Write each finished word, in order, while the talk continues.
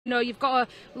You know, you've got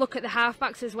to look at the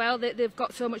halfbacks as well. They've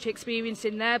got so much experience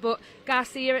in there. But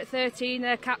Garcia at 13,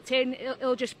 their captain,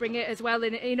 he'll just bring it as well.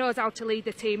 And he knows how to lead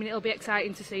the team, and it'll be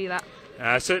exciting to see that.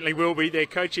 Certainly will be. Their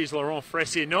coach is FRANCE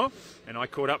Rugby League, and I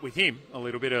caught up with him a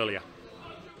little bit earlier.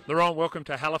 Laurent, welcome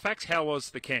to Halifax. How was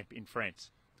the camp in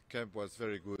France? The camp was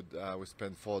very good. We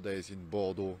spent 4 days in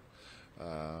Bordeaux.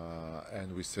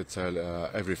 And we settled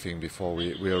everything before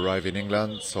we arrived in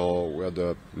England. So we had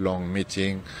a long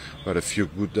meeting, we had a few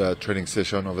good training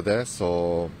sessions over there.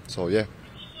 So yeah.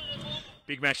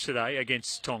 Big match today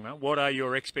against Tonga. What are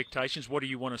your expectations? What do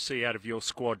you want to see out of your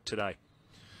squad today?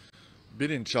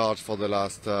 Been in charge for the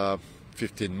last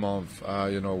 15 months.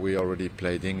 We already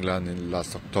played England in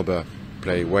last October,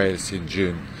 play Wales in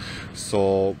June.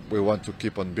 So we want to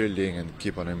keep on building and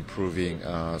keep on improving.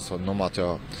 So no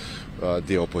matter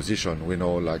the opposition, we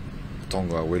know like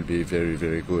Tonga will be very,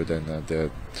 very good, and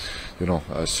they're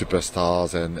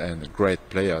superstars and great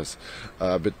players.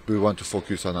 But we want to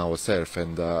focus on ourselves,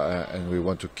 and we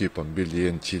want to keep on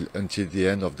building until the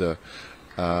end of the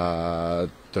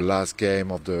last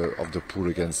game of the pool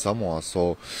against Samoa.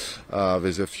 So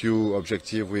there's a few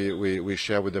objectives we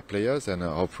share with the players, and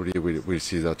hopefully we'll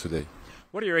see that today.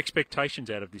 What are your expectations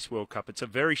out of this World Cup? It's a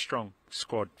very strong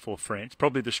squad for France,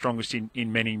 probably the strongest in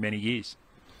many, many years.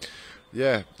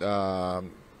 Yeah,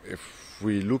 if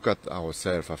we look at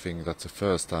ourselves, I think that's the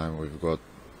first time we've got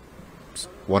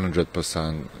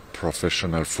 100%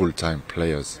 professional full-time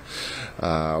players,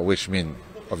 which means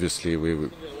obviously we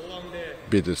will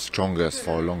be the strongest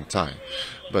for a long time.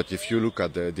 But if you look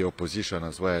at the opposition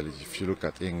as well, if you look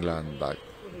at England, like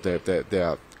they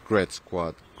are great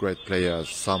squad, great players.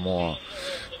 Samoa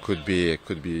could be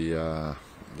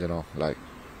like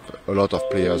a lot of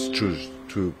players choose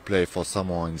to play for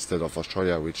Samoa instead of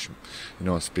Australia, which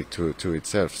speak to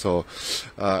itself. So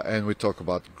and we talk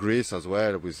about Greece as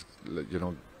well, with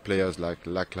players like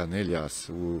Lachlan Elias,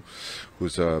 who will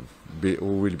be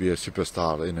a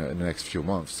superstar in the next few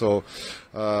months. So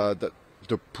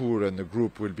the pool and the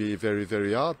group will be very,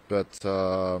 very hard, but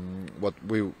what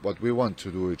we want to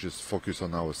do is just focus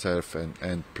on ourselves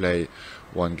and play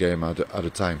one game at a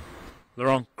time.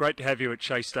 Laurent, great to have you at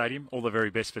Shea Stadium. All the very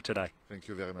best for today. Thank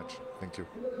you very much. Thank you.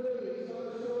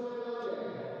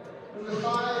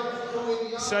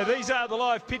 So these are the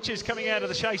live pictures coming out of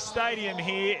the Shea Stadium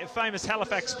here, famous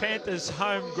Halifax Panthers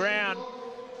home ground.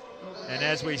 And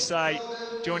as we say,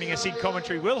 joining us in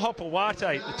commentary, Will Hopewate,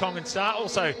 the Tongan star,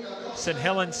 also St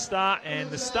Helens star,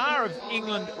 and the star of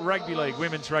England Rugby League,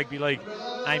 Women's Rugby League,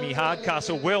 Amy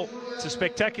Hardcastle. Will, it's a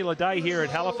spectacular day here at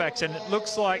Halifax, and it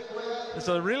looks like there's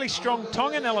a really strong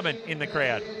Tongan element in the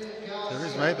crowd. There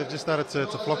is, mate. They've just started to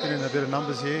flock in a bit of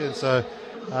numbers here, and so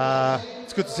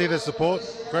it's good to see their support.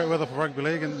 Great weather for rugby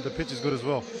league, and the pitch is good as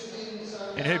well.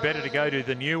 And who better to go to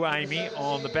than you, Amy,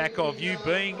 on the back of you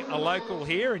being a local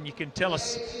here, and you can tell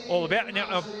us all about it.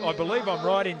 Now, I believe I'm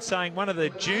right in saying one of the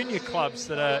junior clubs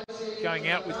that are going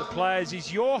out with the players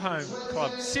is your home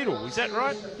club, Siddle. Is that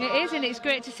right? It is, and it's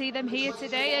great to see them here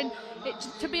today. And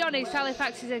to be honest,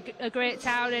 Halifax is a great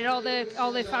town, and all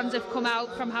the fans have come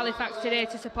out from Halifax today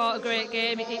to support a great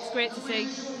game. It's great to see.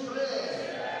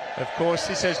 Of course,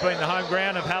 this has been the home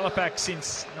ground of Halifax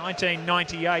since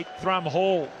 1998. Thrum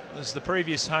Hall was the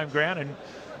previous home ground, and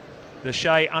the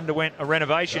Shea underwent a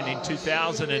renovation in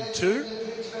 2002,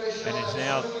 and is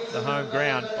now the home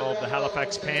ground of the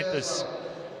Halifax Panthers.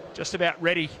 Just about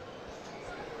ready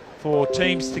for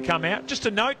teams to come out. Just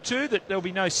a note too that there'll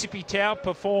be no Sippy Tau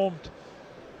performed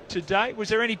today. Was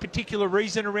there any particular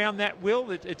reason around that, Will,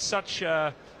 that it's such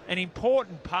an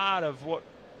important part of what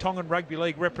Tongan Rugby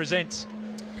League represents?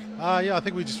 Yeah, I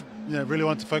think we just really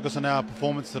want to focus on our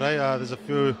performance today. There's a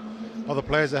few other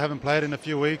players that haven't played in a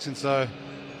few weeks, and so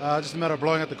just a matter of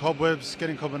blowing out the cobwebs,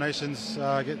 getting combinations,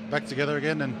 get back together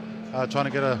again, and trying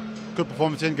to get a good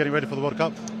performance in, getting ready for the World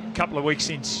Cup. A couple of weeks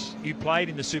since you played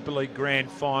in the Super League Grand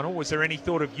Final. Was there any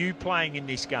thought of you playing in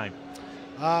this game?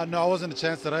 No, I wasn't a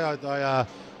chance today.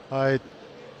 I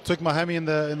took my hammy in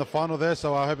the final there,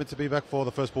 so I'm hoping to be back for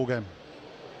the first pool game.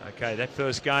 Okay, that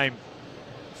first game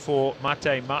for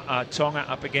Mate Tonga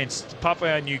up against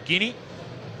Papua New Guinea.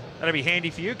 That'll be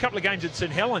handy for you. A couple of games at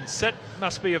St Helens. That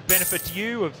must be of benefit to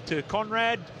you, to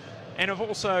Conrad, and of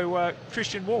also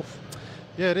Christian Wolf.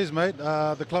 Yeah, it is, mate.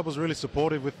 The club was really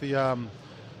supportive with the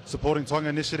Supporting Tonga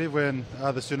initiative when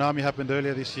the tsunami happened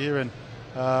earlier this year, and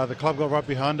the club got right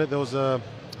behind it. There was a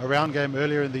round game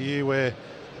earlier in the year where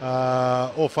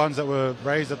all funds that were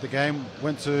raised at the game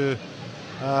went to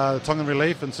Tongan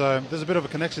relief, and so there's a bit of a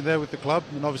connection there with the club,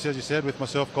 and obviously, as you said, with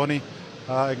myself, Connie,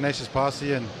 Ignatius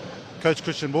Parsi, and Coach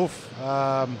Christian Wolf.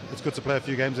 It's good to play a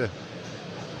few games there.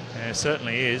 Yeah, it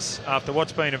certainly is. After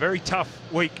what's been a very tough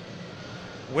week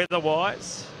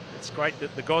weather-wise, it's great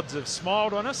that the gods have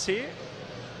smiled on us here.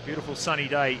 Beautiful sunny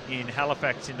day in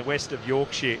Halifax in the west of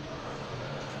Yorkshire.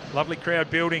 Lovely crowd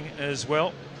building as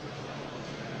well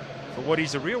for what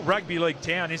is a real rugby league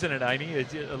town, isn't it, Amy?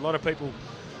 A lot of people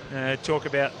talk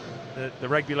about the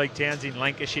rugby league towns in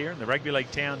Lancashire and the rugby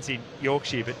league towns in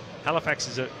Yorkshire, but Halifax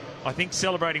is, I think,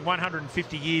 celebrating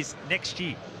 150 years next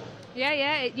year.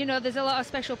 Yeah, you know, there's a lot of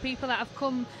special people that have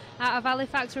come out of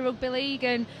Halifax for rugby league,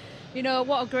 and you know,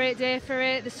 what a great day for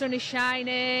it. The sun is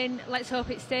shining. Let's hope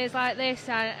it stays like this,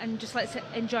 and just let's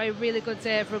enjoy a really good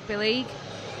day of rugby league.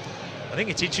 I think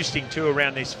it's interesting too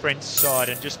around this French side,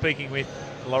 and just speaking with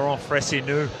Laurent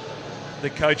Fressineau, the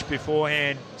coach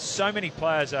beforehand, so many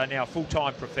players are now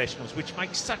full-time professionals, which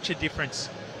makes such a difference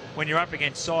when you're up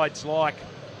against sides like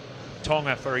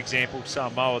Tonga, for example,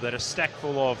 Samoa, that are stacked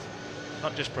full of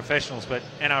not just professionals but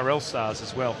NRL stars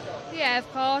as well. Yeah,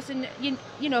 of course, and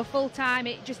you know, full time,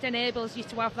 it just enables you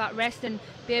to have that rest and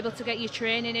be able to get your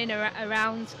training in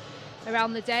around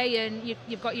the day, and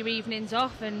you've got your evenings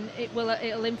off, and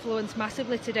it'll influence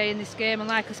massively today in this game. And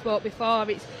like I spoke before,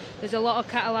 there's a lot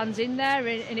of Catalans in there,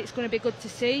 and it's going to be good to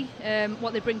see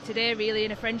what they bring today, really,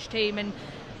 in a French team, and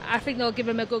I think they'll give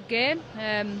them a good game.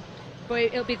 But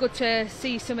it'll be good to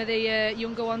see some of the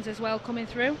younger ones as well coming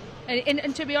through.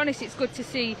 And to be honest, it's good to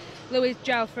see Louis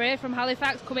Jalfrey from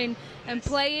Halifax coming and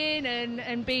playing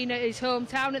and being at his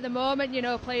hometown at the moment, you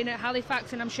know, playing at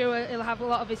Halifax, and I'm sure he'll have a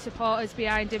lot of his supporters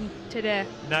behind him today.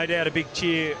 No doubt a big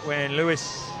cheer when Louis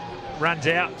runs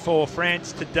out for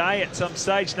France today at some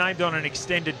stage, named on an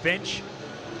extended bench.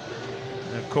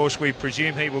 And of course, we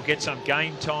presume he will get some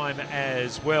game time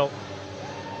as well.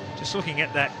 Just looking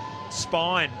at that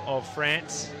spine of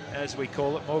France, as we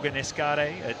call it, Morgan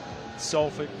Escade at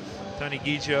Salford, Tony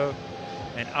Guijo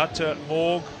and Utter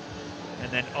Morg,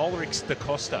 and then Ulrich da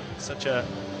Costa. Such a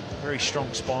very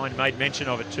strong spine. Made mention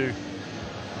of it to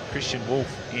Christian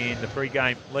Wolf in the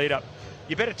pre-game lead-up.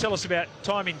 You better tell us about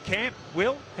time in camp,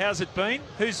 Will. How's it been?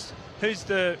 Who's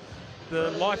the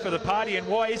life of the party, and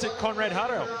why is it Conrad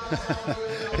Harrell?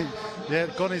 Yeah,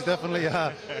 Connie's definitely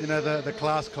you know, the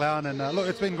class clown, and look,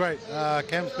 it's been great.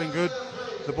 Camp's been good.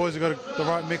 The boys have got the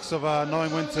right mix of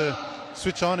knowing when to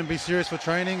switch on and be serious for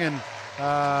training, and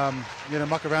you know,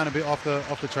 muck around a bit off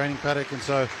the training paddock. And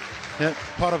so, yeah,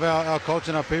 part of our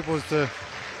culture and our people is to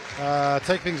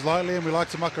take things lightly, and we like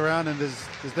to muck around, and there's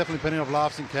definitely plenty of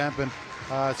laughs in camp, and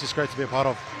it's just great to be a part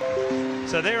of.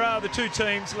 So there are the two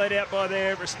teams led out by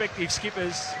their respective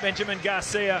skippers, Benjamin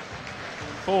Garcia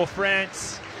for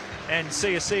France and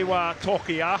Siasiwa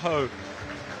Tokiaho,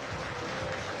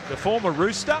 the former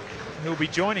Rooster. He'll be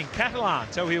joining Catalan,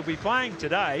 so he'll be playing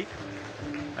today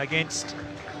against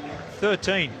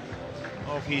 13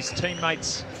 of his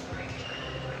teammates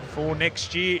for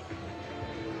next year.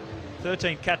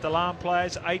 13 Catalan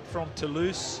players, 8 from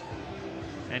Toulouse.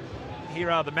 And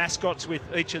here are the mascots with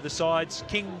each of the sides.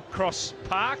 King Cross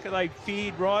Park, are they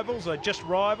feared rivals or just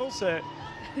rivals that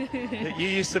you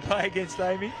used to play against,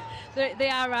 Amy? They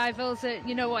are rivals.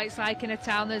 You know what it's like in a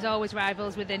town, there's always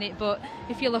rivals within it, but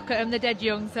if you look at them, they're dead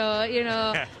young, so you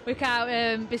know we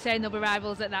can't be saying they'll be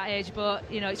rivals at that age, but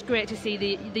you know, it's great to see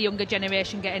the younger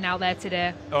generation getting out there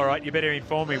today. All right, you better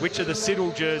inform me, which are the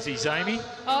Siddle jerseys, Amy?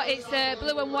 Oh, it's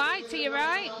blue and white to your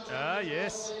right. Ah,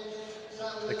 yes,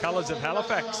 the colours of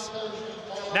Halifax.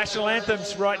 National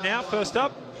anthems right now. First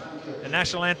up, the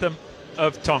national anthem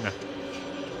of Tonga.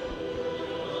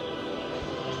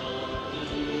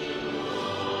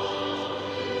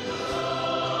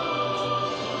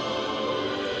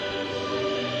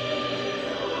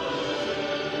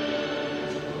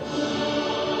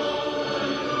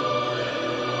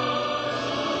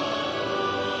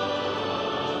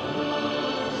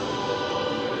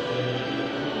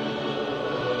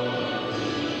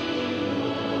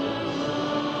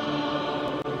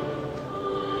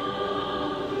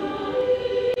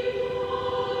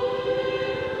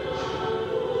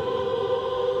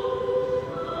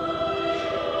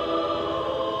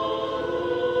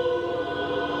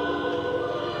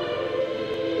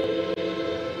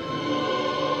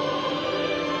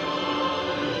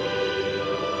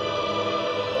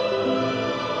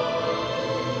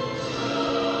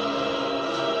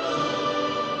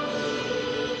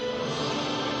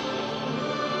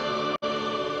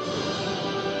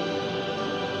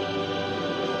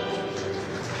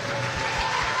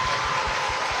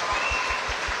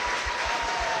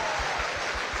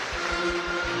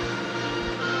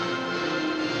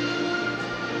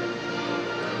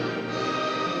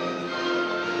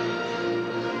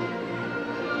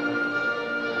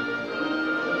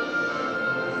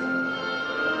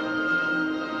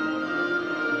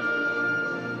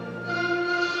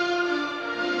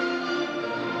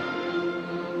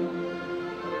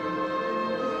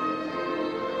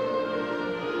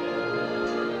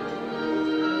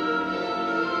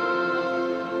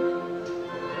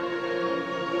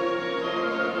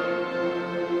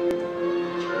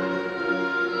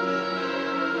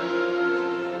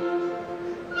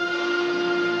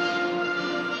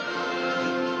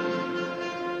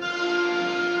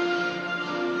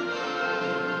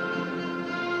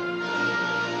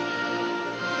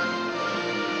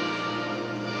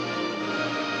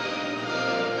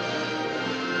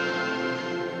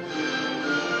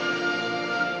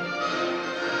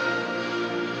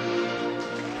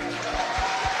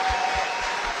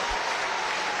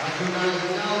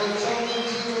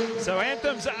 So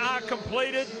anthems are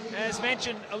completed. As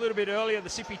mentioned a little bit earlier, the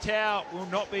Sippy Tau will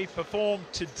not be performed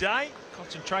today.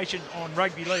 Concentration on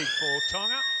rugby league for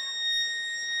Tonga.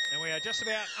 And we are just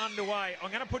about underway. I'm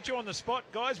going to put you on the spot,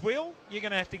 guys. Will, you're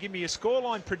going to have to give me a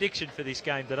scoreline prediction for this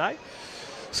game today.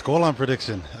 Scoreline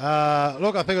prediction.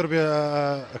 Look, I think it'll be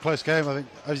a close game. I think,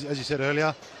 as you said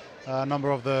earlier, a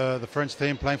number of the French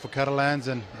team playing for Catalans,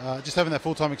 and just having that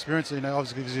full-time experience,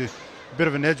 obviously gives you a bit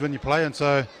of an edge when you play. And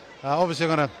so, obviously,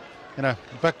 I'm going to,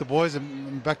 back the boys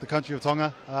and back the country of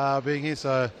Tonga being here.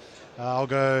 So, I'll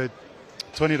go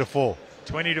 20-4.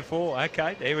 20-4.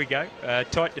 Okay, there we go.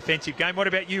 Tight defensive game. What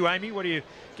about you, Amy? What do you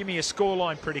give me a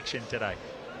scoreline prediction today?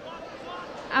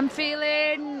 I'm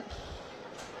feeling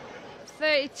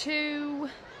 32-12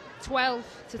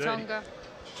 to Tonga.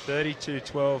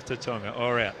 32-12 to Tonga.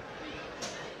 All right.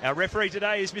 Our referee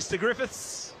today is Mr.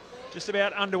 Griffiths. Just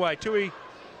about underway. Tui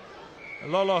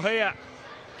Lolohea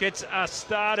gets us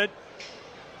started.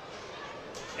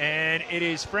 And it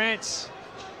is France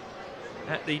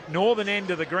at the northern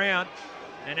end of the ground.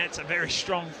 And that's a very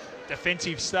strong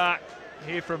defensive start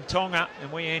here from Tonga.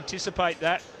 And we anticipate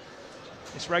that.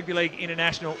 This Rugby League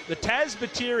International, the Tas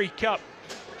Batiri Cup,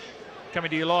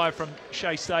 coming to you live from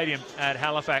Shea Stadium at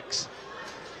Halifax.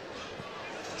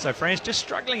 So France just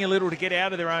struggling a little to get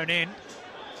out of their own end.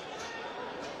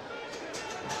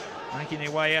 Making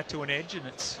their way out to an edge, and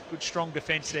it's good strong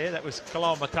defence there. That was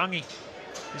Kalao Matangi,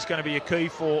 who's going to be a key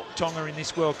for Tonga in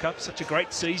this World Cup. Such a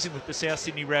great season with the South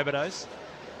Sydney Rabbitohs.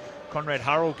 Conrad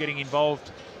Hurrell getting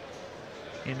involved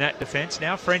in that defence.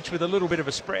 Now French with a little bit of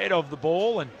a spread of the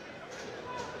ball, and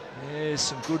there's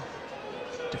some good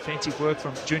defensive work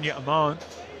from Junior Amon.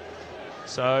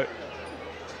 So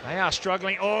they are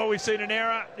struggling. Oh, we've seen an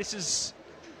error. This is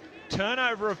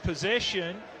turnover of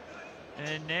possession.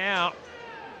 And now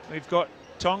we've got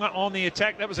Tonga on the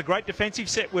attack. That was a great defensive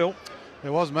set, Will. It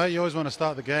was, mate. You always want to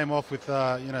start the game off with,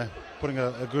 putting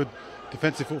a good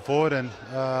defensive foot forward, and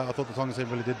I thought the Tonga team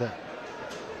really did that.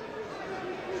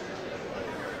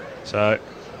 So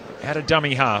out of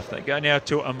dummy half, they go now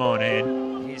to Amon,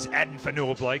 and here's Aden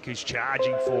Fanua-Blake, who's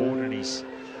charging forward, and he's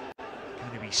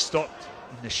going to be stopped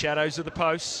in the shadows of the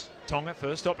posts. Tonga,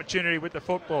 first opportunity with the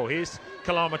football. Here's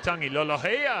Kalamatangi.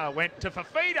 Lolohea went to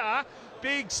Fafita.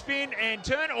 Big spin and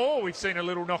turn. Oh, we've seen a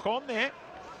little knock on there.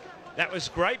 That was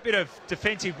a great bit of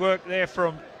defensive work there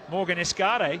from Morgan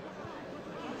Escarte.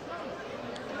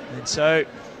 And so,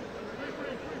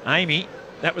 Amy,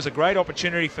 that was a great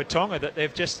opportunity for Tonga that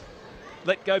they've just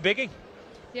let go begging.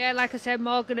 Yeah, like I said,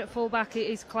 Morgan at fullback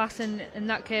is class, and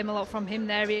that came a lot from him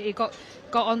there. He got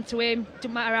onto him,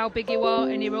 didn't matter how big he was,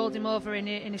 and he rolled him over and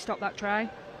he stopped that try.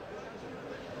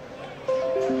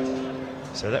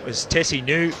 So that was Tessie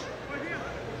New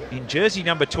in jersey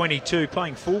number 22,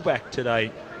 playing fullback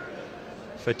today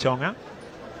for Tonga.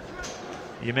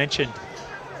 You mentioned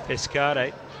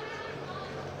Pescade,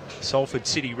 Salford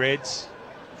City Reds,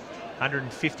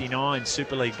 159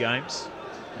 Super League games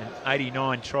and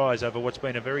 89 tries over what's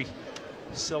been a very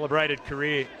celebrated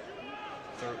career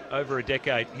for over a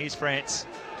decade. Here's France.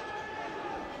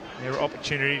 Their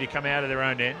opportunity to come out of their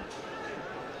own end.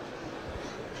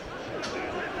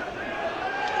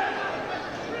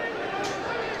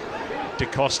 Da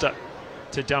Costa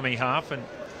to dummy half, and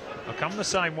they'll come the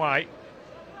same way.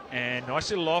 And nice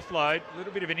little offload, a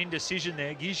little bit of an indecision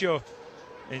there. Gizio,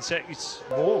 and so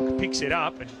Morg picks it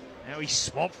up, and now he's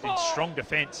swamped in strong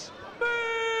defence.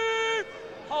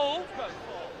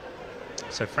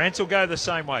 So France will go the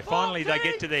same way. Finally, they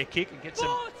get to their kick and gets them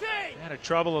out of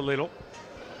trouble a little.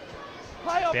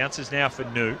 Bounces now for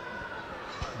Nu.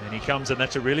 And he comes, and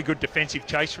that's a really good defensive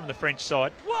chase from the French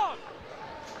side.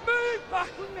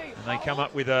 And they come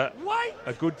up with a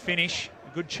good finish,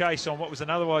 a good chase on what was an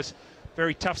otherwise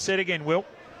very tough set again, Will.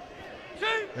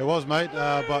 It was, mate,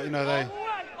 but, they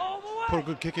put a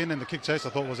good kick in, and the kick chase I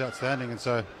thought was outstanding. And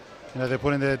so, they're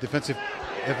putting their defensive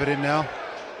effort in now,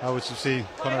 which you see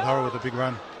Conrad Hurrell with a big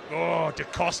run. Oh, Da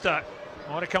Costa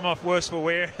might have come off worse for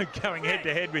wear going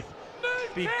head-to-head with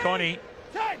Big Connie.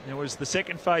 There was the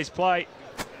second phase play.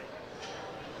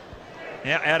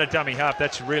 Now out of dummy half.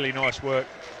 That's really nice work.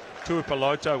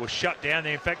 Tuipulotu was shut down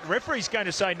there. In fact, the referee's going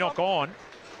to say knock on.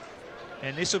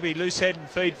 And this will be loose head and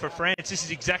feed for France. This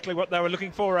is exactly what they were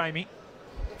looking for, Amy.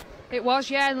 It was,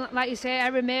 yeah, and like you say,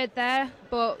 error made there,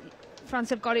 but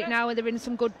France have got it now and they're in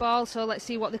some good ball, so let's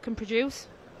see what they can produce.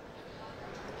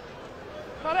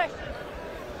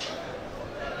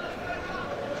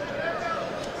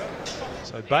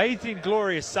 So bathed in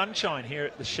glorious sunshine here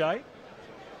at the Shea.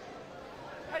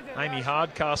 Amy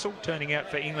Hardcastle turning out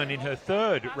for England in her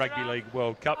third Rugby League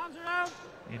World Cup.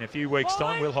 In a few weeks'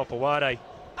 time, Will Hopewade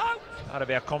part of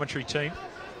our commentary team.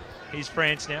 Here's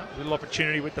France now, a little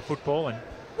opportunity with the football, and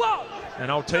an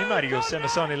old teammate of yours,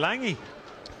 Samasoni Langi.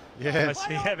 Yeah. Must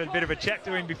be having a bit of a chat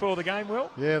to him before the game, Will?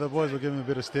 Yeah, the boys were giving him a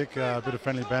bit of stick, a bit of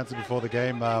friendly banter before the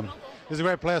game. He's a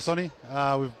great player, Sonny.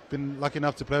 We've been lucky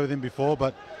enough to play with him before,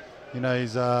 but you know,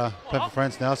 he's playing for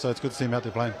France now, so it's good to see him out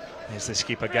there playing. There's the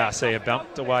skipper, Garcia,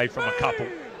 bumped away from a couple.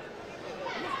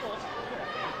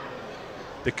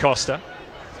 De Costa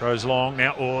throws long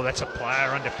now. Oh, that's a player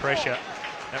under pressure.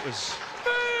 That was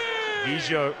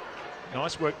Guijo.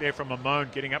 Nice work there from Amon,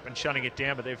 getting up and shutting it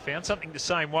down, but they've found something the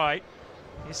same way.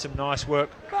 Here's some nice work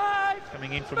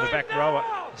coming in from the back rower,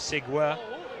 Segua.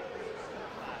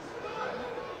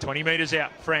 20 metres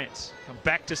out, France. Come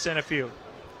back to centre field.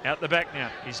 Out the back now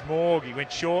is Morg. He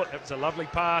went short. That was a lovely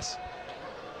pass.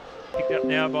 Picked up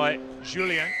now by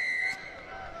Julien.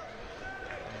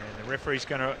 And the referee's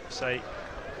going to say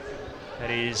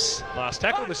that is last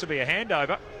tackle. This will be a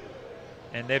handover.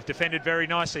 And they've defended very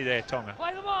nicely there, Tonga.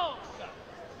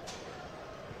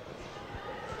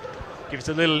 Gives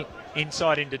a little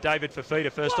insight into David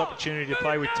Fafita. First opportunity to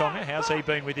play with Tonga. How's he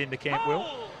been within the camp, Will?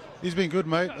 He's been good,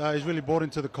 mate. He's really bought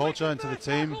into the culture, into the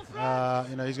team.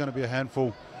 You know, he's going to be a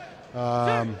handful. You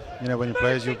know, when he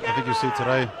plays, I think you'll see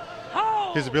today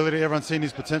his ability. Everyone's seen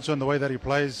his potential and the way that he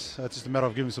plays. It's just a matter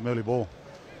of giving some early ball.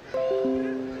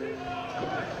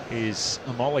 Here's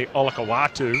Amoli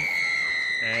Olakawatu,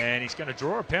 and he's going to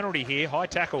draw a penalty here. High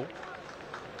tackle.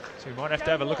 So we might have to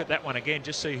have a look at that one again,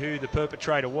 just see who the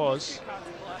perpetrator was.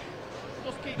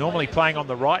 Normally playing on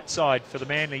the right side for the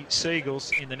Manly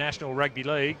Seagulls in the National Rugby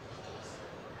League.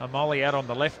 Amoli out on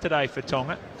the left today for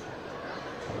Tonga.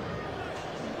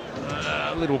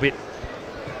 A little bit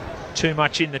too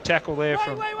much in the tackle there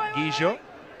from Guijo.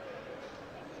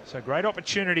 So great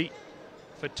opportunity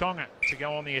for Tonga to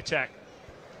go on the attack.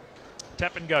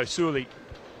 Tap and go, Suli.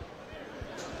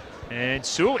 And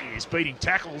Suli is beating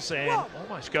tackles and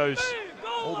almost goes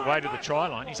all the way to the try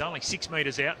line. He's only 6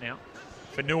 metres out now.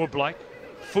 For Noah Blake,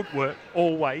 footwork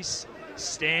always,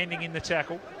 standing in the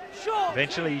tackle.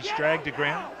 Eventually he's dragged to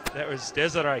ground. That was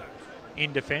Desiree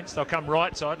in defence. They'll come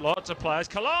right side, lots of players.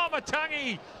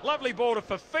 Kalamatangi, lovely ball to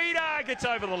Fafita, gets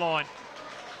over the line.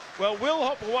 Well, Will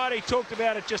Hopewadi talked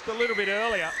about it just a little bit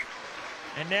earlier,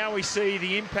 and now we see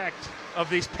the impact of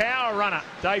this power runner,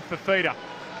 Dave Fafita,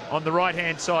 on the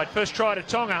right-hand side. First try to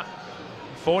Tonga,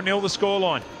 4-0 the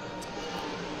scoreline.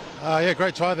 Yeah,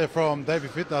 great try there from Davey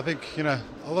Fafita. I think, you know,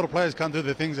 a lot of players can't do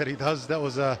the things that he does. That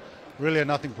was really a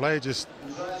nothing play, just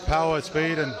power,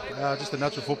 speed, and just a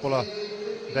natural footballer.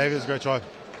 David's a great try.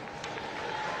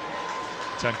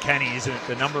 It's uncanny, isn't it?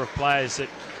 The number of players that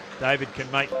David can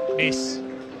make miss.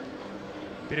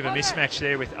 Bit of a mismatch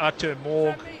there with Artur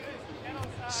Morg.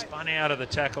 Spun out of the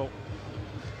tackle.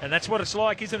 And that's what it's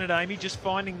like, isn't it, Amy? Just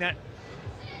finding that,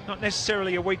 not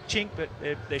necessarily a weak chink, but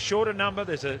they're short a number.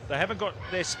 They haven't got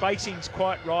their spacings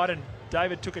quite right, and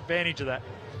David took advantage of that.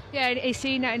 Yeah, he's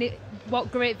seen that, and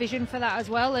what great vision for that as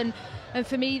well. And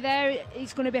for me there,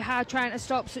 it's going to be hard trying to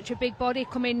stop such a big body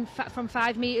coming from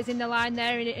 5 metres in the line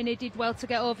there, and he did well to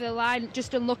get over the line.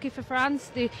 Just unlucky for France.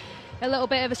 A little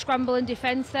bit of a scramble in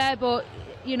defence there, but,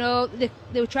 you know, they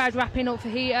tried wrapping up for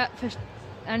here,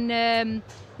 and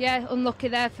yeah, unlucky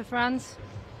there for France.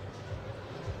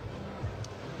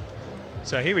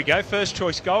 So here we go, first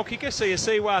choice goal kicker,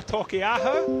 Siasiwa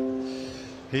Tokiaho.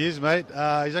 He is, mate.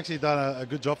 He's actually done a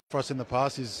good job for us in the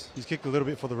past. He's kicked a little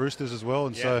bit for the Roosters as well,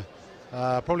 and so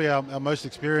probably our most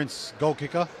experienced goal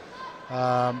kicker.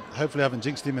 Hopefully I haven't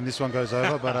jinxed him and this one goes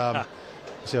over, but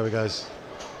see how he goes.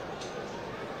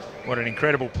 What an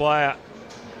incredible player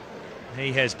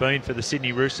he has been for the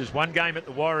Sydney Roosters. One game at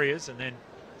the Warriors, and then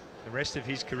the rest of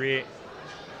his career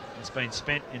has been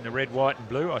spent in the red, white and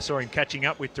blue. I saw him catching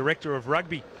up with Director of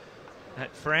Rugby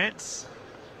at France,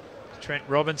 Trent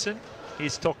Robinson.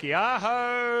 Here's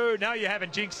Tokiaho. No, you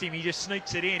haven't jinxed him. He just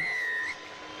sneaks it in.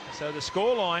 So the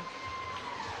scoreline,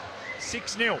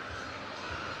 6-0.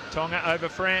 Tonga over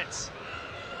France.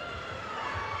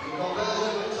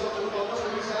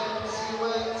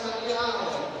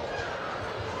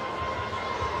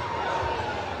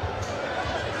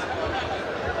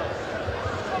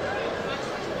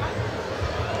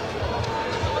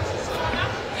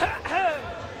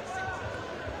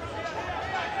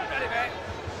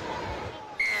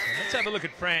 Let's have a look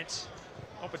at France.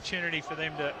 Opportunity for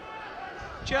them to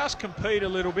just compete a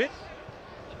little bit.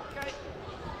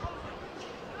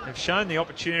 They've shown the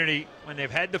opportunity when they've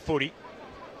had the footy,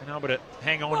 and able to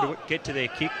hang on to it, get to their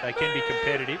kick. They can be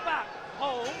competitive.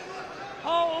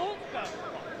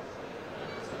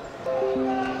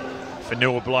 For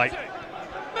Noah Blake.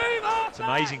 It's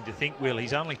amazing to think, Will,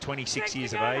 he's only 26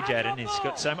 years of age, Adam, and he's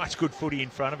got so much good footy in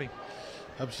front of him.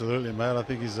 Absolutely, mate. I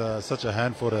think he's such a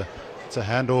handful to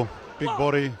handle. Big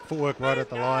body, footwork right at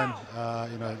the line,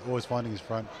 you know, always finding his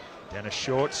front. Down a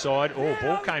short side. Oh,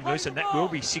 ball came loose, and that will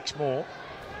be 6 more.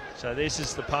 So this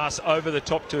is the pass over the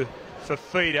top to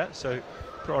Fafita. So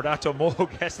Prodato Morg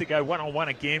has to go one-on-one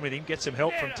again with him, get some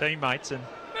help from teammates, and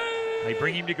they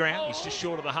bring him to ground. He's just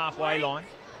short of the halfway line.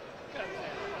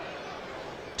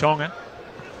 Tonga,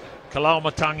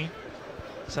 Kalaumatangi,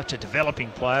 such a developing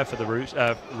player for the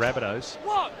Rabbitohs.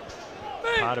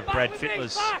 Part of Brad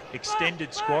Fittler's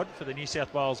extended squad for the New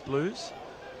South Wales Blues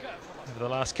over the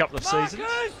last couple of seasons.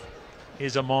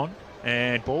 Here's Amon,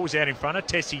 and ball was out in front of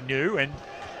Tessie New, and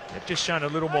they've just shown a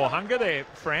little more hunger there,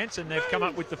 France, and they've come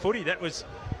up with the footy. That was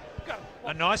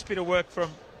a nice bit of work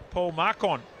from Paul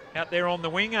Marcon out there on the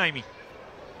wing, Amy.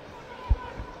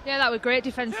 Yeah, that was great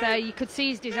defence there. You could see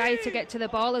his desire to get to the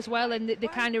ball as well, and they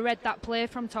kind of read that play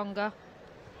from Tonga.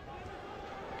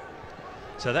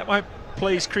 So that won't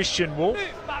please Christian Wolf.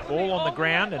 Ball on the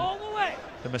ground and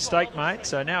the mistake made.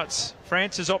 So now it's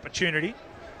France's opportunity.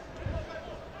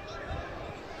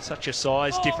 Such a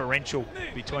size differential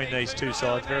between these two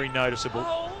sides, very noticeable.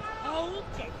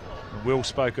 And Will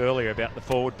spoke earlier about the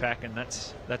forward pack, and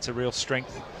that's a real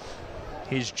strength.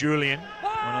 Here's Julian,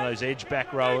 one of those edge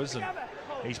back rowers, and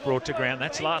he's brought to ground.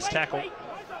 That's last tackle.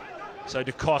 So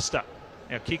De Costa.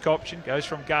 Now kick option goes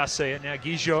from Garcia. Now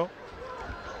Guijo.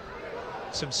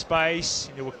 Some space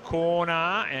into a corner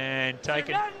and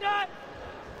taken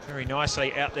very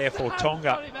nicely out there for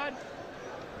Tonga.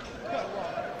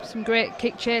 Some great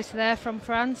kick chase there from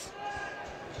France.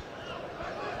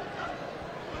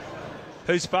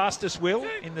 Who's fastest, Will,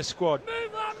 in the squad?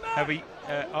 Have we?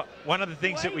 One of the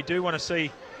things that we do want to see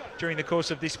during the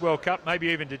course of this World Cup, maybe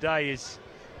even today, is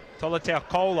Tolatau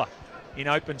Kola in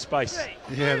open space.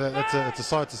 Yeah, it's a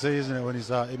sight to see, isn't it, when he's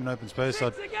in open space.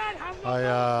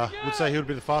 I would say he would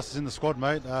be the fastest in the squad,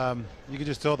 mate. You can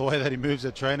just tell the way that he moves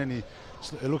at training.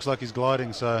 It looks like he's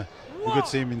gliding, so we could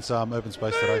see him in some open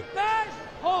space today.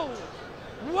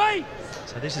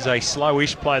 So this is a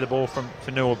slowish play the ball from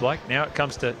Fanua Blake. Now it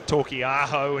comes to Torquay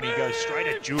Aho, and he goes straight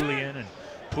at Julian and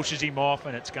pushes him off,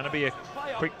 and it's going to be a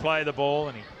quick play of the ball,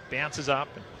 and he bounces up.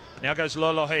 And now goes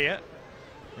Lolo here,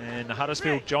 and the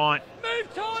Huddersfield Giant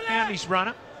found his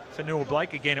runner. Fanua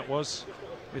Blake again it was,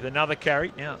 with another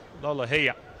carry. Now Lola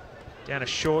here down a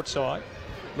short side,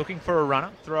 looking for a runner,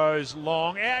 throws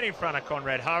long out in front of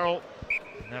Conrad Hurrell,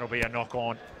 and that'll be a knock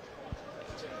on.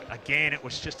 Again, it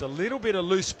was just a little bit of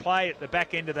loose play at the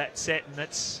back end of that set, and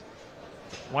that's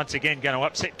once again going to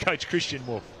upset Coach Christian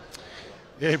Wolf.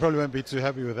 Yeah, he probably won't be too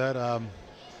happy with that.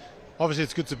 Obviously,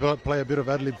 it's good to play a bit of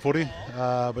ad lib footy,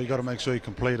 but you got to make sure you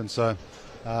complete. And so,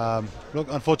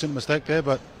 look, unfortunate mistake there,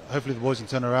 but hopefully the boys can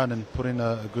turn around and put in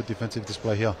a good defensive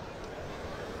display here.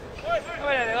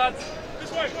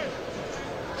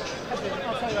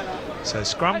 So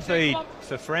scrum feed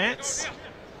for France.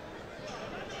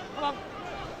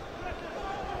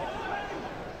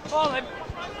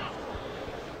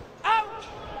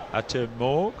 To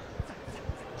Morg.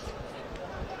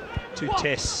 To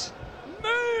Tess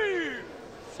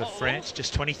for France,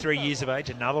 just 23 years of age.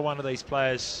 Another one of these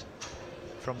players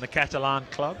from the Catalan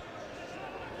club.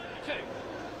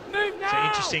 So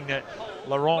interesting that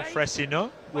Laurent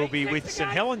Frassineau will be with St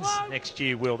Helens next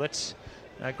year, Will. That's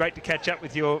great to catch up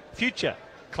with your future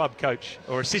club coach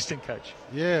or assistant coach.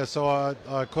 Yeah, so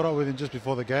I caught up with him just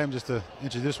before the game just to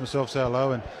introduce myself, say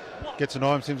hello, and get to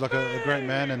know him. Seems like a great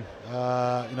man, and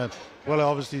you know, well,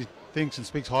 obviously thinks and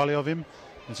speaks highly of him,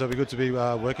 and so it'll be good to be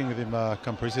working with him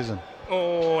come pre-season.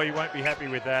 Oh, he won't be happy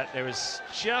with that. There was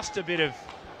just a bit of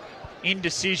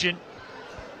indecision,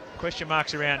 question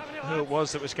marks around who it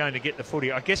was that was going to get the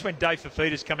footy. I guess when Dave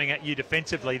Fafita's coming at you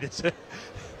defensively, that's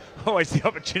always the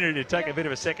opportunity to take a bit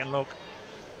of a second look.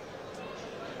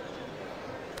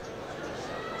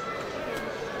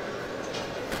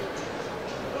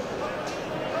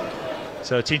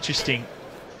 So it's interesting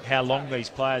how long these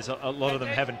players, a lot of them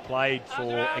haven't played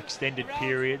for extended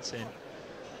periods, and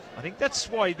I think that's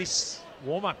why this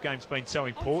warm-up game's been so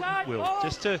important, Will,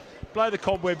 just to blow the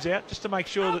cobwebs out, just to make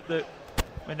sure that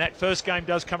when that first game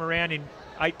does come around in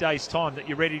 8 days' time, that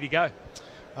you're ready to go.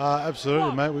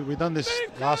 Absolutely, mate. We've done this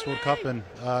last World Cup, and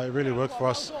it really worked for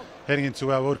us heading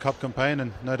into our World Cup campaign,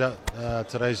 and no doubt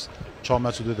today's trial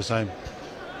match will do the same.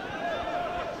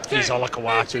 Here's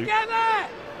Olakawatu.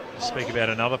 Speak about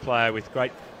another player with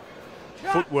great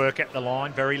footwork at the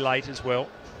line, very late as well.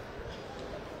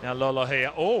 Now Lolo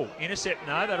here. Oh, intercept.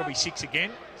 No, that'll be 6 again,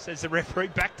 says the referee.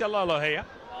 Back to Lolo here.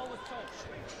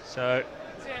 So,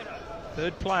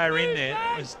 third player in there.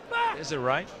 There's a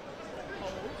rate.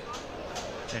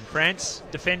 And France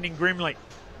defending grimly.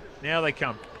 Now they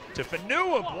come to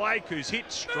Fanua Blake, who's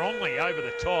hit strongly over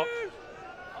the top.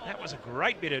 That was a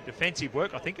great bit of defensive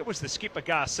work. I think it was the skipper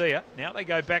Garcia. Now they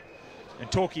go back, and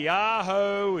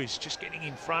Torquiaho is just getting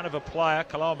in front of a player.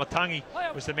 Kalao Matangi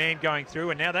was the man going through,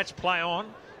 and now that's play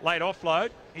on. Late offload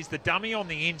is the dummy on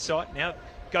the inside. Now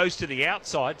goes to the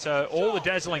outside, so all the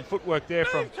dazzling footwork there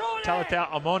from Talata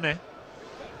Amone.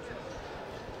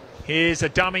 Here's a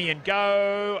dummy and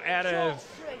go out of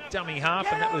dummy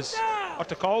half, and that was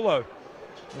Otakolo,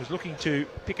 who was looking to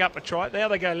pick up a try. Now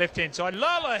they go left-hand side.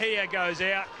 Lola here goes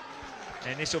out,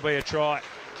 and this will be a try.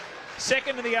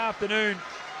 Second of the afternoon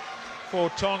for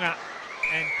Tonga,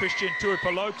 and Christian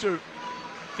Tuipolotu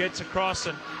gets across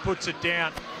and puts it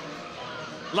down.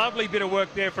 Lovely bit of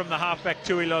work there from the halfback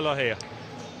Tui Lola here.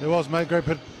 It was, mate.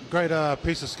 Great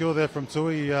piece of skill there from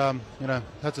Tui.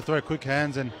 Had to throw quick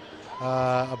hands and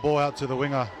a ball out to the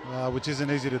winger, which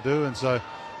isn't easy to do. And so,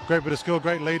 great bit of skill,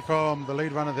 great lead from the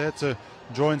lead runner there to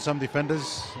draw in some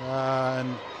defenders.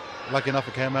 And lucky enough,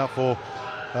 it came out for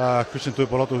Christian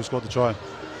Tuipolotu, who scored the try.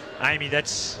 Amy,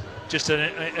 that's just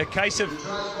a case of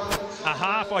a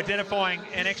half identifying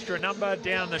an extra number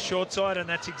down the short side, and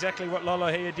that's exactly what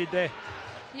Lola here did there.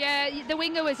 Yeah, the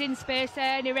winger was in space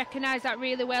there, and he recognised that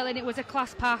really well, and it was a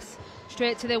class pass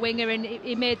straight to the winger, and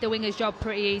he made the winger's job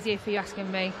pretty easy, if you're asking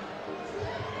me.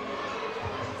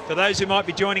 For those who might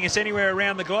be joining us anywhere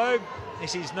around the globe,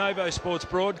 this is Novo Sports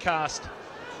broadcast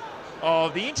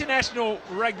of the International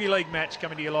Rugby League match,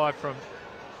 coming to you live from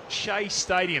Shea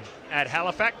Stadium at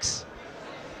Halifax.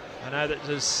 I know that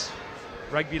there's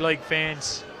rugby league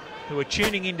fans who are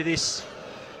tuning into this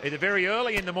either very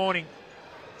early in the morning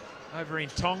over in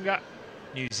Tonga,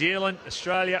 New Zealand,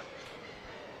 Australia,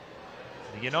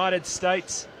 the United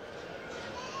States.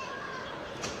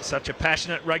 Such a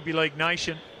passionate rugby league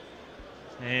nation.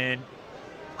 And,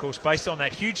 of course, based on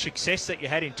that huge success that you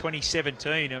had in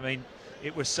 2017, I mean,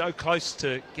 it was so close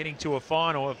to getting to a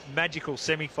final, a magical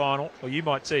semi-final, or you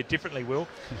might see it differently, Will.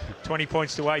 20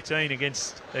 points to 18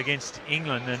 against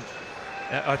England. And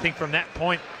I think from that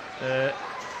point,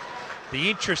 the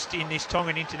interest in this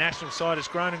Tongan international side has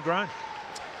grown and grown.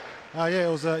 Yeah,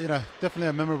 it was definitely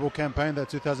a memorable campaign, that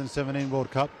 2017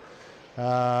 World Cup.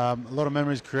 A lot of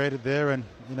memories created there, and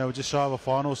we're just shy of a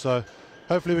final. So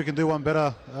hopefully we can do one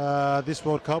better this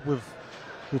World Cup.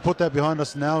 We've put that behind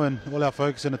us now, and all our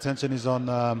focus and attention is on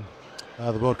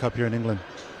the World Cup here in England.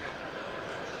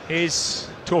 Here's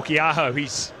Torquiaho.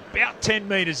 He's about 10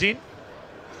 metres in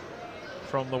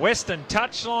from the western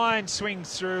touchline,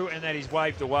 swings through, and that is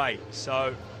waved away.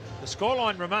 So the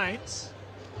scoreline remains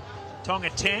Tonga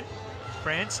 10,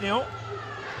 France 0.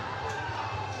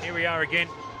 Here we are again,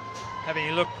 having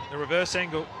a look at the reverse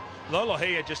angle. Lola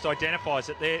here just identifies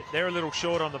it. They're a little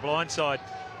short on the blind side.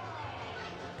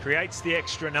 Creates the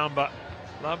extra number.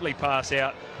 Lovely pass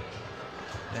out.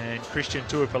 And Christian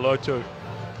Tuipolotu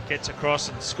gets across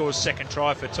and scores second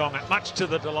try for Tonga, much to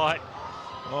the delight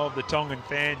of the Tongan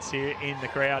fans here in the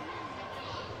crowd.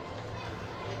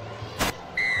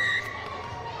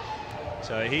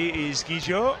 So here is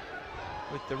Guizot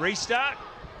with the restart.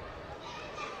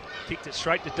 Kicked it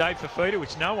straight to Dave Fafita,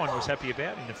 which no one was happy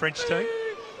about in the French team.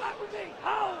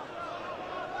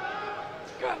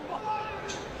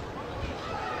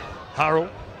 Hurrell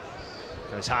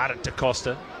goes hard at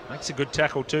Costa. Makes a good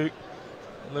tackle too.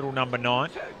 Little number 9.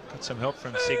 Got some help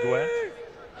from Segua.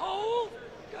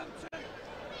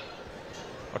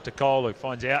 Otakolo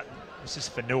finds out this is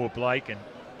Fanua Blake, and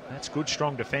that's good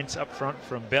strong defence up front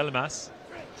from Belmas.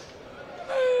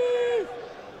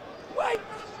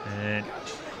 And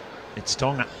it's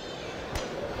Tonga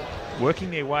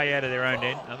working their way out of their own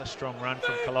end. Another strong run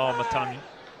from Kalao Matangi.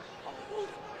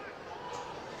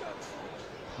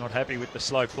 Not happy with the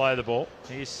slow play of the ball.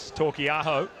 Here's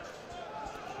Torquiaho.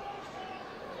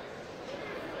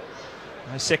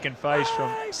 No second phase from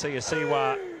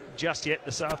Siasiwa just yet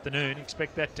this afternoon.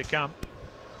 Expect that to come.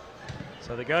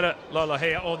 So they go to Lola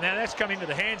here. Oh, now that's come into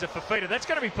the hands of Fafita. That's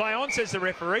going to be play on, says the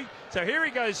referee. So here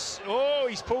he goes. Oh,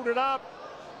 he's pulled it up.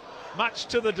 Much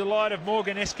to the delight of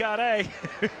Morgan Escardé,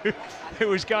 who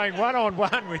was going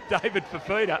one-on-one with David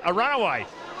Fafita. A runaway.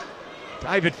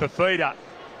 David Fafita.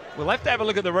 We'll have to have a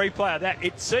look at the replay of that.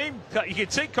 It seemed, you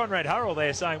could see Conrad Hurrell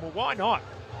there saying, well, why not?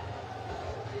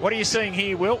 What are you seeing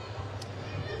here, Will?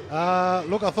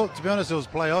 Look, I thought, to be honest, it was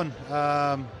play on.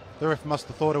 The ref must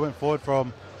have thought it went forward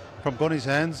from Goni's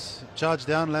hands. Charged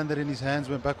down, landed in his hands,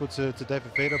 went backwards to Dave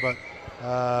Fafita, but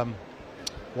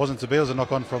wasn't to be. It was a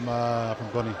knock-on from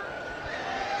Goni.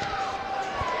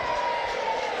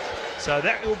 So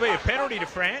that will be a penalty to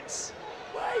France.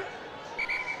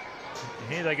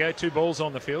 And here they go, 2 balls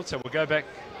on the field. So we'll go back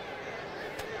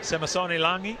Semasoni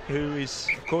Langi, who is,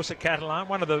 of course, a Catalan,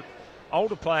 one of the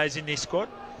older players in this squad.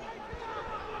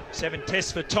 7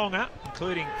 tests for Tonga,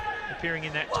 including appearing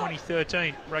in that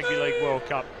 2013 Rugby League World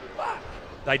Cup.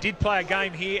 They did play a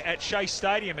game here at Shea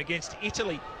Stadium against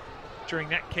Italy during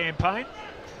that campaign.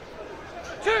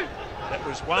 That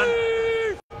was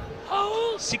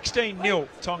 16-0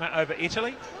 Tonga over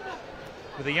Italy,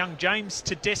 with a young James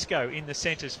Tedesco in the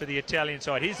centres for the Italian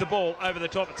side. Here's the ball over the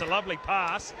top. It's a lovely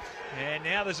pass. And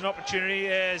now there's an opportunity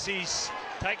as he's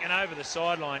taken over the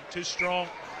sideline. Too strong.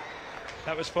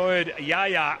 That was forward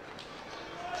Yaya.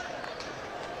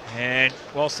 And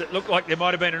whilst it looked like there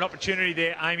might have been an opportunity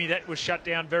there, Amy, that was shut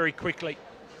down very quickly.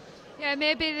 Yeah,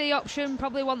 maybe the option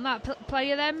probably wasn't that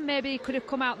player then. Maybe he could have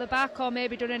come out the back or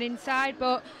maybe done an inside,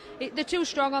 but they're too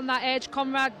strong on that edge.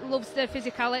 Conrad loves the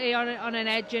physicality on an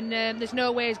edge, and there's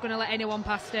no way he's going to let anyone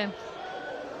past him.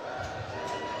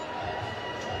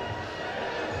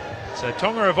 So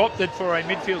Tonga have opted for a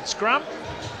midfield scrum.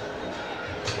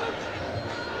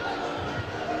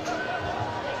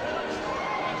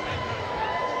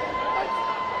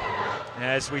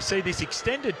 As we see this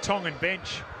extended Tongan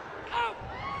bench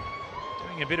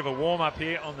doing a bit of a warm-up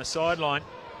here on the sideline.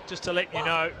 Just to let you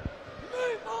know,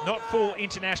 not full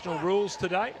international rules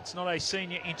today. It's not a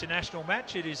senior international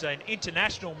match. It is an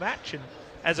international match, and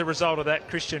as a result of that,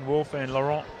 Christian Wolff and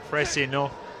Laurent Fressineau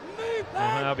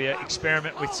will be an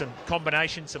experiment with some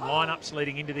combinations, some lineups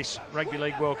leading into this Rugby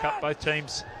League World Cup. Both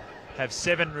teams have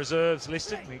 7 reserves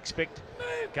listed. We expect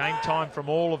game time from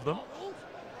all of them.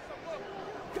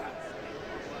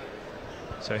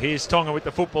 So here's Tonga with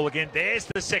the football again. There's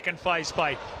the second phase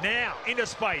play. Now into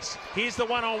space. Here's the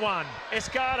one-on-one.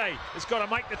 Escade has got to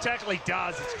make the tackle. He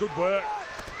does. It's good work.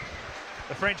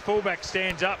 The French fullback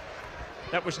stands up.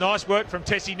 That was nice work from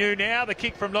Tessie New. Now the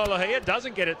kick from Lolohea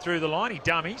doesn't get it through the line. He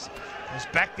dummies. He's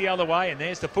back the other way, and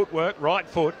there's the footwork. Right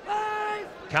foot.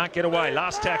 Can't get away.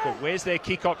 Last tackle. Where's their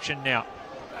kick option now?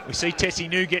 We see Tessie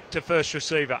New get to first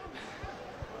receiver.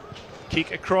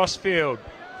 Kick across field.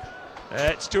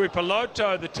 It's Tui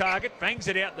Peloto, the target, bangs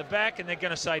it out the back, and they're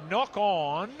going to say knock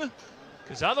on,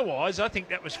 because otherwise I think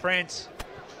that was France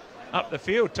up the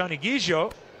field. Tony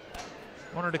Guijo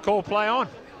wanted to call play on.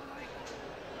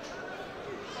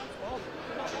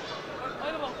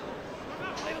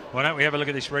 Why don't we have a look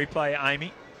at this replay,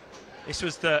 Amy? This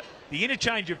was the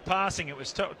interchange of passing. It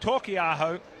was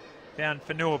Torquiaho down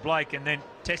for Noah Blake, and then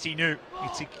Tessie New.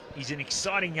 He's an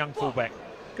exciting young fullback.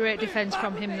 Great defence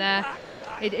from him there.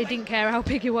 He didn't care how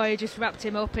big he was, he just wrapped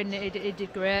him up, and he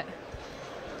did great.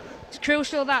 It's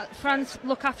crucial that France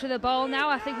look after the ball now.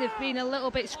 I think they've been a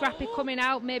little bit scrappy coming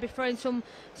out, maybe throwing some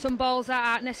balls that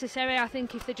aren't necessary. I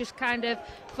think if they just kind of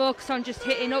focus on just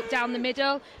hitting up down the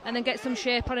middle and then get some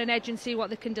shape on an edge and see what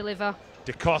they can deliver.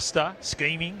 Da Costa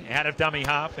scheming out of dummy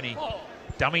half, and he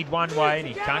dummied one way and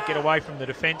he can't get away from the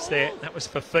defence there. That was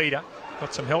Fafita.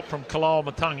 Got some help from Kalal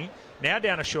Matangi. Now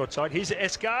down a short side. Here's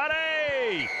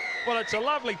Escade. Well, it's a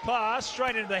lovely pass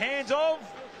straight into the hands of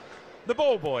the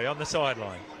ball boy on the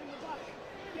sideline.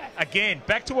 Again,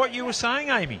 back to what you were saying,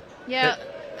 Amy. Yeah,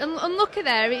 and look at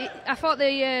there. I thought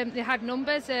they had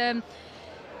numbers.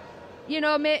 You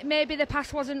know, maybe the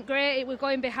pass wasn't great. It was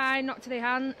going behind, not to the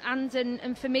hands,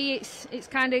 and for me, it's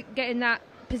kind of getting that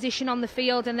position on the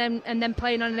field and then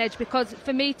playing on an edge, because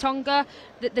for me, Tonga,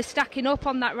 they're stacking up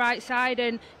on that right side,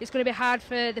 and it's going to be hard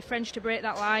for the French to break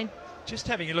that line. Just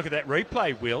having a look at that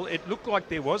replay, Will, it looked like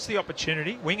there was the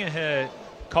opportunity. Winger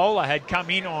Kohler had come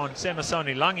in on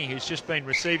Semasoni Langi, who's just been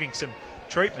receiving some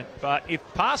treatment. But if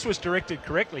pass was directed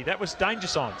correctly, that was danger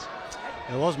signs.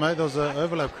 It was, mate. There was an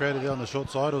overlap created there on the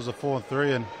short side. It was a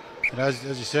 4-on-3, and you know, as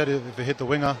you said, if it hit the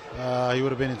winger, he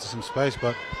would have been into some space.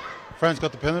 But France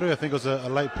got the penalty. I think it was a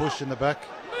late push in the back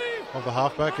of the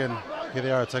halfback, and here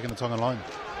they are attacking the Tongan line.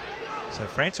 So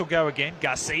France will go again.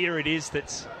 Garcia it is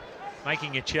that's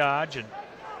making a charge, and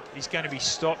he's going to be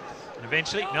stopped. And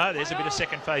eventually, no, there's a bit of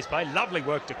second phase play. Lovely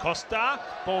work to Costa.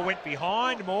 Ball went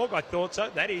behind Morg. I thought so.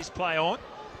 That is play on.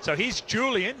 So here's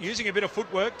Julian using a bit of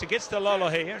footwork to get to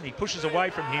Lolohea, and he pushes away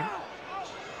from him.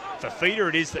 Fafita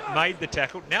it is that made the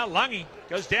tackle. Now Langi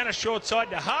goes down a short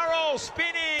side to Harrell,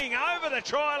 spinning over the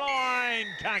try line.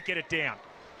 Can't get it down.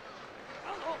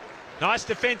 Nice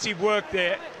defensive work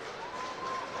there.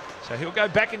 So he'll go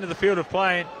back into the field of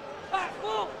play and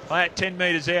play at 10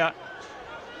 metres out.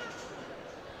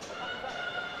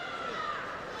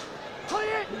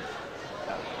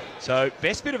 So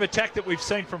best bit of attack that we've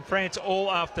seen from France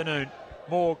all afternoon.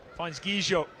 Morg finds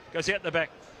Guijo, goes out the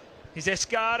back. Here's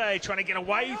Escade trying to get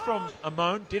away from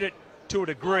Amon. Did it to a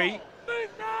degree.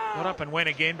 Got up and went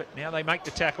again, but now they make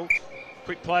the tackle.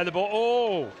 Quick play of the ball.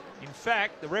 Oh, in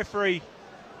fact, the referee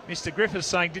Mr. Griffiths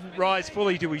saying didn't rise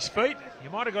fully to his feet. You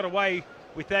might have got away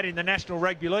with that in the National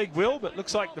Rugby League, Will, but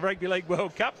looks like the Rugby League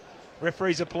World Cup,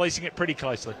 referees are policing it pretty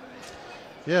closely.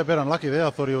 Yeah, a bit unlucky there. I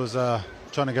thought he was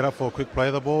trying to get up for a quick play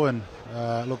of the ball, and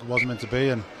look, it wasn't meant to be.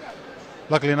 And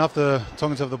luckily enough, the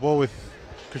Tongans have the ball with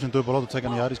Christian Dubaloto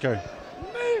taking the yardage carry.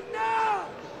 Move now!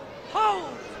 Hold!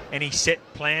 Any set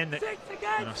plan that,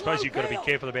 and I suppose you've got to be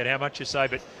careful about how much you say,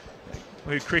 but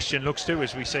who Christian looks to,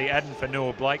 as we see Aden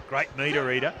Fanua Blake, great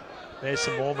metre eater. There's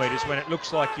some more metres. When it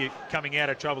looks like you're coming out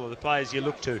of trouble, of the players you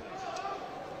look to.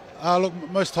 Look,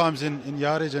 most times in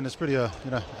yardage, and it's pretty a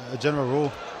general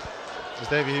rule. As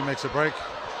Davey here makes a break.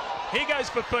 Here goes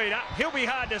Fafita. He'll be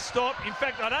hard to stop. In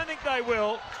fact, I don't think they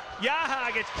will.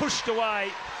 Yaha gets pushed away,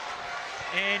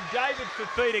 and David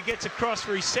Fafita gets across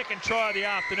for his second try of the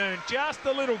afternoon. Just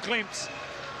a little glimpse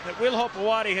that Will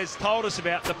Hopewadi has told us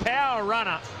about. The power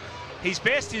runner. His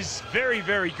best is very,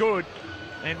 very good,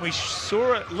 and we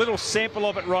saw a little sample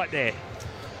of it right there.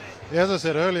 Yeah, as I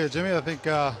said earlier, Jimmy, I think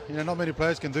not many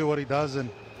players can do what he does, and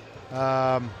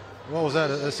what was that?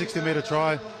 A 60-metre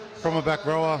try from a back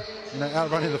rower,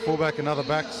 outrunning the fullback and other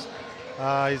backs.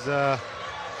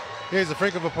 He's a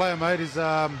freak of a player, mate. He's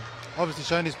obviously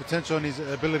shown his potential and his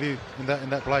ability in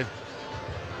that play.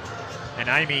 And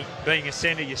Amy, being a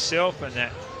centre yourself, and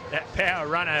that power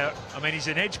runner, I mean, he's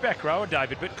an edge back rower,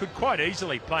 David, but could quite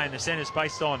easily play in the centres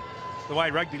based on the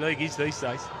way rugby league is these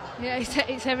days. Yeah,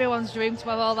 it's everyone's dream to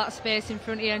have all that space in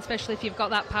front of you, and especially if you've got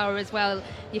that power as well,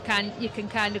 you can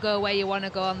kind of go where you want to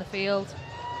go on the field.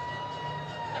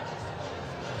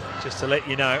 Just to let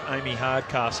you know, Amy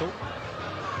Hardcastle,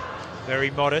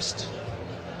 very modest.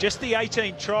 Just the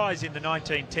 18 tries in the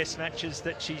 19 test matches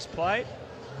that she's played.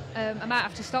 I might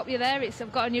have to stop you there.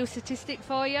 I've got a new statistic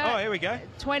for you. Oh, here we go.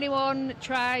 21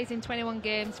 tries in 21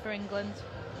 games for England.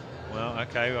 Well,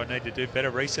 okay, I need to do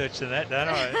better research than that, don't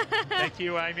I? Thank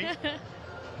you, Amy.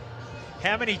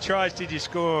 How many tries have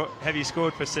you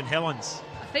scored for St Helens?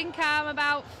 I think I'm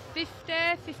about 50,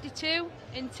 52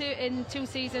 in 2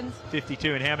 seasons.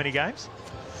 52 in how many games?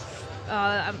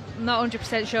 I'm not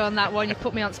 100% sure on that one. You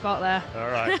put me on spot there.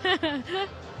 All right.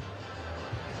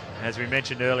 As we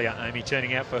mentioned earlier, Amy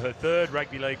turning out for her 3rd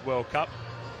Rugby League World Cup,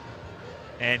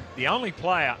 and the only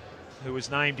player who was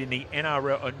named in the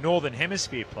NRL, a Northern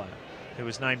Hemisphere player, who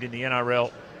was named in the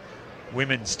NRL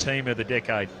Women's Team of the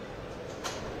Decade.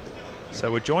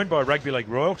 So we're joined by Rugby League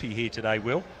royalty here today,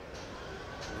 Will.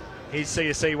 Here's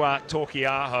Siasiwa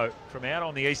Torquiaho from out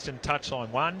on the eastern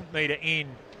touchline, 1 metre in,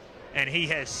 and he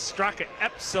has struck it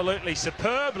absolutely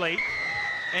superbly,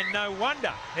 and no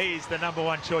wonder he is the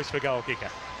 #1 choice for goal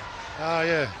kicker.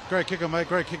 Yeah, great kicker, mate.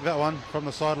 Great kick, that one from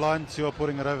the sideline. Siwa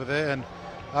putting it over there, and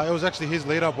it was actually his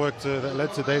lead-up work that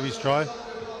led to Davies' try.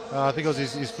 I think it was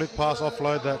his flick pass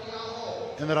offload that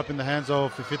ended up in the hands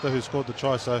of Fifita, who scored the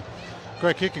try. So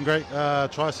great kick and great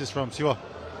try assist from Siwa.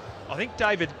 I think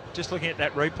David, just looking at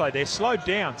that replay there, slowed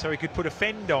down so he could put a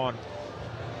fend on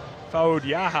Faud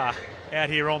Yaha out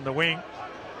here on the wing.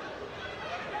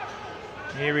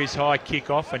 Here is high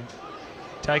kick off and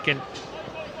taken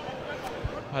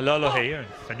Halolo here, and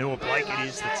Fanua Blake it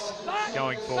is that's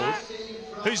going forward.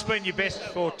 Who's been your best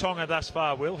for Tonga thus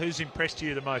far, Will? Who's impressed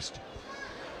you the most?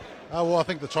 Well, I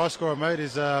think the try scorer, mate,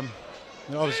 is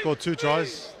obviously scored 2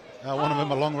 tries. One of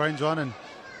them a long-range one, and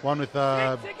one with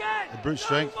a brute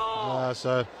strength.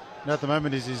 So at the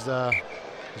moment he's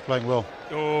playing well.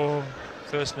 Oh,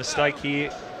 first mistake here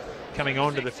coming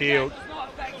onto the field.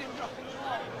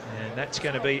 And that's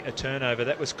going to be a turnover.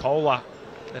 That was Kohler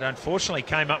that unfortunately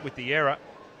came up with the error.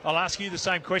 I'll ask you the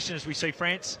same question as we see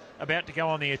France about to go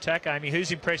on the attack, Amy.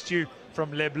 Who's impressed you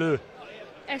from Les Bleus?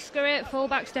 Escarate,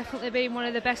 fullback's definitely been one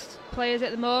of the best players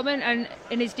at the moment, and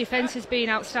in his defence has been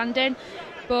outstanding.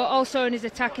 But also in his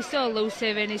attack, he's so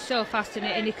elusive and he's so fast in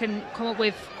it, and he can come up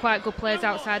with quite good players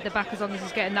outside the back as long as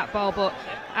he's getting that ball. But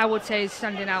I would say he's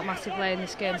standing out massively in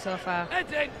this game so far.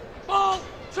 Heading, ball,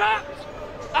 trapped,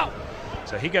 out.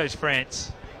 So here goes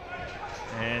France.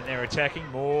 And they're attacking.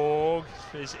 Morg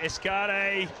is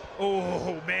Escarte.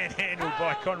 Oh, manhandled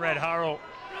by Conrad Hurrell.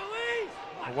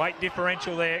 A weight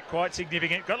differential there, quite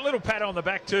significant. Got a little pat on the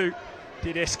back too,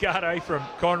 did Escarte from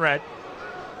Conrad.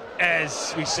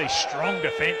 As we see strong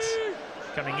defence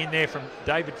coming in there from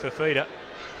David Fafita.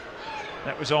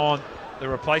 That was on the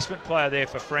replacement player there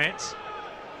for France.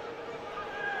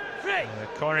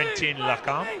 Corentin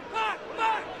Lacombe.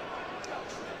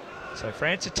 So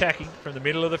France attacking from the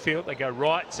middle of the field. They go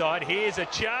right side. Here's a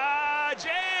charge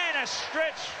and a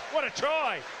stretch. What a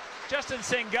try. Justin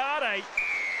Sengate,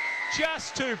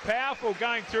 just too powerful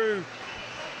going through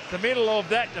the middle of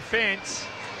that defence.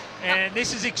 And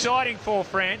this is exciting for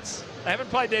France. They haven't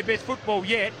played their best football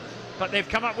yet, but they've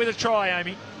come up with a try,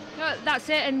 Amy. No, that's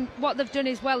it, and what they've done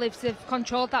is well, they've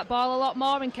controlled that ball a lot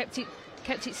more and kept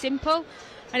it simple,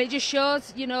 and it just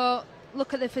shows, you know,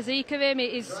 look at the physique of him.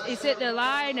 He's at the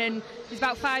line and he's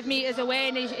about 5 metres away,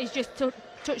 and he's just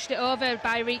touched it over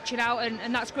by reaching out,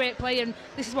 and that's great play, and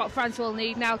this is what France will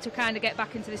need now to kind of get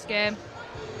back into this game.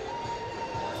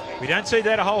 We don't see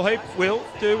that a whole heap, Will,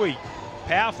 do we?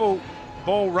 Powerful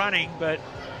ball running, but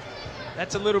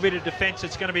that's a little bit of defence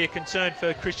that's going to be a concern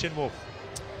for Christian Wolf.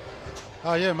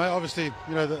 Yeah, mate, obviously,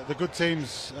 you know, the good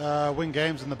teams win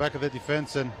games in the back of their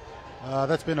defence, and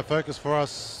that's been a focus for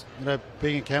us, you know,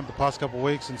 being in camp the past couple of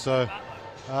weeks. And so,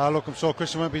 look, I'm sure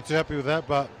Christian won't be too happy with that,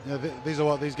 but you know, these are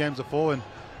what these games are for, and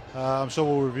I'm sure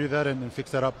we'll review that and fix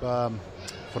that up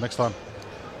for next time.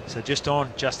 So just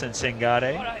on Justin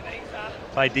Sengare,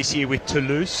 played this year with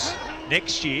Toulouse.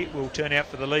 Next year will turn out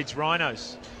for the Leeds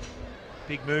Rhinos.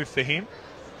 Big move for him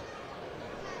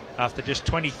after just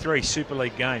 23 Super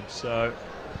League games. So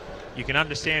you can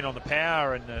understand on the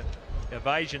power and the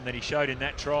evasion that he showed in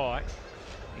that try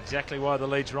exactly why the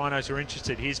Leeds Rhinos are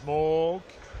interested. Here's Morg,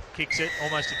 kicks it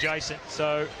almost adjacent.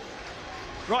 So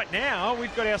right now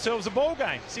we've got ourselves a ball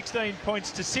game. 16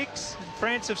 points to 6. And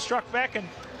France have struck back and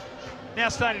now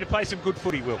starting to play some good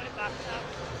footy, Will.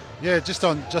 Yeah, just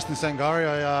on Justin Sangari,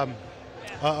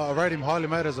 I rate him highly,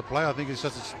 mate, as a player. I think he's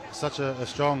just such a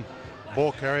strong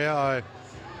ball carrier. I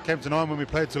came to know him when we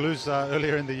played Toulouse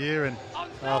earlier in the year, and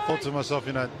I thought to myself,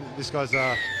 you know, this guy's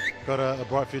got a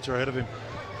bright future ahead of him.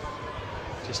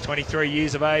 Just 23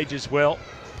 years of age as well.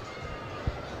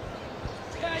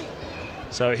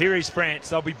 So here is France.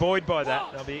 They'll be buoyed by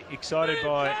that. They'll be excited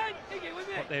by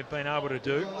what they've been able to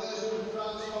do.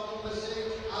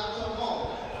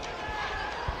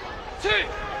 2,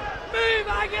 move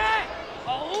again,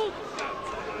 hold.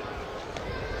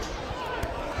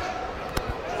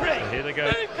 So here they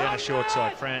go down the short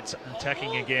side. France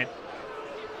attacking again.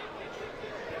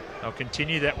 They'll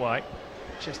continue that way.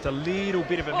 Just a little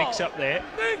bit of a mix up there.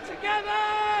 Move together.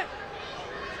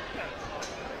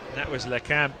 And that was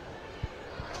Lecam.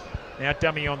 Now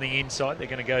dummy on the inside. They're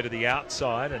going to go to the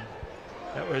outside, and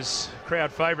that was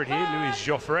crowd favourite here, Louis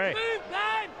Joffre.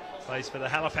 Plays for the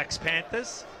Halifax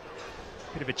Panthers.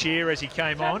 Bit of a cheer as he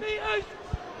came on.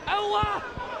 Now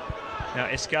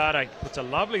Escarte puts a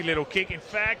lovely little kick. In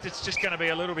fact, it's just going to be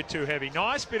a little bit too heavy.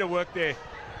 Nice bit of work there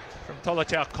from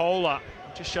Tolatau Kola.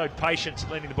 Just showed patience,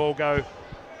 letting the ball go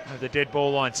over the dead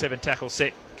ball line. 7 tackle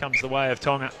set comes the way of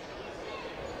Tonga.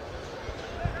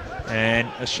 And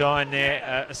a sign there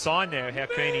how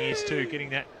keen he is too, getting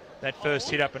that first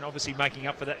hit up and obviously making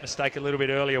up for that mistake a little bit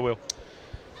earlier, Will.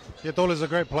 Yeah, Dola's a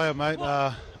great player, mate.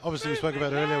 Obviously, we spoke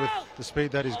about earlier with the speed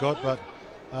that he's got, but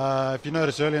if you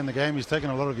notice earlier in the game, he's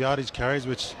taken a lot of yardage carries,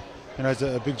 which, you know, is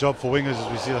a big job for wingers,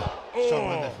 as we see a shot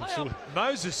right there from Sully.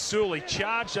 Moses Sully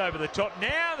charged over the top.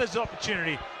 Now there's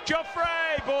opportunity.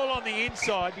 Joffre, ball on the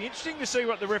inside. Be interesting to see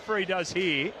what the referee does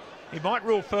here. He might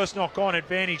rule first knock on,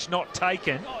 advantage not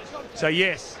taken. So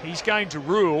yes, he's going to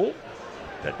rule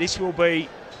that this will be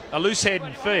a loose head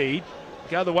and feed,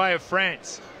 go the way of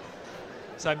France.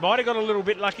 So might have got a little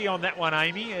bit lucky on that one,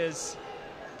 Amy, as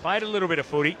played a little bit of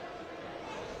footy.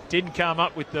 Didn't come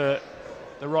up with the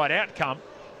right outcome,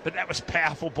 but that was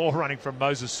powerful ball running from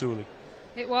Moses Sully.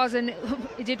 It was, and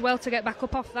he did well to get back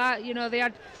up off that. You know, they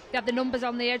had the numbers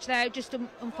on the edge there, just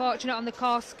unfortunate on the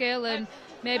course skill, and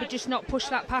maybe just not push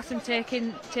that pass and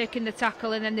taking the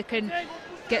tackle, and then they can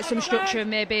get some structure and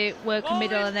maybe work a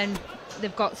middle, and then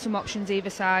they've got some options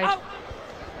either side.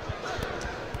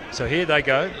 So here they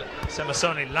go.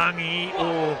 Samasoni Langi.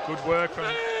 Oh, good work from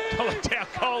Tolatau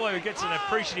Kola, who gets an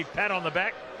appreciative pat on the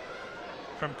back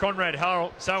from Conrad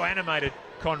Hurrell. So animated,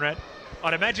 Conrad.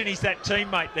 I'd imagine he's that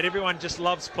teammate that everyone just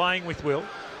loves playing with, Will.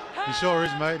 He sure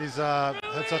is, mate. He's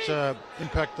had such an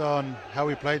impact on how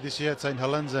we played this year at St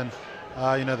Helens, and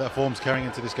you know, that form's carrying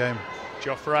into this game.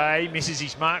 Joffre misses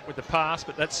his mark with the pass,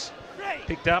 but that's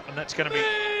picked up, and that's going to be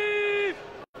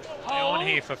on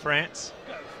here for France.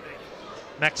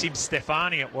 Maxime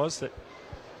Stefani it was that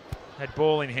had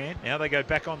ball in hand. Now they go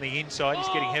back on the inside. He's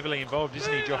getting heavily involved,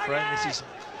 isn't he, Joffre? And this is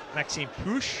Maxime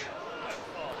Push.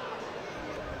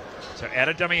 So out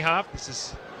of dummy half, this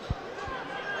is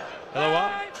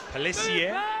Eloa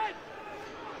Pelissier.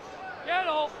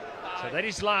 So that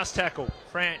is last tackle.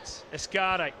 France,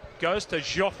 Escarte goes to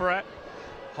Joffre.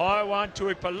 High one to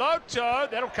Ipoloto.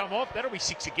 That'll come off. That'll be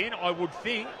 6 again, I would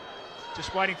think.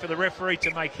 Just waiting for the referee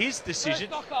to make his decision.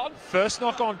 First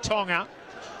knock on Tonga.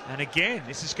 And again,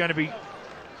 this is going to be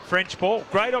French ball.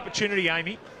 Great opportunity,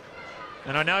 Amy.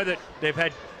 And I know that they've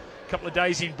had a couple of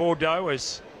days in Bordeaux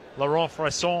as Laurent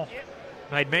Fresson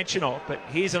made mention of, but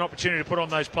here's an opportunity to put on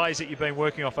those plays that you've been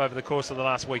working off over the course of the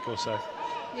last week or so.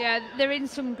 Yeah, they're in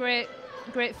some great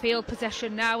field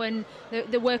possession now, and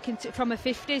they're working from a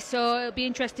 50, so it'll be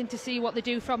interesting to see what they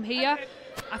do from here.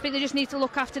 I think they just need to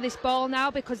look after this ball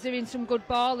now, because they're in some good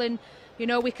ball, and you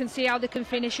know, we can see how they can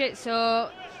finish it, so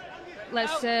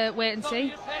let's wait and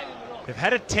see. They've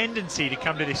had a tendency to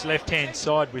come to this left-hand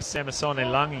side with Samason and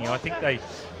Langi. I think they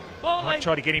might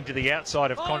try to get him to the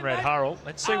outside of Conrad Hurrell.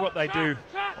 Let's see what they do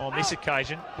on this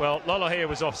occasion. Well, Lolohea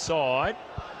was offside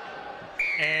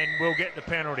and will get the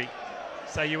penalty.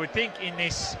 So you would think in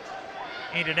this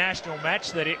international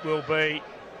match that it will be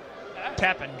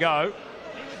tap and go.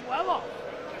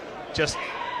 Just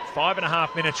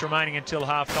 5.5 minutes remaining until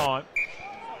half-time.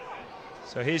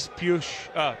 So here's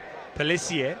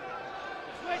Pelissier.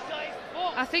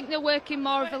 I think they're working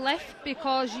more of a left,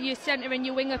 because your centre and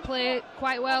your winger play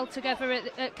quite well together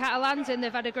at Catalans, and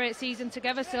they've had a great season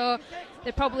together, so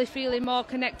they're probably feeling more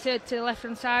connected to the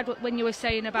left-hand side. When you were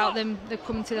saying about them, they've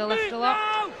come to the left a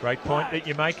lot. Great point that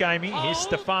you make, Amy. Here's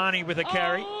Stefani with a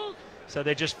carry. So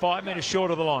they're just 5 metres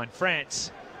short of the line.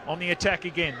 France on the attack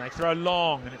again. They throw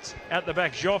long, and it's out the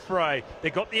back. Joffre,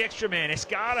 they've got the extra man.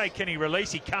 Escade, can he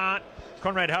release? He can't.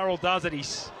 Conrad Hurrell does it.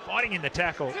 He's fighting in the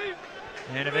tackle.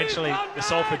 And eventually the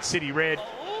Salford City Red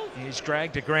is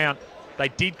dragged to ground. They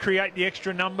did create the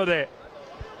extra number there.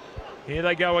 Here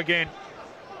they go again.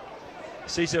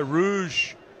 Cesar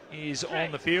Rouge is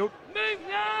on the field. Move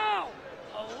now!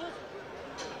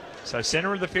 So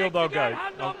centre of the field they'll go.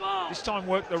 They'll this time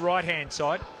work the right-hand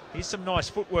side. Here's some nice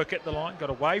footwork at the line. Got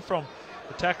away from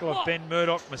the tackle of Ben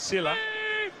Murdoch-Masila.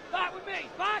 Back with me!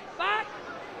 Back!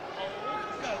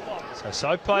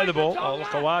 So play the ball.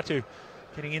 Olakawatu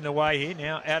getting in the way here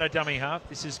now, out of dummy half.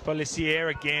 This is Pelissier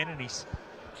again, and he's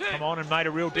come on and made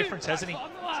a real difference, hasn't he?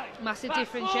 Massive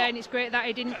difference, yeah, and it's great that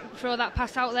he didn't throw that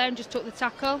pass out there and just took the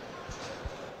tackle.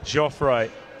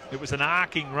 Joffre. It was an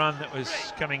arcing run that was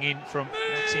coming in from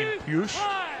Maxime Puech,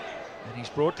 and he's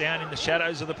brought down in the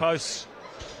shadows of the posts.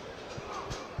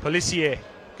 Pelissier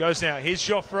goes now. Here's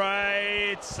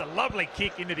Joffre. It's a lovely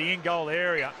kick into the in-goal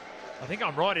area. I think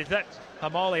I'm right. Is that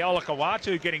Hamole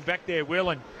Olakawatu getting back there, Will,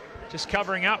 and just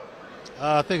covering up?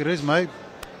 I think it is, mate.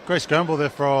 Great scramble there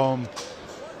from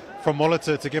Moller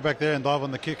to get back there and dive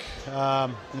on the kick. You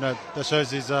know, that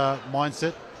shows his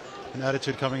mindset and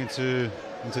attitude coming into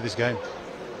this game.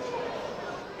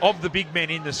 Of the big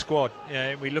men in the squad,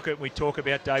 we talk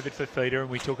about David Fafita and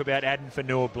we talk about Aden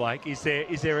Fanua-Blake. Is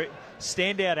there a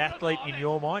standout athlete in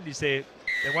your mind? Is there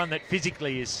the one that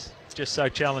physically is just so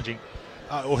challenging?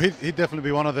 Well, he'd definitely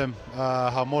be one of them.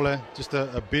 Hamole, just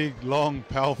a big, long,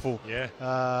 powerful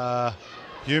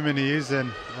human he is, and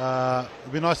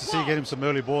it'd be nice to see get him some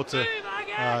early ball to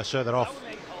show that off.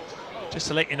 Just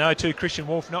to let you know too, Christian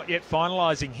Wolf not yet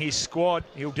finalising his squad.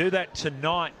 He'll do that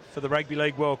tonight for the Rugby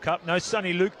League World Cup. No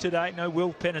Sonny Luke today, no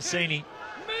Will Penasini,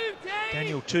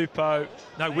 Daniel Tupou,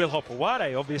 no Will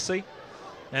Hopewade, obviously.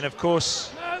 And of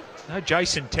course, no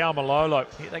Jason Taumalolo.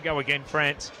 Here they go again,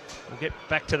 France. We'll get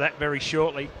back to that very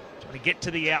shortly. Trying to get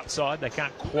to the outside. They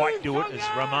can't quite do it as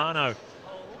Romano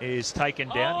is taken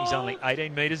down. He's only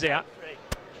 18 metres out.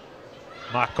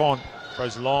 Marcon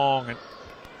throws long, and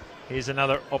here's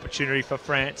another opportunity for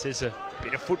France. There's a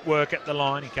bit of footwork at the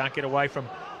line. He can't get away from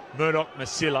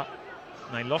Murdoch-Masila.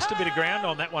 And they lost a bit of ground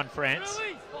on that one, France.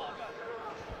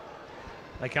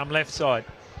 They come left side.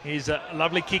 Here's a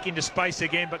lovely kick into space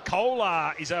again, but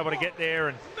Kolar is able to get there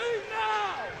and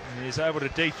is able to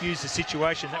defuse the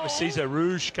situation. That was Cesar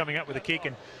Rouge coming up with a kick,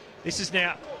 and this is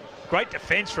now great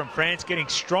defence from France, getting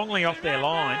strongly off their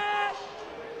line.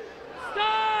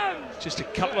 Just a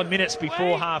couple of minutes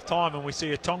before half-time, and we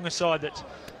see a Tonga side that's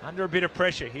under a bit of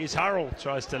pressure. Here's Hurrell,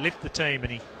 tries to lift the team,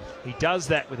 and he does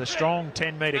that with a strong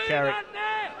 10-metre carry.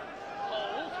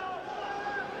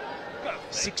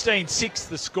 16-6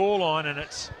 the scoreline, and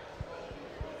it's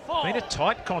been a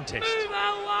tight contest.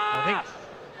 I think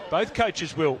both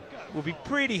coaches will be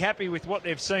pretty happy with what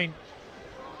they've seen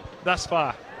thus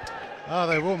far.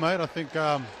 They will, mate. I think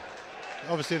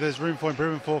obviously there's room for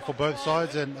improvement for both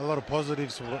sides, and a lot of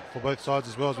positives for both sides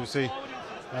as well, as we see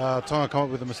Tonga come up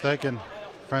with a mistake and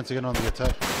France again on the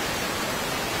attack.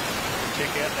 Check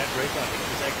out that replay. I think it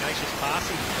was Ignatius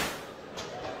Parsi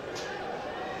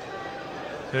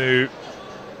who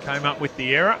came up with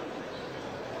the error.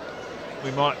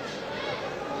 We might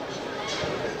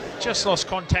just lost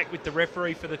contact with the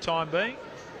referee for the time being.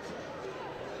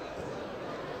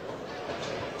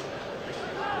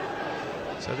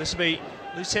 So this will be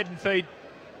loose head and feed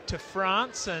to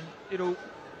France, and it'll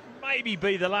maybe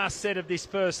be the last set of this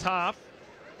first half.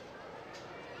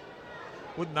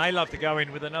 Wouldn't they love to go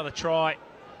in with another try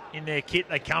in their kit.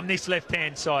 They come this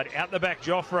left-hand side. Out the back,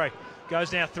 Joffre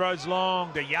goes now, throws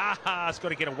long to Yaha's got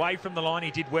to get away from the line.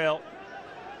 He did well.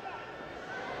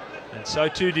 And so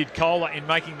too did Kohler in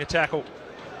making the tackle.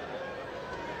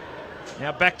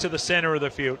 Now back to the centre of the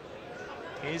field.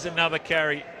 Here's another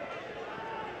carry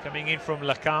coming in from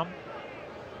Lacam.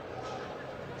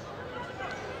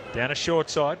 Down a short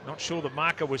side. Not sure the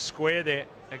marker was square there.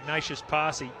 Ignatius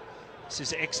Parsi. This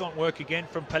is excellent work again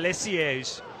from Pelletier,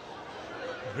 who's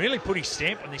really put his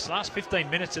stamp on this last 15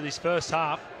 minutes of this first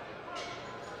half.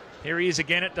 Here he is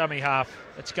again at dummy half.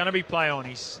 It's going to be play on.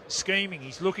 He's scheming.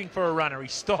 He's looking for a runner. He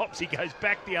stops. He goes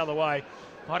back the other way.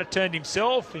 Might have turned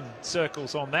himself in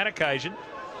circles on that occasion.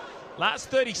 Last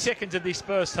 30 seconds of this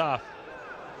first half.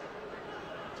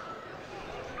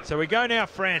 So we go now,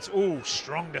 France. Ooh,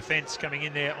 strong defence coming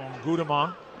in there on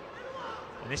Goudemont.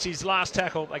 And this is last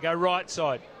tackle. They go right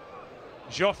side.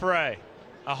 Joffre,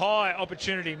 a high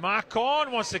opportunity.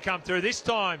 Marcon wants to come through this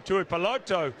time. Tui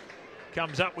Peloto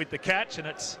comes up with the catch, and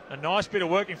it's a nice bit of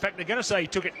work. In fact, they're going to say he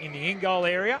took it in the in-goal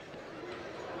area.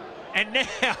 And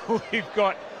now we've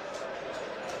got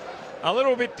a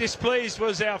little bit displeased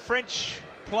was our French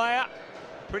player.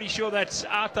 Pretty sure that's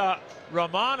Arthur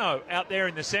Romano out there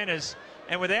in the centres.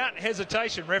 And without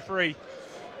hesitation, referee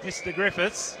Mr.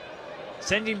 Griffiths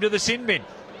send him to the sin bin.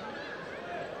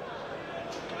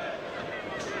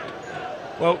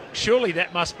 Well, surely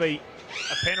that must be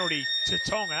a penalty to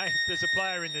Tonga if there's a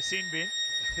player in the sin bin.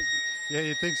 Yeah,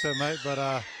 you'd think so, mate.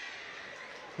 But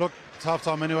look, it's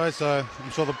half-time anyway, so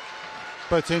I'm sure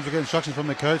both teams will get instructions from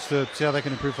the coach to see how they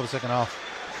can improve for the second half.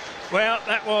 Well,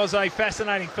 that was a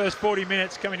fascinating first 40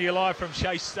 minutes coming to you live from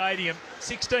Shea Stadium.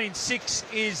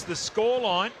 16-6 is the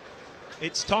scoreline.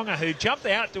 It's Tonga who jumped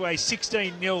out to a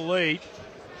 16-0 lead.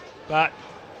 But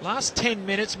last 10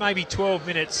 minutes, maybe 12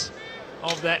 minutes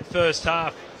of that first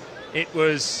half, it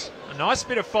was a nice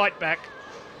bit of fight back,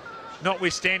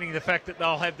 notwithstanding the fact that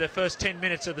they'll have the first 10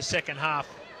 minutes of the second half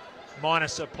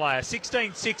minus a player.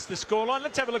 16-6 the scoreline.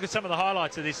 Let's have a look at some of the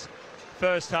highlights of this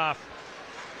first half.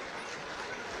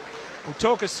 Will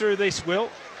talk us through this, Will.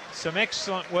 Some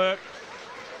excellent work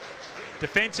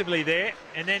defensively there,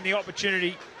 and then the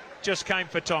opportunity just came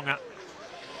for Tonga.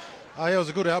 Yeah, it was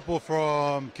a good outball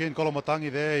from Ken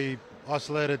Kolomotangi there. He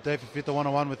isolated Dave Fifita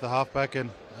one-on-one with the halfback,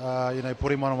 and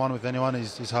put him one-on-one with anyone,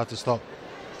 he's hard to stop.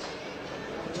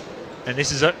 And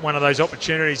this is one of those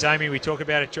opportunities, Amy, we talk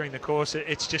about it during the course.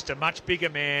 It's just a much bigger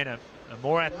man, a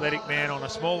more athletic man on a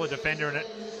smaller defender, and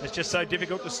it's just so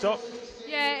difficult to stop.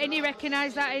 Yeah, and he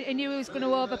recognised that. He knew he was going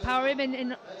to overpower him. And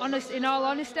in all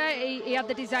honesty, he had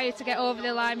the desire to get over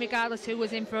the line regardless who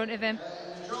was in front of him.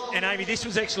 And Amy, this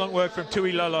was excellent work from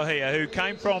Tui Lolohea, who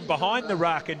came from behind the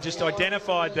ruck and just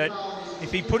identified that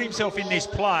if he put himself in this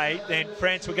play, then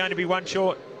France were going to be one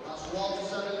short.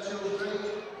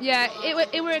 Yeah,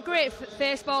 it were a great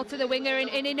face ball to the winger,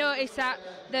 and he noticed that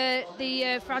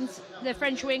the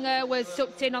French winger was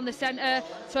sucked in on the centre,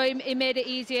 so he made it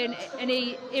easy, and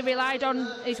he relied on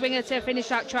his winger to finish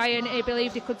that try, and he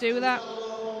believed he could do that.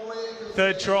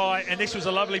 Third try, and this was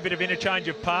a lovely bit of interchange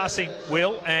of passing,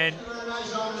 Will, and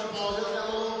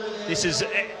this is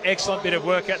excellent bit of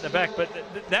work at the back, but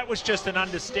that was just an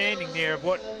understanding there of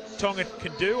what Tonga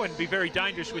can do and be very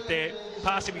dangerous with their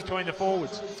passing between the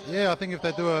forwards. Yeah, I think if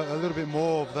they do a little bit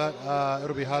more of that,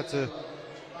 they'll be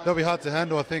hard to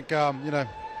handle. I think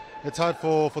it's hard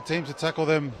for teams to tackle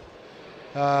them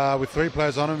with three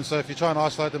players on them. So if you try and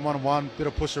isolate them one-on-one, bit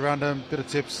of push around them, bit of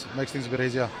tips, makes things a bit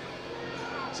easier.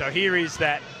 So here is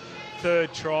that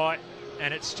third try,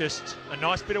 and it's just a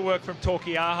nice bit of work from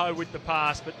Torquiaho with the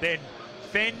pass, but then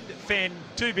fend,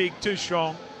 too big, too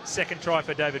strong. Second try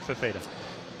for David Fifita.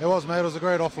 It was, mate. It was a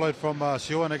great offload from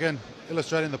Siwa, and again,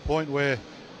 illustrating the point where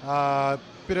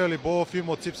bit early ball, a few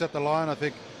more tips at the line. I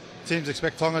think teams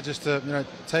expect Tonga just to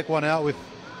take one out with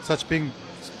such big,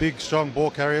 strong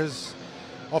ball carriers.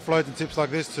 Offloads and tips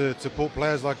like this to pull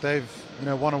players like Dave,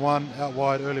 one-on-one, out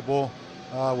wide, early ball.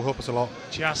 Will help us a lot.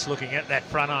 Just looking at that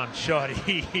front arm shot,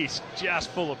 he is just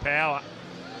full of power.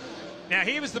 Now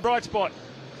here was the bright spot,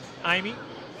 Amy,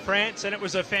 France, and it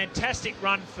was a fantastic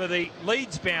run for the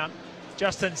Leeds-bound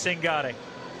Justin Sengare.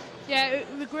 Yeah, it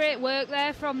was great work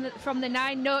there from the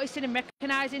nine, noticing and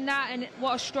recognising that, and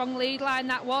what a strong lead line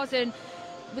that was, and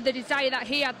with the desire that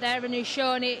he had there, and he's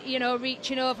shown it,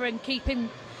 reaching over and keeping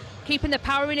the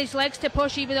power in his legs to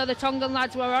push, even though the Tongan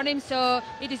lads were on him. So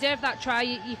he deserved that try.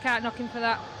 You can't knock him for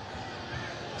that.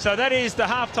 So that is the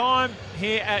half-time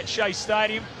here at Shea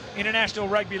Stadium. International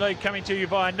Rugby League coming to you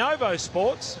via Novo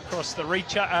Sports across the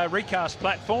Recast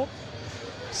platform.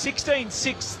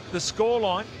 16-6 the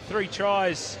scoreline, 3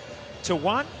 tries to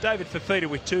 1. David Fifita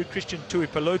with 2, Christian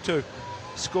Tuipulotu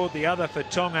scored the other for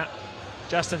Tonga.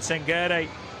 Justin Sangare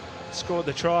scored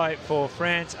the try for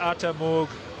France. Atamurg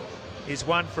is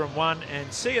 1 from 1, and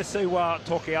Siasiwa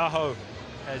Tokeaho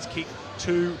has kicked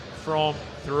 2 from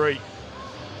 3.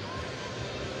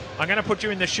 I'm going to put you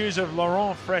in the shoes of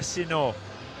Laurent Fressineau.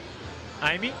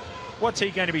 Amy, what's he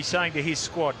going to be saying to his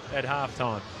squad at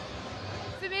halftime?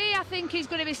 For me, I think he's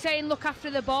going to be saying, look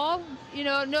after the ball. You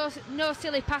know, no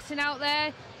silly passing out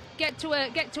there. Get to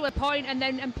a point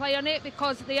and play on it,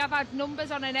 because they have had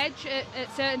numbers on an edge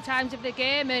at certain times of the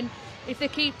game, and if they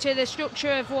keep to the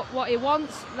structure of what he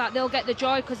wants, that they'll get the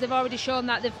joy, because they've already shown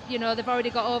that they've already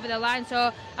got over the line.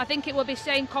 So I think it will be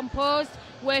staying composed,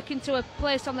 working to a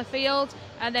place on the field,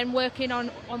 and then working on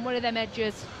one of them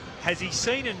edges. Has he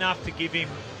seen enough to give him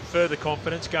further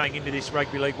confidence going into this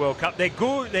Rugby League World Cup? They're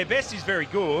good. Their best is very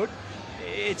good.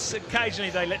 It's occasionally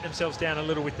they let themselves down a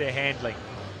little with their handling.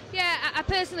 Yeah, I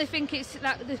personally think it's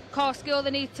that the core skill they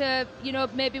need to,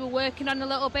 maybe we're working on a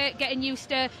little bit, getting used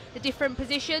to the different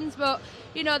positions. But,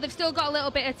 they've still got a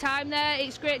little bit of time there.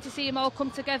 It's great to see them all come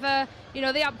together. They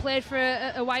haven't played for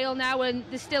a while now, and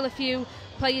there's still a few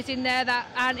players in there that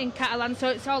aren't in Catalan. So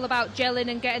it's all about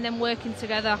gelling and getting them working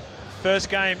together. First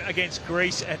game against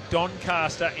Greece at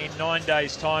Doncaster in 9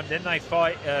 days' time. Then they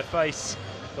face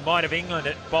the might of England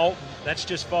at Bolton. That's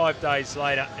just 5 days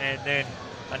later. And then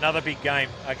another big game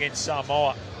against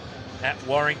Samoa at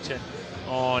Warrington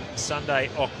on Sunday,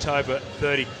 October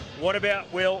 30. What about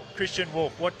Christian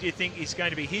Wolf? What do you think is going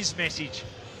to be his message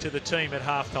to the team at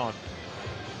halftime?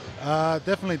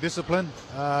 Definitely discipline,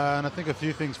 and I think a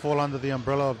few things fall under the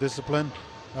umbrella of discipline.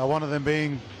 One of them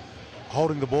being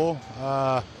holding the ball.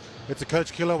 It's a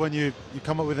coach killer when you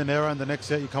come up with an error and the next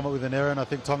set you come up with an error, and I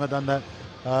think Tonga done that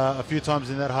a few times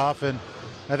in that half. And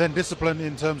then discipline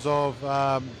in terms of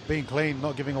being clean,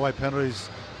 not giving away penalties.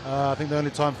 I think the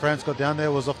only time France got down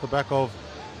there was off the back of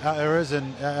our errors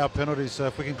and our penalties. So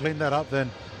if we can clean that up, then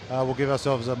we'll give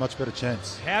ourselves a much better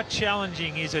chance. How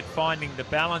challenging is it finding the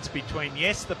balance between,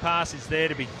 yes, the pass is there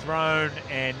to be thrown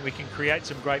and we can create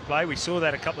some great play. We saw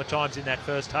that a couple of times in that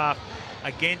first half,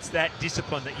 against that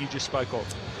discipline that you just spoke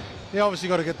of. Yeah, obviously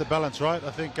got to get the balance right.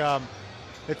 I think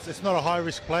it's not a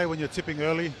high-risk play when you're tipping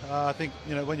early. I think,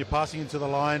 when you're passing into the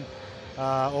line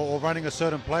or running a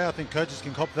certain play, I think coaches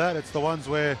can cop that. It's the ones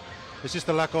where it's just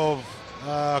a lack of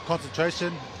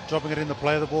concentration, dropping it in the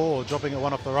play of the ball or dropping it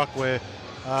one off the ruck, where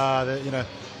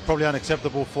probably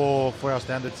unacceptable for our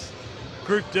standards.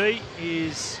 Group D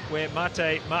is where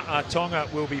Mate Ma'a Tonga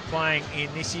will be playing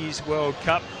in this year's World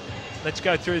Cup. Let's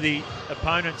go through the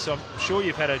opponents. I'm sure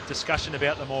you've had a discussion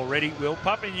about them already, Will.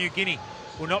 Papua New Guinea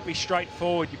will not be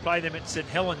straightforward. You play them at St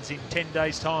Helens in 10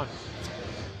 days' time.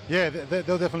 Yeah,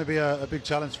 they'll definitely be a big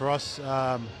challenge for us.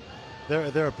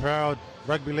 They're a proud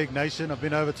rugby league nation. I've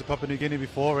been over to Papua New Guinea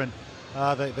before, and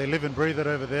they live and breathe it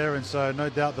over there, and so no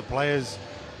doubt the players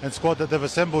and squad that they've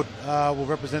assembled will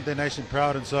represent their nation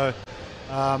proud. And so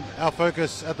our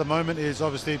focus at the moment is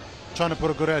obviously trying to put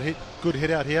a good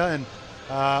hit out here, and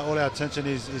all our attention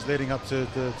is leading up to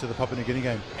the Papua New Guinea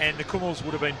game. And the Kumals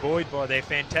would have been buoyed by their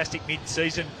fantastic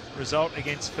mid-season result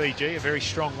against Fiji, a very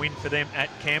strong win for them at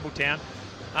Campbelltown.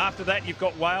 After that, you've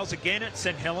got Wales again at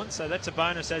St Helens, so that's a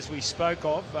bonus as we spoke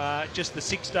of. Just the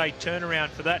 6-day turnaround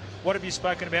for that. What have you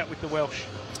spoken about with the Welsh?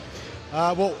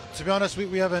 Well, to be honest,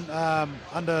 we haven't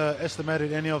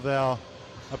underestimated any of our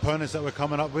opponents that we're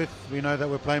coming up with. We know that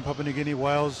we're playing Papua New Guinea,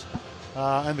 Wales,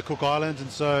 and the Cook Islands, and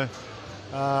so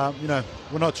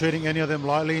we're not treating any of them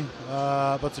lightly.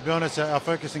 But to be honest, our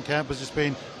focus in camp has just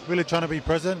been really trying to be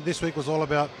present. This week was all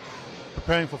about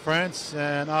preparing for France,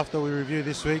 and after we review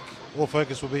this week, all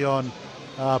focus will be on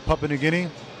Papua New Guinea,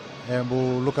 and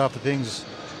we'll look after things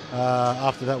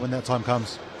after that when that time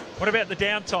comes. What about the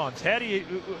downtimes?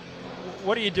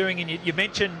 What are you doing? And you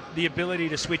mentioned the ability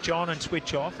to switch on and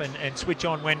switch off and switch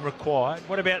on when required.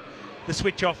 What about the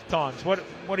switch off times? What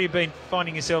have you been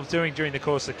finding yourselves doing during the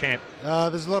course of camp?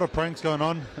 There's a lot of pranks going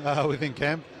on within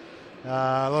camp.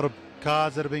 A lot of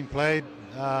cards that are being played.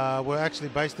 We're actually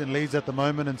based in Leeds at the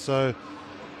moment, and so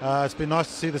it's been nice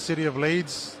to see the city of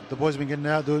Leeds. The boys have been getting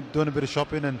out, doing a bit of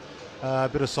shopping and a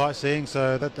bit of sightseeing,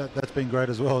 so that's been great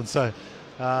as well. And so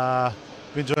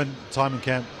been enjoying time in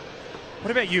camp. What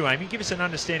about you, Amy? Give us an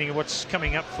understanding of what's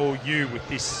coming up for you with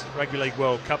this Rugby League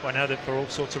World Cup. I know that for all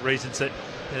sorts of reasons that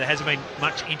there hasn't been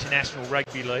much international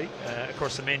rugby league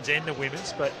across the men's and the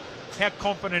women's, but how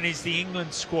confident is the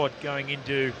England squad going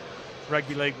into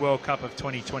Rugby League World Cup of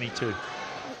 2022?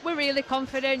 we're really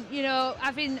confident. You know,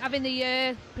 having the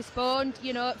year postponed.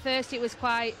 You know, at first it was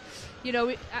quite. You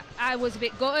know, I was a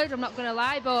bit gutted, I'm not going to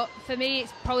lie, but for me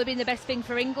it's probably been the best thing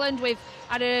for England. We've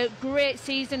had a great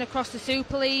season across the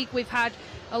Super League. We've had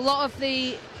a lot of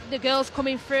the girls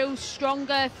coming through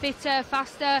stronger, fitter,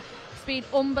 faster. It's been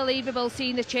unbelievable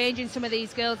seeing the change in some of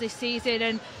these girls this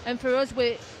season, and for us,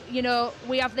 we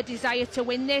have the desire to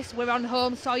win this. We're on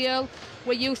home soil,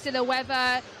 we're used to the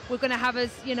weather, we're going to have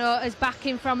as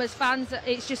backing from us fans.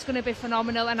 It's just going to be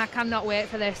phenomenal, and I cannot wait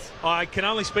for this. I can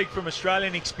only speak from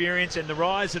Australian experience, and the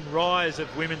rise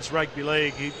of women's rugby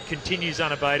league, it continues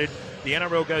unabated. The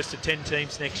NRL goes to 10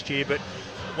 teams next year, but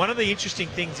one of the interesting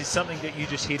things is something that you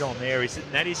just hit on there,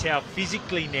 that is how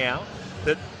physically now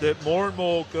that more and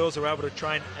more girls are able to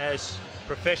train as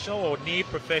professional or near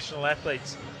professional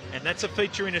athletes, and that's a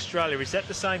feature in Australia. Is that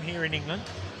the same here in England?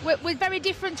 We're very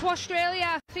different to Australia.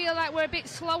 I feel like we're a bit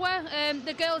slower.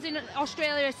 The girls in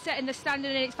Australia are setting the standard,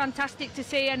 and it's fantastic to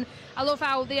see. And I love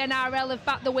how the NRL have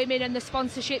backed the women, and the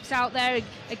sponsorships out there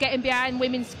are getting behind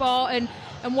women's sport, and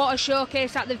what a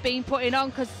showcase that they've been putting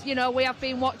on, because, you know, we have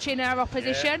been watching our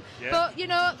opposition. Yeah. But, you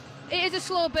know, it is a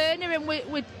slow burner, and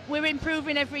we're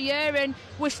improving every year, and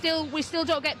we still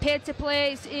don't get paid to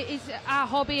play. It's our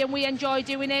hobby, and we enjoy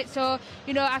doing it. So,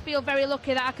 you know, I feel very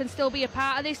lucky that I can still be a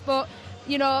part of this. But,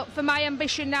 you know, for my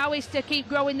ambition now is to keep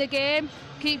growing the game,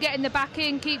 keep getting the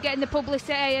backing, keep getting the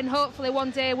publicity, and hopefully one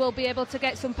day we'll be able to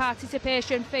get some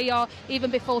participation fee or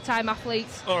even be full-time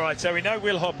athletes. All right, so we know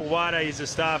Will Hopewade is a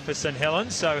star for St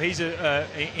Helens, so he's in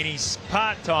his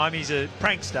part-time, he's a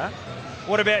prankster.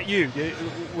 What about you?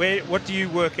 What do you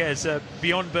work as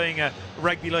beyond being a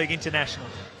rugby league international?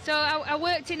 So I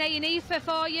worked in A&E for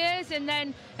 4 years, and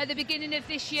then at the beginning of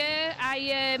this year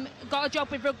I got a job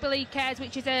with Rugby League Cares,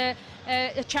 which is a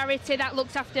charity that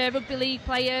looks after rugby league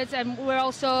players, and we're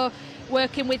also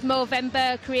working with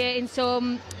Movember, creating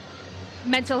some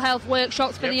mental health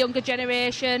workshops for the younger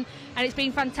generation, and it's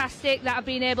been fantastic that I've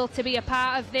been able to be a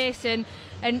part of this, and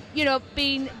you know,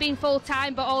 being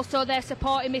full-time, but also they're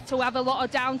supporting me to have a lot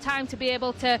of downtime to be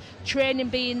able to train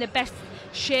and be in the best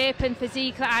shape and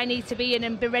physique that I need to be in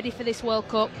and be ready for this World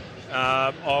Cup.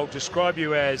 I'll describe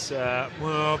you as,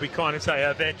 well, we kind of say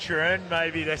a veteran,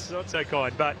 maybe that's not so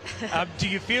kind, but do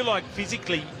you feel like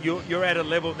physically you're at a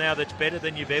level now that's better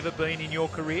than you've ever been in your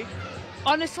career?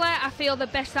 Honestly, I feel the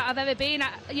best that I've ever been.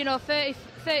 You know,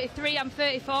 33, I'm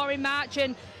 34 in March,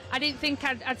 and I didn't think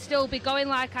I'd still be going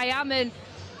like I am, and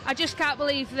I just can't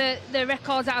believe the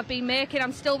records that I've been making.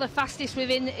 I'm still the fastest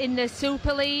in the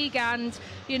Super League, and,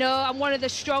 you know, I'm one of the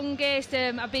strongest.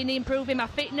 I've been improving my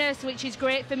fitness, which is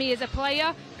great for me as a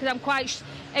player because I'm quite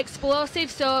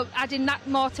explosive, so adding that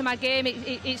more to my game,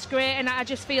 it's great, and I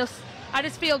just feel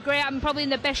great. I'm probably in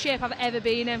the best shape I've ever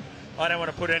been in. I don't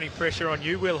want to put any pressure on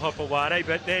you, Will Hopewade,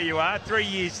 but there you are, 3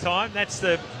 years' time. That's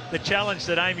the challenge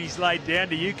that Amy's laid down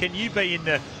to you. Can you be in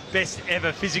the best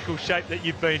ever physical shape that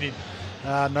you've been in?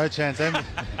 No chance.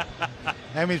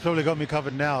 Amy's probably got me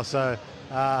covered now. So,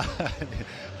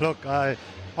 look,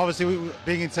 obviously,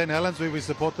 being in St Helens, we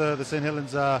support the St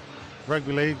Helens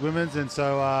Rugby League women's, and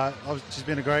so she's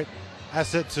been a great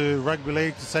asset to Rugby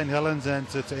League, to St Helens, and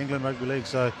to England Rugby League.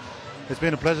 So, it's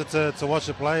been a pleasure to watch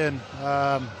her play, and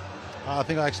I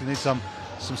think I actually need some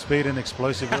speed and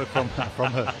explosive work from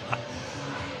her.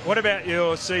 What about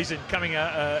your season coming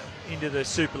into the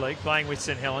Super League, playing with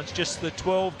St Helens? Just the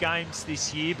 12 games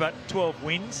this year, but 12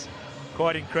 wins.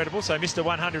 Quite incredible. So Mr.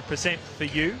 100% for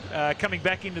you. Coming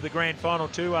back into the grand final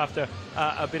too after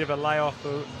a bit of a layoff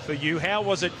for you. How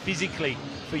was it physically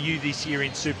for you this year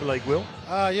in Super League, Will?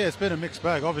 Yeah, it's been a mixed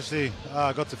bag. Obviously,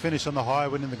 I got to finish on the high,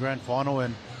 winning the grand final,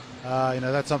 and you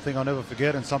know, that's something I'll never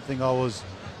forget, and something I was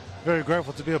very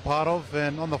grateful to be a part of.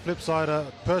 And on the flip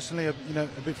side, personally, you know,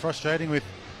 a bit frustrating with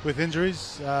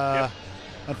injuries.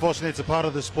 Unfortunately, it's a part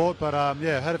of the sport, but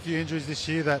yeah, had a few injuries this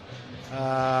year that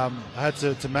I had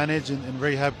to manage and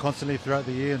rehab constantly throughout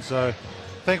the year. And so,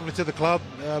 thankfully to the club,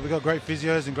 we got great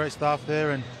physios and great staff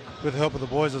there, and with the help of the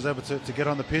boys, I was able to get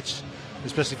on the pitch,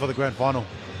 especially for the grand final.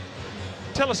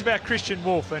 Tell us about Christian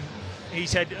Wolf, and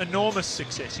he's had enormous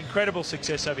success, incredible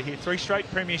success over here. 3 straight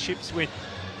premierships with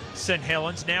St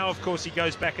Helens. Now, of course, he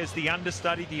goes back as the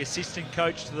understudy, the assistant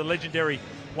coach to the legendary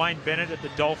Wayne Bennett at the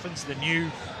Dolphins, the new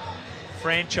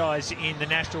franchise in the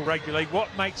National Rugby League. What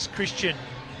makes Christian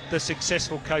the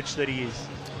successful coach that he is?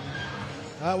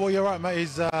 Well, you're right, mate.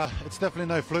 It's definitely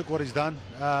no fluke what he's done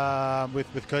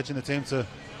with coaching the team to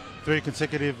 3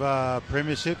 consecutive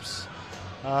premierships.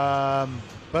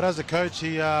 But as a coach,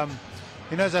 he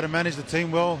knows how to manage the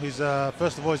team well. He's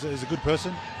first of all, he's a good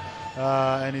person,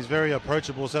 and he's very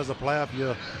approachable. So as a player, if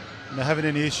you're having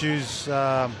any issues,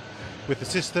 with the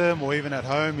system or even at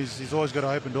home, he's always got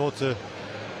an open door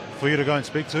for you to go and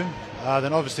speak to him.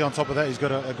 Then obviously on top of that, he's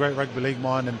got a great rugby league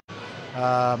mind, and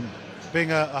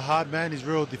being a hard man, he's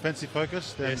real defensive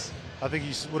focused. And Yes. I think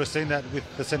you would have seen that with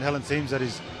the St Helens teams that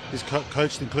he's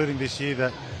coached, including this year,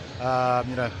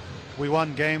 that we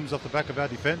won games off the back of our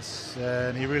defence,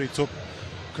 and he really took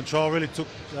control, really took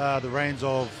the reins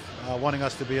of wanting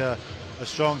us to be a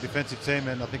strong defensive team,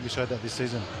 and I think we showed that this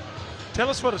season. Tell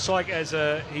us what it's like as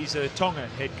he's a Tonga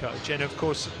head coach, and of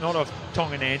course not of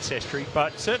Tongan ancestry,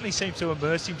 but certainly seems to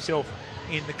immerse himself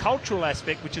in the cultural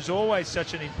aspect, which is always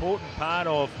such an important part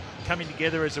of coming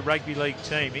together as a rugby league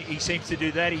team. He seems to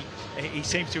do that. He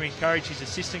seems to encourage his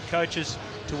assistant coaches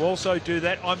to also do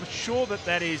that. I'm sure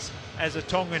that is, as a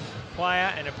Tongan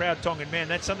player and a proud Tongan man,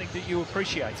 that's something that you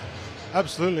appreciate.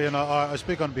 Absolutely, and I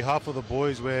speak on behalf of the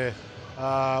boys where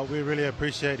we really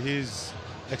appreciate his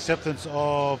acceptance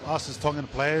of us as Tongan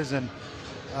players, and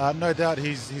no doubt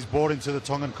he's brought into the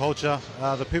Tongan culture.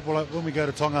 The people, when we go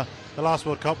to Tonga, the last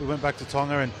World Cup, we went back to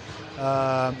Tonga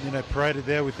and paraded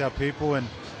there with our people, and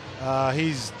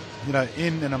he's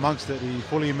in and amongst it. He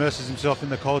fully immerses himself in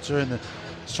the culture and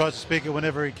tries to speak it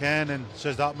whenever he can, and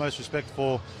shows the utmost respect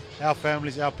for our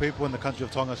families, our people, and the country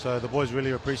of Tonga. So the boys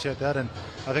really appreciate that, and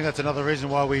I think that's another reason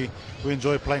why we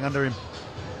enjoy playing under him.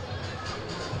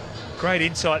 Great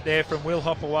insight there from Will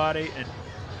Hopewadi and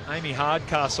Amy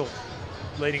Hardcastle,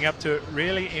 leading up to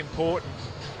really important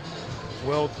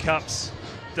World Cups.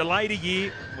 Delayed a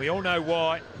year, we all know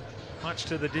why, much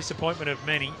to the disappointment of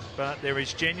many, but there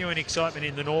is genuine excitement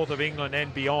in the north of England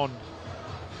and beyond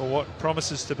for what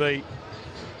promises to be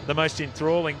the most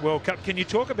enthralling World Cup. Can you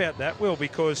talk about that, Will?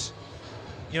 Because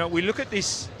we look at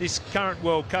this current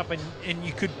World Cup, and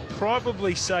you could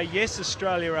probably say yes,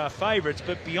 Australia are favourites,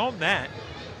 but beyond that,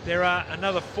 there are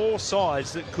another 4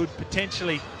 sides that could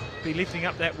potentially be lifting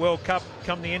up that World Cup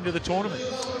come the end of the tournament.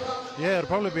 Yeah, it'll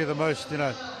probably be the most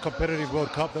competitive World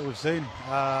Cup that we've seen,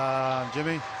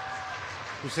 Jimmy.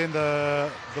 We've seen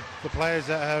the players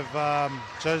that have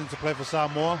chosen to play for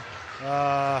Samoa,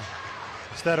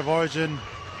 State of Origin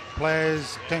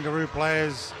players, Kangaroo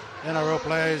players, NRL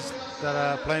players that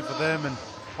are playing for them, and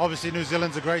obviously New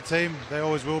Zealand's a great team. They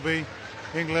always will be.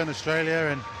 England, Australia,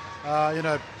 and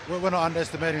we're not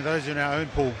underestimating those in our own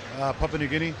pool. Papua New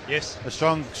Guinea, yes, a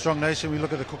strong nation. We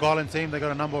look at the Cook Island team; they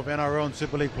got a number of NRL and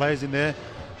Super League players in there,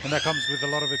 and that comes with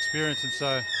a lot of experience. And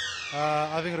so,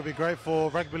 I think it'll be great for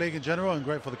rugby league in general and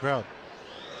great for the crowd.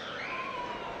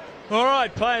 All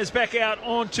right, players back out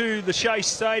onto the Shea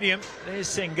Stadium. There's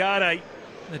Sengate,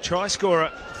 the try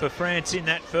scorer for France in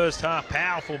that first half.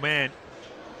 Powerful man,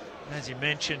 as you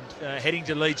mentioned, heading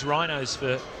to Leeds Rhinos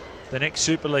for the next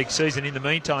Super League season. In the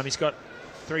meantime, he's got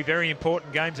 3 very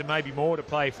important games and maybe more to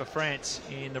play for France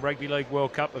in the Rugby League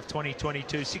World Cup of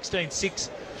 2022. 16-6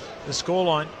 the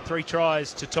scoreline. 3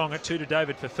 tries to Tonga, 2 to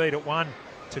David Fafita, 1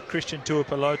 to Christian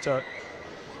Tuipulotu.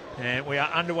 And we are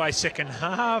underway second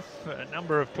half. A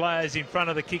number of players in front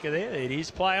of the kicker there. It is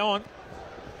play on.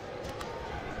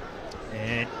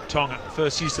 And Tonga,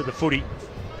 first use of the footy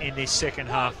in this second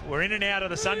half. We're in and out of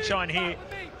the sunshine here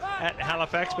at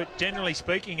Halifax, but generally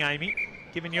speaking, Amy,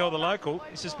 given you're the local,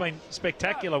 this has been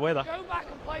spectacular weather. Go back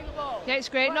and play the ball. Yeah, it's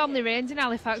great. Normally rains in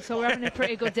Halifax, so we're having a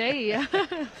pretty good day here.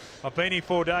 I've been here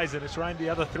 4 days and it's rained the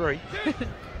other 3.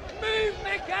 Move,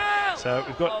 Mikael! So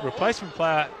we've got replacement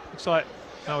player, looks like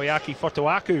Noeaki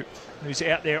Fotuaku, who's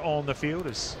out there on the field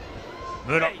as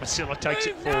Murdoch Masila takes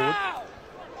it forward.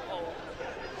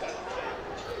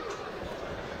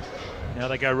 Now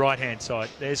they go right-hand side.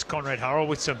 There's Conrad Hurrell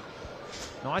with some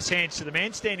nice hands to the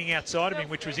man standing outside of him,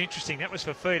 which was interesting. That was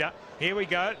for Fafita. Here we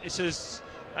go. This is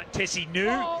Tessie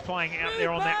New playing out there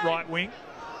on that right wing.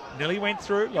 Nearly went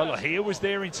through. Lolohea was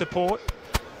there in support.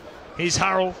 Here's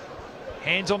Hurrell.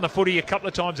 Hands on the footy a couple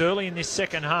of times early in this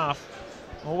second half.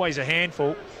 Always a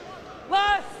handful.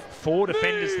 4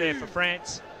 defenders there for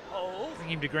France. Bring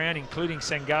him to ground, including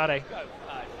Sengate.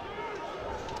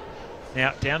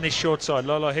 Now, down this short side,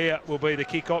 Lolohea will be the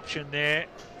kick option there.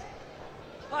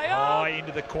 High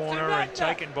into the corner and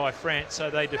taken by France. So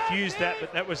they diffused that,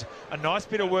 but that was a nice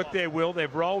bit of work there, Will.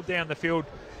 They've rolled down the field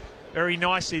very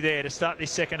nicely there to start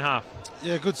this second half.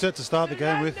 Yeah, good set to start the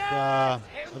game with. I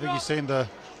think you've seen the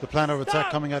plan of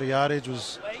attack coming out of yardage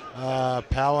was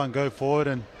power and go forward.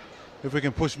 And if we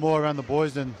can push more around the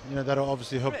boys, then that'll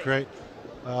obviously help create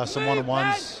some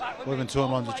one-on-ones or even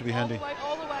 2-on-1s, which will be handy.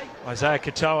 Isaiah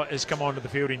Katoa has come onto the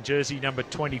field in jersey number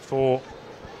 24.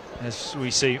 As we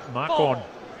see Markon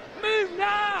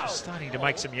just starting to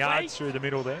make some yards through the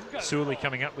middle there. Sully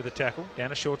coming up with a tackle.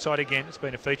 Down a short side again. It's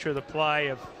been a feature of the play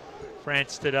of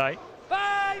France today.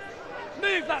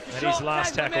 Move that to That short is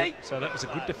last end, tackle, Lemmy. so that was a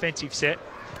good defensive set.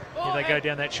 Here they go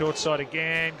down that short side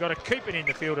again. Got to keep it in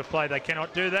the field of play. They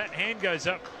cannot do that. Hand goes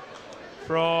up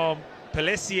from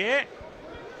Pellissier.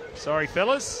 Sorry,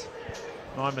 fellas.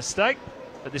 My mistake.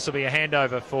 But this will be a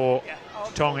handover for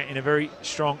Tonga in a very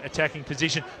strong attacking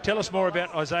position. Tell us more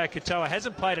about Isaiah Katoa.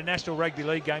 Hasn't played a National Rugby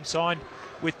League game, signed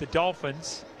with the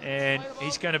Dolphins, and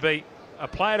he's going to be a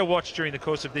player to watch during the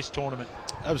course of this tournament.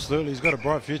 Absolutely. He's got a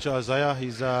bright future, Isaiah.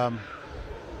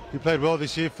 He played well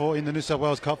this year in the New South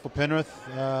Wales Cup for Penrith.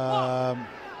 Earned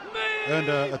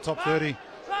a top 30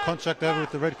 contract over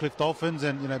with the Redcliffe Dolphins,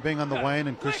 and being under Wayne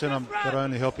and Christian, that'll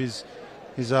only help his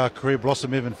career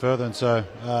blossom even further. And so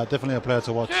definitely a player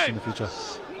to watch in the future.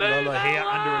 Lola here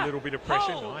under a little bit of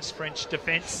pressure. Nice French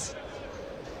defence.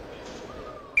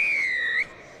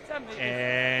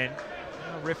 And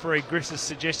referee Griffiths is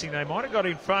suggesting they might have got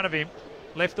in front of him,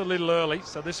 left a little early,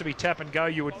 so this will be tap and go,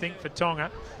 you would think, for Tonga.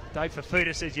 Dave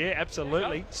Fafita says, yeah,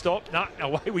 absolutely. Stop. No,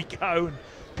 away we go. And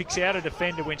picks out a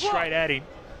defender, went straight at him.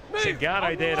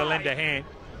 Singado there to lend a hand.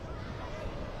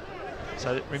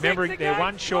 So remembering they're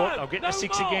one short. I'll get the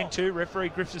 6 again too. Referee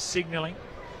Griffiths signalling.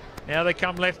 Now they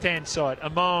come left-hand side.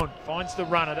 Amon finds the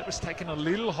runner. That was taken a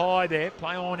little high there.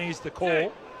 Play on is the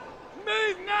call.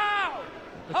 Move now.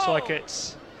 Looks like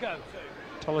it's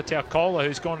Tolatau Kola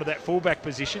who's gone to that fullback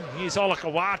position. Here's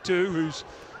Olakawatu, who's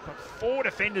got 4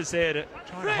 defenders there to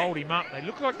try and hold him up. They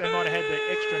look like they might have had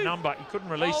the extra number. He couldn't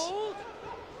release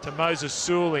to Moses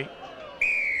Sully.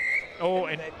 Oh,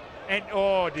 and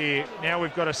oh dear, now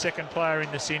we've got a second player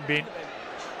in the sin bin.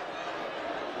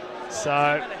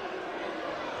 So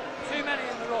Too many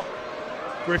in the rock.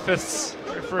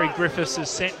 referee Griffiths is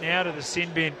sent now to the sin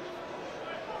bin.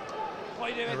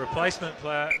 The replacement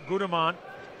player, Gudaman.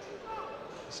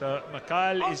 So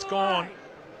Mikhail is gone.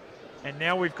 And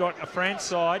now we've got a France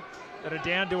side that are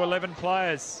down to 11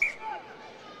 players.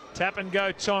 Tap and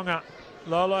go Tonga.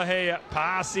 Lola here,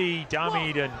 Parsi,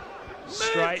 dummied and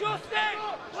straight.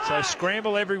 So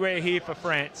scramble everywhere here for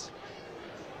France.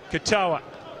 Katoa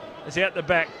is out the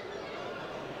back.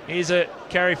 Here's a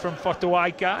carry from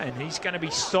Fotuaika, and he's going to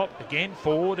be stopped again.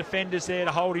 4 defenders there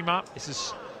to hold him up. This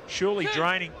is surely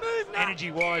draining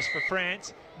energy-wise for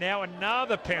France. Now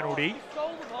another penalty.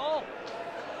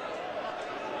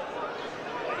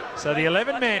 So the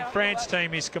 11-man France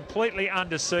team is completely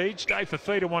under siege. Dave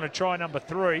Fafita want to try number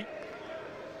 3.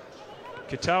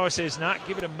 Katoa says, nah,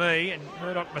 give it to me. And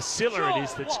Murdoch Masilla it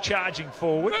is that's charging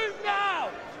forward.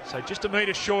 So just a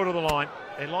metre short of the line.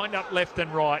 They're lined up left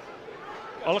and right.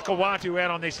 Olakawatu out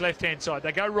on this left-hand side.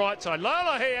 They go right side.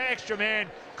 Lola here, extra man.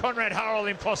 Conrad Hurrell,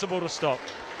 impossible to stop.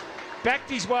 Backed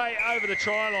his way over the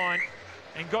try line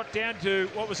and got down to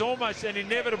what was almost an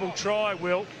inevitable try,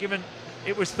 Will, given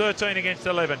it was 13 against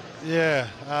 11.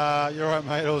 Yeah, you're right,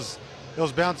 mate. It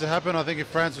was bound to happen. I think if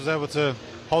France was able to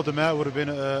hold them out, it would have been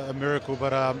a miracle.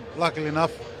 But luckily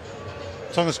enough,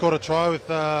 Tonga scored a try with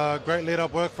great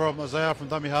lead-up work from Isaiah from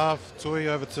dummy half, Tui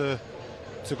over to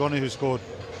Goni, who scored.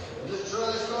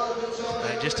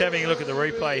 Just having a look at the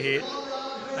replay here,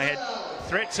 they had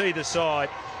threats either side.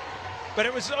 But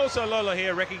it was also Lola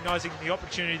here recognising the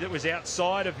opportunity that was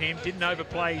outside of him, didn't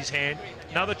overplay his hand.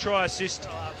 Another try assist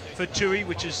for Tui,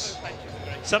 which is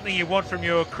something you want from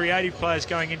your creative players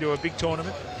going into a big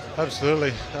tournament.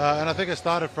 Absolutely, and I think it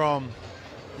started from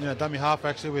dummy half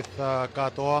actually with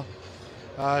Katoa.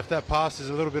 If that pass is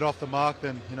a little bit off the mark,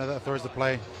 then that throws the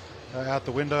play out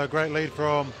the window. Great lead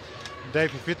from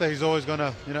Dave Fafita. He's always going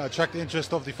to attract the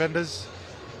interest of defenders,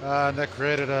 and that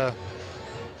created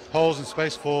holes in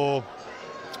space for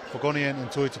Goni and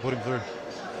Tui to put him through.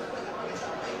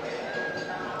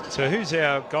 So who's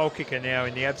our goal kicker now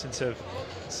in the absence of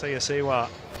Siasiwa?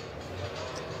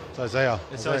 It's Isaiah.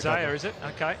 It's Isaiah, is it?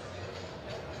 Okay.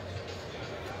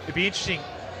 It'd be interesting.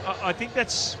 I think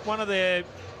that's one of the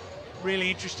really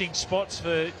interesting spots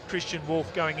for Christian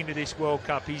Wolf going into this World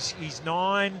Cup. He's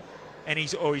 9 and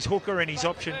he's hooker and he's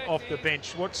option off the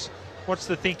bench. What's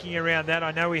the thinking around that?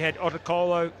 I know we had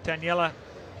Otakolo Taniela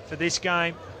for this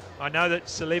game. I know that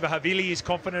Saliba Havili is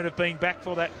confident of being back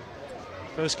for that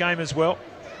first game as well.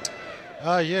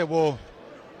 Yeah, well,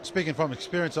 speaking from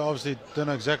experience, I obviously don't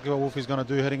know exactly what Wolf is going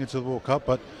to do heading into the World Cup,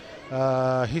 but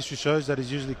history shows that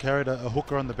he's usually carried a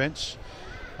hooker on the bench.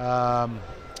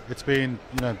 It's been,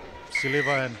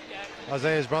 Saliba and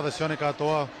Isaiah's brother, Sione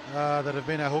Katoa, that have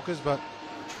been our hookers, but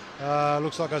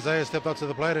looks like Isaiah stepped up to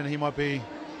the plate and he might be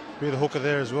the hooker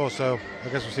there as well, so I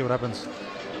guess we'll see what happens.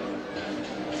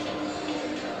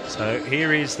 So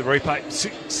here is the replay.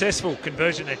 Successful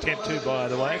conversion attempt too, by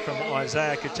the way, from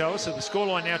Isaiah Katoa. So the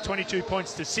scoreline now 22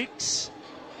 points to 6.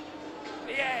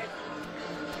 Yeah.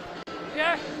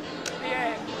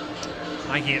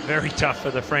 making it very tough for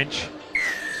the French.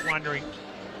 Just wondering,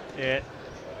 yeah,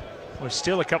 we're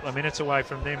still a couple of minutes away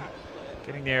from them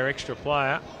getting their extra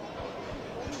player.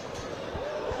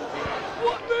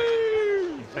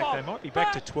 In fact, they might be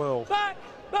back to 12. Back,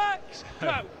 So, go.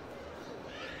 I'll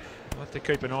have to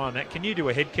keep an eye on that. Can you do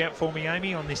a head count for me,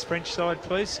 Amy, on this French side,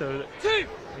 please, so that 2.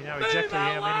 we know exactly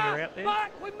how many are out there?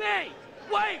 Back with me.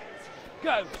 Wait.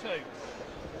 Go 2.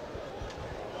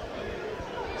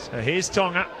 So here's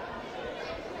Tonga.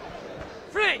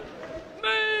 3.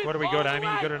 Move. What do we got, all Amy?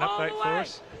 the You got an way, all update the for way.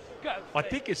 us? Go. I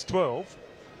think it's 12.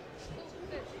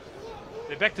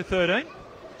 They're back to 13.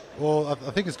 Well,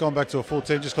 I think it's gone back to a full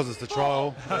team just because it's the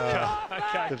trial.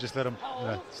 Okay. They've just let them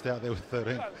stay out there with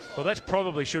 13. Well, that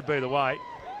probably should be the way.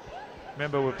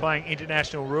 Remember, we're playing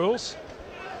international rules.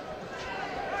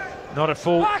 Not a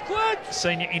full Backwards.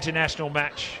 senior international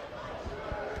match.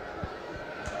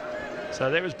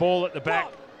 So there was ball at the back.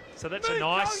 So that's a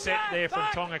nice set there from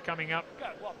Tonga coming up Go.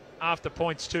 1. after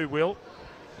points too, Will.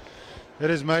 It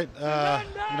is, mate. I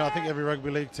think every rugby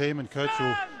league team and coach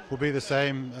will be the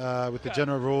same with the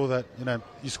general rule that,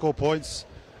 you score points.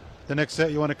 The next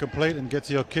set you want to complete and get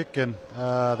to your kick, and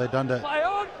they've done that Play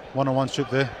on. one-on-one strip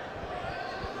there.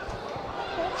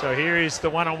 So here is the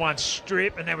one-on-one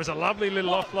strip, and there was a lovely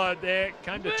little offload there.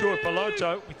 Came to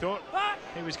Tuipulotu. We thought Back.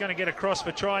 he was going to get across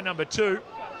for try number 2.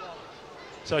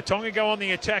 So Tonga go on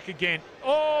the attack again.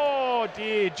 Oh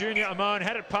dear, Junior Amon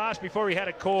had it passed before he had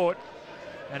it caught.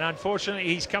 And unfortunately,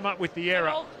 he's come up with the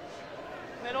error.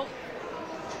 Middle.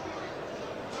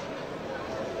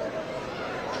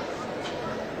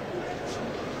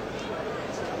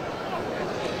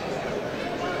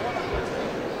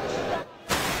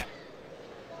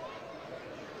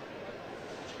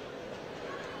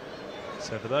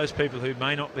 So for those people who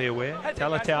may not be aware,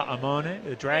 Talatau Amone,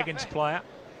 the Dragons player,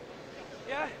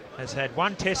 Yeah. has had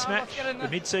one test match, the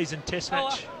mid-season test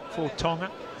match for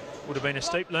Tonga. Would have been a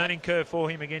steep learning curve for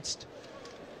him against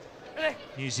Ready.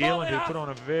 New Zealand, who put on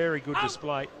a very good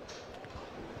display.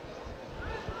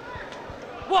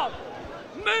 1.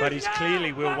 Move. But he's now.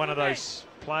 clearly, Will, Back one of with me. those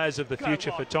players of the Go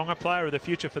future on. for Tonga, player of the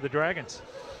future for the Dragons.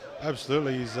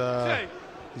 Absolutely. He's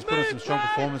put in some strong Move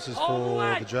performances all the for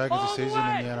way, the Dragons all this the season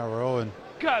in way. the NRL, and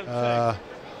Go.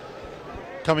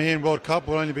 coming here in World Cup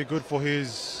will only be good for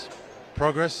his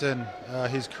progress and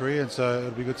his career, and so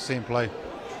it'll be good to see him play.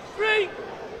 3.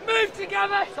 Move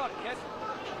together. Sorry, kid.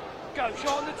 Go.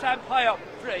 Short on the 10. Play up.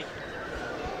 3.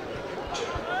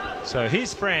 So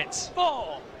here's France.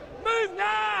 4. Move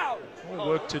now. More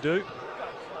work to do. Go. 4.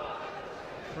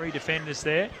 3 defenders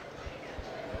there.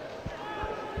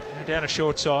 And down a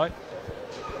short side.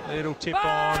 Little tip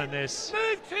on, and there's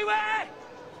Move to it.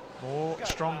 more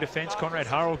strong defence. Conrad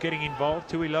Hurrell getting involved.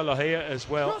 Tui Lolohea as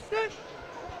well. Justin.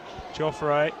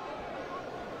 Joffre.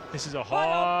 This is a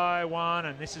high one,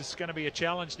 and this is going to be a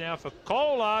challenge now for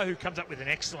Kola, who comes up with an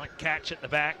excellent catch at the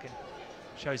back and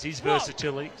shows his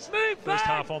versatility. Move First back.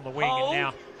 half on the wing, Hold. and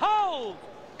now Hold.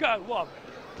 Go. 1.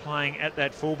 playing at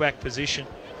that fullback position.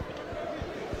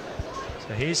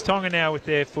 So here's Tonga now with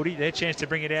their footy, their chance to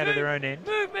bring it out of their own end.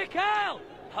 Move, Mikael.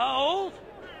 Hold.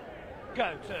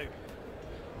 Go. 2.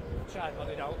 Try,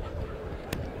 buddy, don't.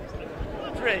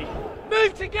 3.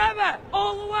 Move together.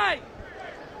 All the way.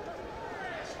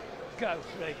 Go.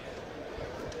 3.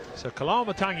 So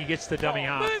Kalamatangi gets the dummy 4.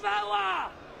 half. Move Ella.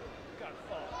 Go.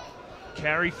 4.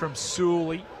 Carry from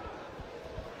Sully.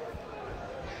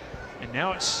 And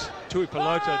now it's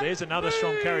Tuipulotu. There's another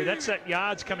strong carry. That's that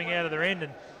yards coming out of their end,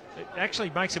 and it actually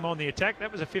makes him on the attack.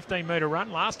 That was a 15-metre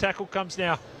run. Last tackle comes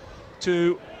now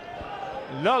to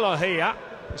Lolohea.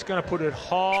 He's going to put it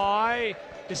high.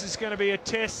 This is going to be a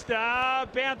tester.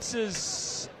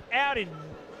 Bounces out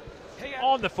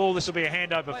on the full. This will be a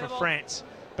handover for France,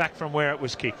 back from where it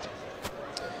was kicked.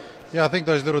 Yeah, I think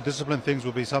those little discipline things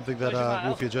will be something that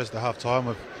will be addressed at half time.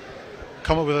 We've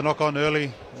come up with a knock on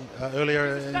earlier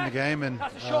in the game, and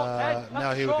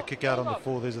now here with the kick out on the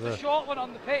full. These are the short one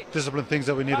on the pitch. discipline things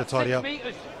that we need to tidy up.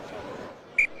 Meters.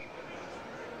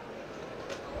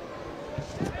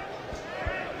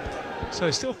 So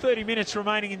still 30 minutes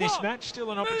remaining in this match.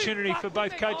 Still an opportunity for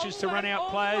both coaches to run out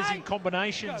players in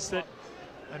combinations that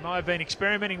they might have been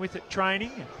experimenting with at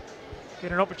training. And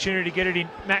get an opportunity to get it in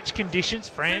match conditions.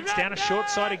 France down a short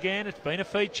side again. It's been a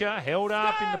feature, held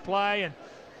up in the play, and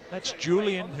that's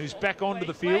Julian who's back onto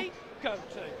the field. Go. 2.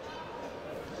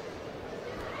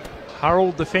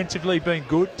 Hurrell defensively been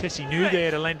good. Tessie knew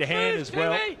there to lend a hand Move as to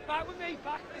well. me. Back with me.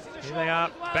 Back. This is a Here short they are,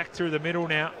 one as well. back through the middle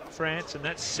now, France, and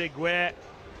that's Seguer.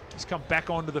 He's come back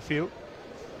onto the field.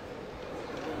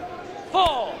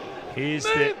 4. Here's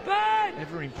Move the back.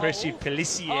 ever impressive Hold.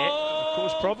 Pelissier, Hold. who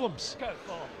caused problems. Go.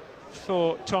 4.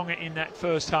 for Tonga in that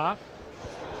first half.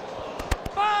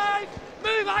 5,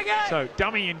 move again. So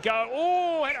dummy and go.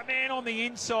 Oh, had a man on the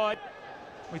inside.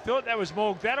 We thought that was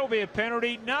Morg. That'll be a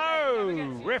penalty.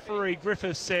 No, referee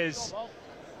Griffiths says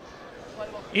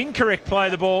incorrect play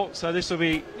the ball. So this will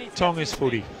be Tonga's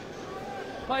footy.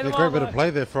 Yeah, great bit of play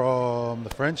there from the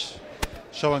French.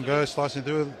 Show and go, slicing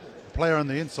through. Player on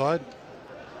the inside.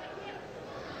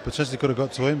 Potentially could have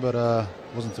got to him, but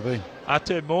wasn't to be.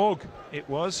 Artur Morg, it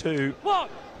was, who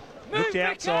looked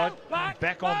outside,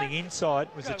 back on the inside.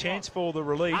 Was a chance for the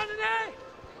relief.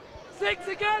 6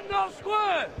 again, not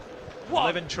square.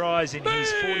 11 tries in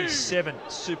his 47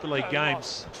 Super League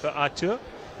games for Artur.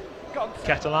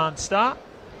 Catalan star.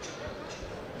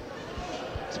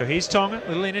 So here's Tonga,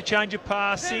 little interchange of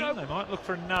passing. They might look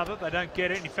for another. They don't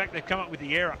get it. In fact, they've come up with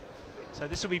the error. So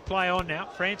this will be play on now.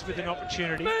 France with an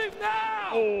opportunity.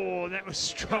 Oh, that was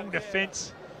strong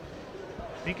defence.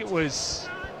 I think it was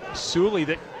Sully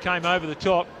that came over the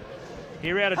top.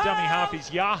 Here out of dummy half is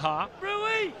Yaha.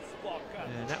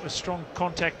 And that was strong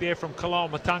contact there from Kalal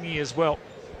Matangi as well.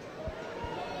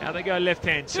 Now they go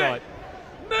left-hand side.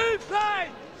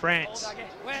 France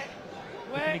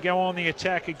looking to go on the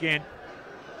attack again.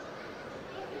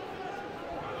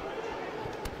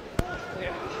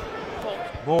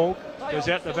 Morg goes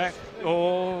out the back.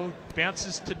 Oh,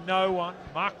 bounces to no one.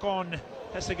 Marcon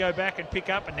has to go back and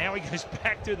pick up, and now he goes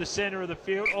back to the centre of the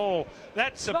field. Oh,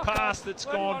 that's a pass that's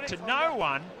gone to no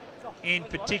one in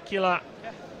particular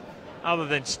other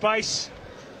than space.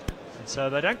 And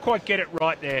so they don't quite get it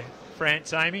right there,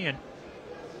 France, Amy, and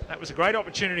that was a great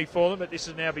opportunity for them, but this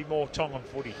will now be more Tongan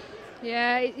footy.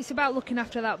 Yeah, it's about looking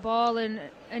after that ball, and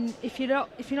if you're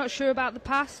not sure about the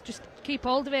pass, just keep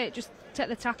hold of it, just take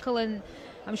the tackle, and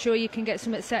I'm sure you can get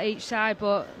something set each side,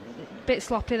 but a bit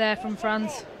sloppy there from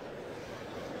France.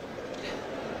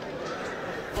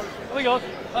 Here we go.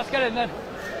 Let's get in then.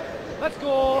 Let's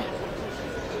go.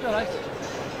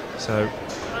 So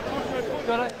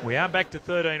we are back to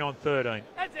 13 on 13.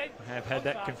 I have had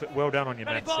that well done on your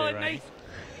maths there, Amy.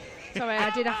 Sorry, I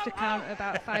did have to count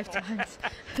about 5 times.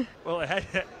 Well,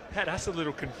 it had us a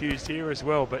little confused here as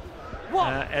well, but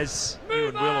as you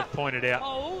and Will have pointed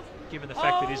out, given the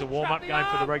fact that it is a warm-up game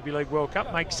for the Rugby League World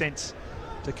Cup, makes sense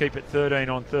to keep it 13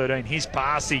 on 13. Here's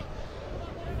Parsi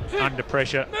under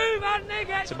pressure.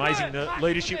 It's amazing the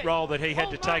leadership role that he had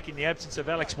to take in the absence of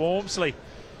Alex Walmsley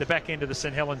the back end of the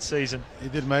St Helens season. He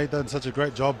did, mate. Done such a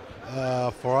great job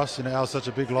for us. You know, it was such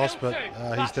a big loss, but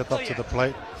he stepped up to the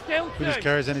plate with his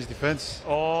carries and his defence.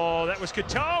 Oh, that was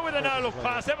Katoa with a no-look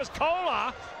pass. That was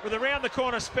Kola with a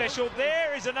round-the-corner special.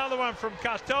 There is another one from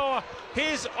Katoa.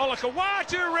 Here's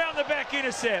Olakawatu around the back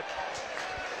intercept.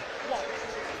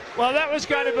 Well, that was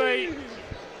going to be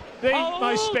the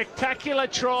most spectacular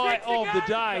try of the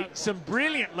day. Some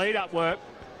brilliant lead-up work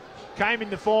came in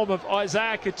the form of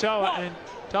Isaiah Katoa and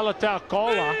Talatau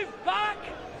Kola.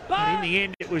 But in the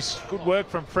end, it was good work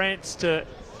from France to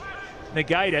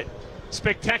negate it.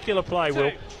 Spectacular play, Will.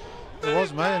 It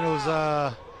was, mate, and it was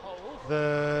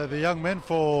the young men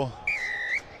for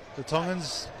the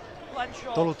Tongans,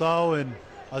 Talatau and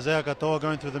Isaiah Katoa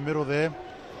going through the middle there.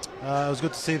 It was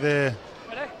good to see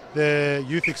their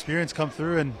youth experience come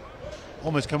through and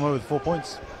almost come away with 4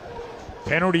 points.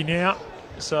 Penalty now.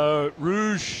 So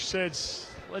Rouge says,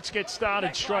 let's get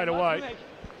started straight away.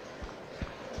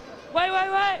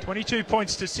 Wait. 22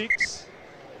 points to 6.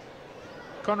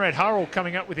 Conrad Hurrell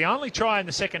coming up with the only try in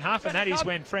the second half, and that is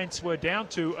when France were down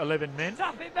to 11 men.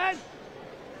 Tap it, Ben.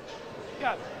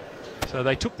 Go. So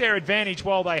they took their advantage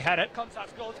while they had it.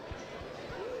 Contact's good.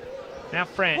 Now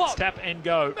France, tap and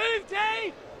go. Move,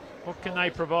 Dave. What can they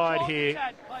provide here?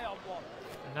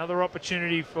 Another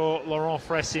opportunity for Laurent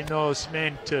Frassino's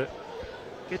men to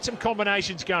get some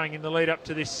combinations going in the lead up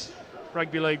to this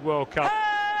Rugby League World Cup.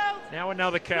 Now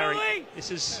another carry.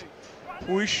 This is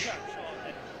Push.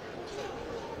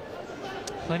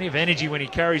 Plenty of energy when he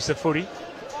carries the footy.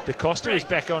 Da Costa is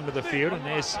back onto the field, and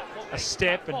there's a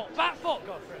step. And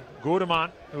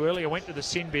Gordaman, who earlier went to the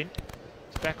sin bin,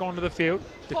 is back onto the field.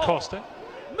 Da Costa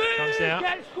comes down.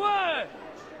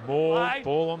 More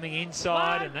ball on the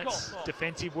inside, and that's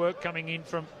defensive work coming in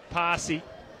from Parsi.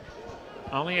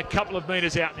 Only a couple of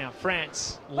metres out now.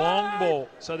 France, long ball,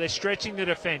 so they're stretching the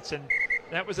defence, and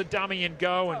that was a dummy and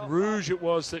go, and Rouge it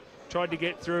was that tried to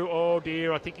get through. Oh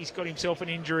dear, I think he's got himself an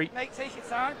injury.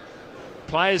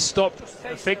 Players stopped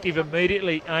effective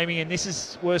immediately, Amy, and this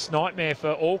is worst nightmare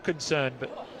for all concerned,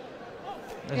 but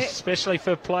especially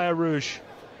for player Rouge.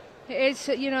 It is,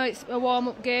 you know, it's a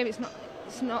warm-up game. It's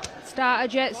not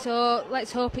started yet, so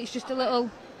let's hope it's just a little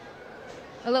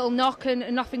a little knock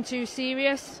and nothing too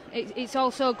serious. It's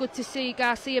also good to see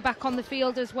Garcia back on the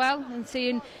field as well and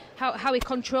seeing how he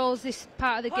controls this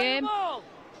part of the game.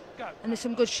 And there's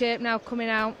some good shape now coming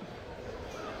out.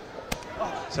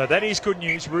 So that is good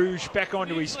news. Rouge back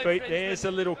onto his feet. There's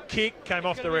a little kick, came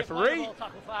off the referee.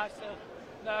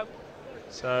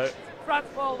 So we're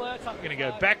going to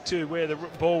go back to where the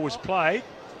ball was played.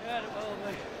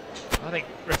 I think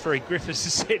referee Griffiths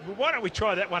has said, well, why don't we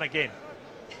try that one again?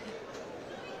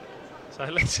 So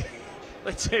let's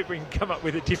see if we can come up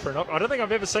with a different option. I don't think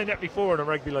I've ever seen that before on a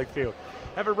rugby league field.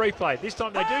 Have a replay. This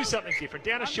time they do something different.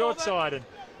 Down a short side, and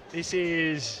this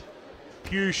is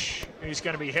Push, who's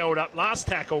going to be held up last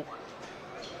tackle.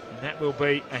 And that will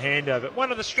be a handover.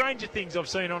 One of the stranger things I've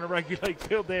seen on a rugby league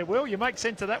field there, Will. You make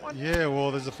sense of that one? Yeah,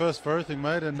 well, there's a first for everything,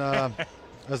 mate. And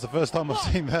that's the first time I've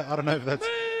seen that. I don't know if that's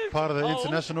part of the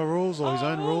international rules or his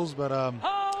own rules, but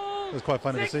it was quite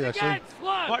funny to see, actually.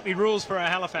 Might be rules for our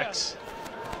Halifax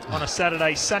on a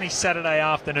Saturday, sunny Saturday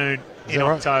afternoon in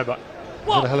October. Is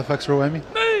that a Halifax rule, Amy?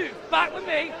 Move back with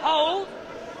me. Hold.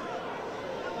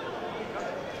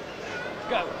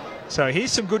 Go. So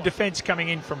here's some good defence coming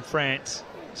in from France.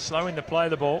 Slowing the play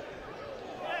of the ball.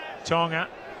 Tonga.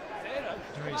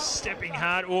 He's stepping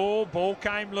hard. Oh, ball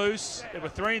came loose. There were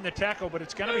 3 in the tackle, but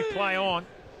it's going to be play on.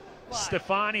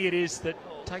 Stefani it is that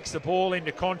takes the ball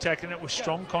into contact, and it was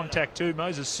strong contact too.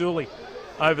 Moses Sully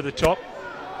over the top.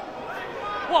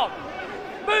 One.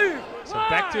 Move. So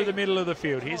back to the middle of the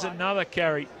field. Here's another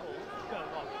carry.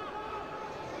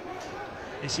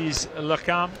 This is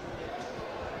Lacam.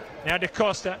 Now De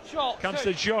Costa. Comes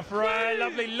to Joffre.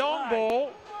 Lovely long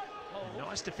ball.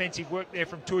 Nice defensive work there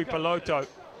from Tui Peloto.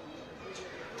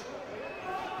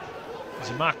 There's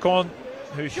Marcon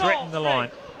who threatened the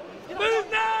line.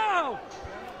 Move now!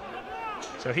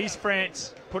 So here's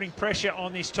France putting pressure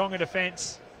on this Tonga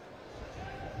defence.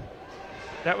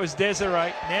 That was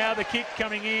Desiree. Now the kick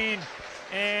coming in,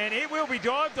 and it will be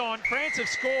dived on. France have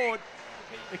scored.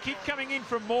 The kick coming in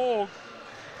from Morg.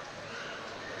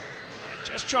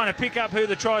 Just trying to pick up who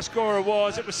the try scorer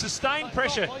was. It was sustained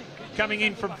pressure coming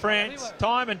in from France,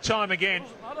 time and time again.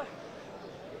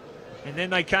 And then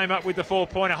they came up with the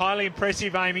 4-pointer. Highly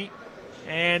impressive, Amy.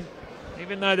 And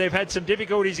even though they've had some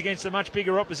difficulties against a much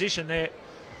bigger opposition, they're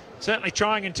certainly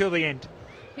trying until the end.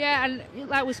 Yeah, and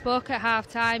like we spoke at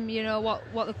half-time, you know,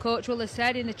 what the coach will have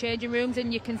said in the changing rooms,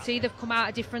 and you can see they've come out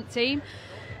a different team.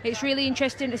 It's really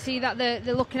interesting to see that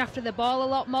they're looking after the ball a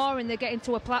lot more, and they're getting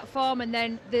to a platform, and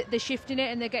then they're shifting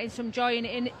it, and they're getting some joy in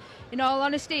it. In all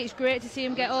honesty, it's great to see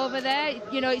them get over there.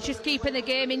 You know, it's just keeping the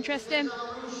game interesting.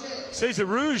 Cesar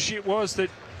Rouge, it was that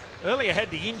earlier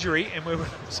had the injury, and we were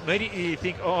immediately you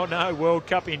think, oh no, World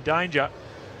Cup in danger.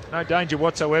 No danger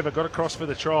whatsoever. Got across for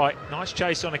the try. Nice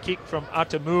chase on a kick from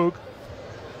Atamug.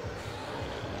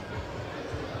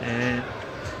 And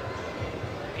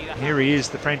here he is,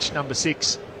 the French number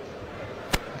 6.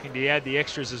 Looking to add the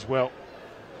extras as well.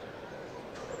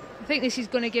 I think this is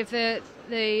going to give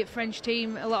the French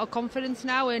team a lot of confidence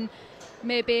now, and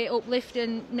maybe uplift,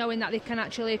 and knowing that they can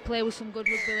actually play with some good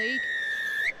rugby league.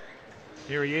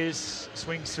 Here he is,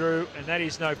 swings through, and that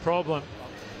is no problem.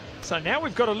 So now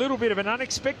we've got a little bit of an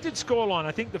unexpected scoreline.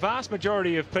 I think the vast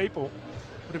majority of people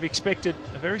would have expected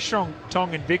a very strong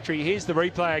Tongan victory. Here's the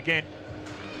replay again.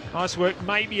 Nice work,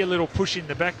 maybe a little push in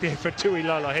the back there for Tui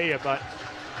Lalahia, but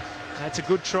that's a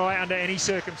good try under any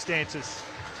circumstances.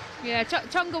 Yeah,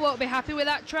 Tonga won't be happy with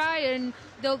that try, and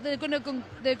they're going to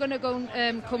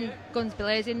go come guns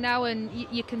blazing now, and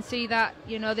you can see that,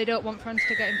 you know, they don't want France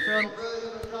to get in front.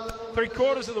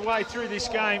 3/4 of the way through this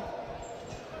game.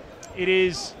 It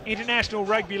is International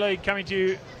Rugby League coming to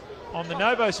you on the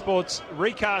Novo Sports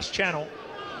Recast channel,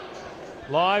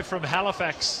 live from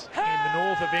Halifax in the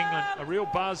north of England. A real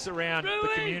buzz around the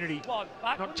community,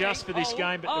 not just for this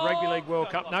game, but the Rugby League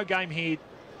World Cup. No game here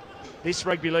this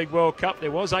Rugby League World Cup.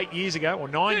 There was 8 years ago, or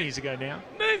 9 years ago now.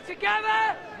 Move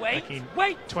together. Back in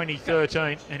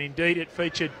 2013, and indeed it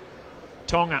featured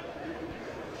Tonga.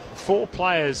 4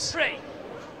 players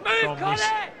from this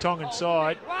Tongan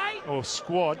side, or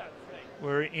squad,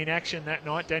 were in action that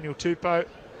night. Daniel Tupou,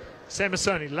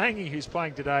 Samisoni Langi, who's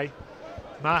playing today,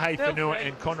 Mahe Whanua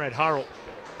and Conrad Hurrell.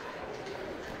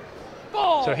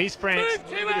 So here's France, a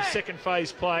little bit of second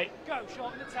phase play.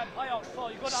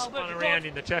 Spun around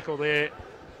in the tackle there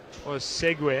was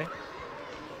Segwe.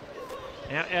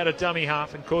 Now out of dummy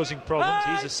half and causing problems.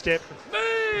 Here's a step.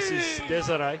 This is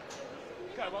Desiree.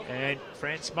 And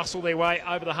France muscle their way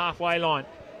over the halfway line.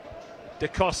 De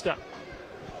Costa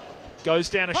goes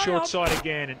down a short side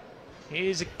again, and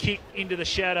here's a kick into the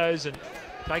shadows and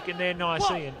taken there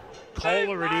nicely. And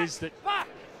Kohler it is that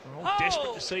we're all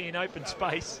desperate to see in open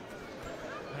space.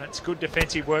 That's good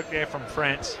defensive work there from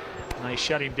France. And they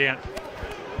shut him down.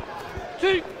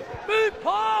 2, move,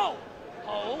 Paul!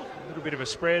 Hold. A little bit of a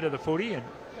spread of the footy, and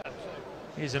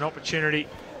here's an opportunity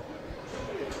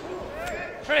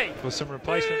 3. for some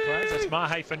replacement players. That's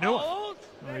Mahe Fanua, Hold.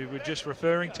 we were just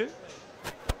referring to.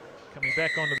 Coming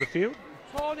back onto the field.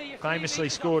 Tony, Famously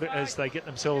scored as they get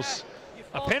themselves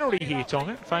a penalty here,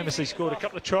 Tonga. Famously scored a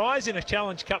couple of tries in a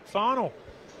Challenge Cup final.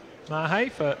 Mahe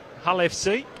for Hull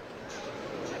FC.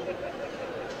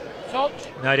 Touch.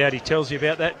 No doubt he tells you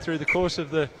about that through the course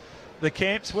of the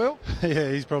camps, Will.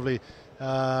 Yeah, he's probably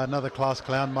another class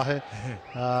clown, Mahe.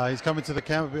 He's coming to the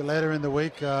camp a bit later in the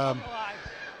week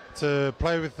to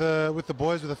play with the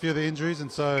boys with a few of the injuries, and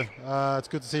so it's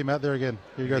good to see him out there again.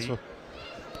 Here he goes for.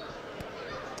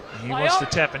 He wants to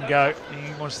tap and go.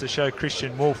 He wants to show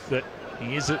Christian Wolf that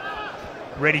he is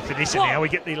ready for this. And now we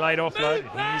get the late offload.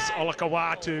 Here's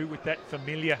Olakawatu with that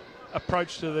familiar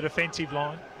approach to the defensive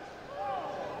line.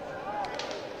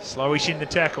 Slowish in the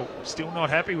tackle. Still not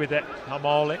happy with that,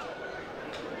 Hamole.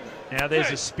 Now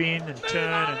there's a spin and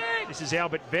turn. And this is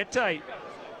Albert Vete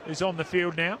who's on the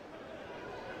field now.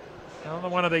 Another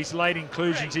one of these late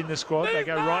inclusions in the squad. They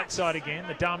go right side again,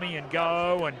 the dummy and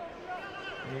go, and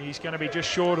he's going to be just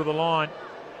short of the line.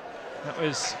 That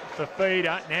was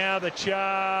Fafita. Now the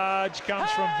charge comes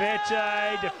from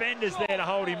Vete. Defenders there to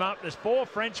hold him up. There's 4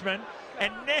 Frenchmen,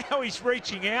 and now he's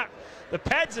reaching out. The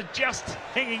pads are just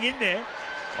hanging in there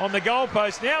on the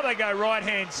goalpost. Now they go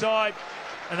right-hand side,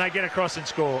 and they get across and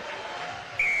score.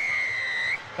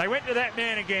 They went to that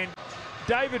man again.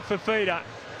 David Fafita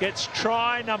gets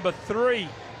try number 3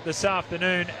 this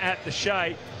afternoon at the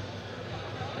Shea.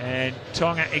 And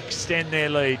Tonga extend their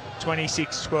lead,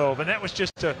 26-12. And that was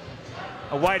just a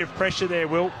weight of pressure there,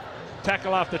 Will.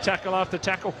 Tackle after tackle after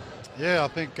tackle. Yeah, I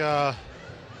think the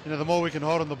more we can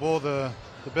hold on the ball, the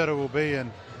better we'll be.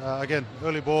 And again,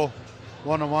 early ball,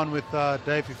 one-on-one with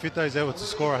Dave Fifita. He's able to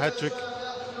score a hat-trick.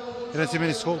 You don't see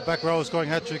many back rowers scoring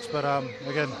hat-tricks, but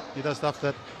again, he does stuff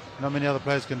that not many other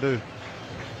players can do.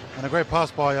 And a great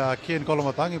pass by Kian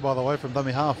Kolomatangi, by the way, from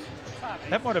dummy half.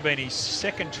 That might have been his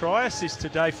second try assist to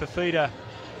Dave Fafita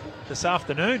this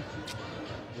afternoon.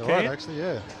 You're right, actually,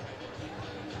 yeah.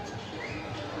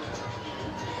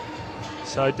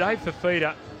 So Dave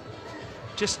Fafita,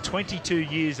 just 22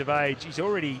 years of age. He's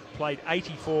already played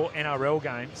 84 NRL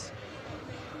games.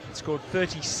 Scored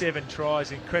 37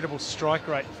 tries, incredible strike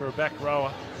rate for a back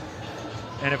rower.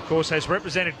 And of course has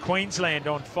represented Queensland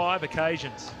on 5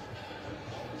 occasions.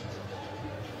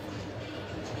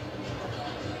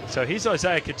 So here's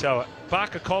Isaiah Katoa,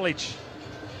 Barker College.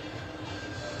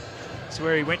 It's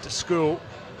where he went to school.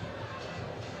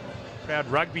 Proud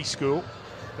rugby school.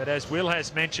 But as Will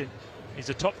has mentioned, he's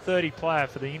a top 30 player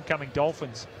for the incoming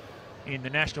Dolphins in the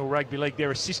National Rugby League.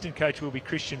 Their assistant coach will be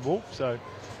Christian Wolf. So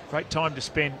great time to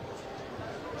spend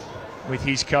with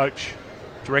his coach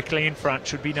directly in front.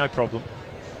 Should be no problem.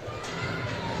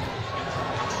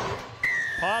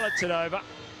 Pilots it over,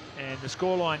 and the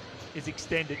scoreline is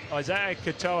extended. Isaiah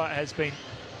Katoa has been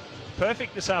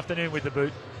perfect this afternoon with the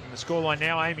boot. And the scoreline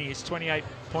now, Amy, is 28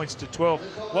 points to 12.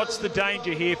 What's the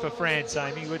danger here for France,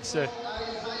 Amy?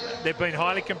 They've been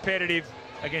highly competitive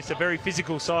against a very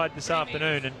physical side this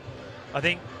afternoon, and I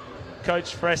think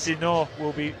Coach Francino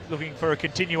will be looking for a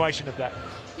continuation of that.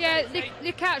 Yeah,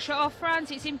 they can't shut off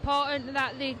France. It's important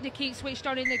that they keep switched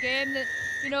on in the game.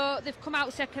 That, they've come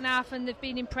out second half and they've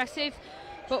been impressive.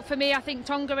 But for me, I think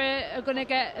Tonga are going to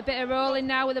get a bit of rolling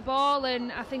now with the ball,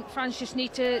 and I think France just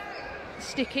need to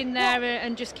stick in there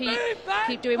and just keep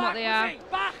doing what they are.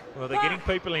 Well, they're getting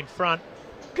people in front.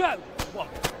 Go.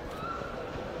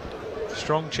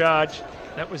 Strong charge.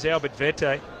 That was Albert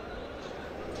Vete.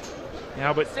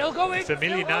 Albert, Still going, a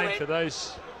familiar still name going. for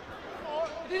those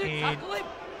Didn't in tackle him.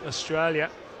 Australia.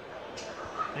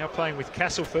 Now playing with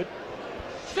Castleford.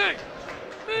 2.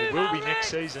 It will be next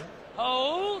season.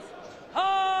 Hold.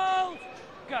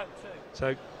 Go. 2.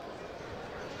 So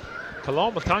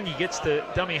Kolomatangi gets the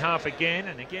dummy half again,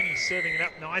 and again he's serving it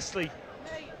up nicely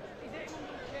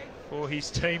for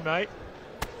his teammate.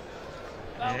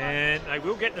 And they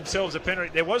will get themselves a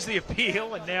penalty. There was the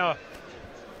appeal, and now a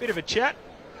bit of a chat.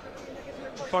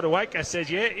 Fotuaika says,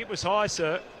 yeah, it was high,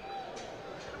 sir.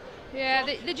 Yeah,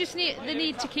 they just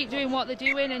need to keep doing what they're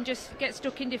doing and just get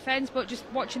stuck in defence, but just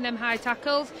watching them high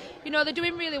tackles. They're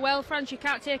doing really well, France. You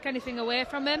can't take anything away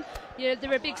from them.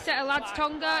 They're a big set of lads,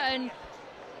 Tonga, and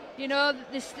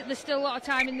there's still a lot of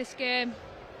time in this game.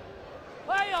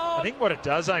 I think what it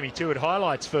does, Amy, too, it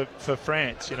highlights for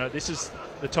France. This is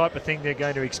the type of thing they're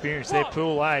going to experience. Their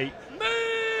Pool A,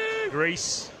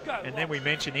 Greece, and then we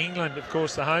mentioned England, of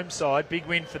course, the home side. Big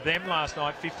win for them last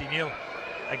night, 50-0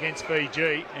 against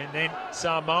Fiji, and then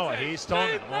Samoa. Here's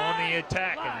Tonga on the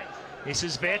attack, and this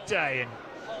is Vete, and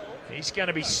he's going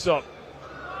to be stopped.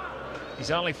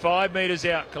 He's only 5 metres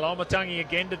out. Kalamatangi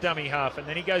again to dummy half, and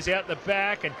then he goes out the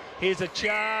back, and here's a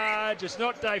charge. It's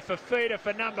not Dave Fafita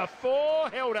for number 4,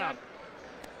 held up.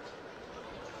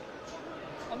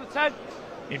 On the 10.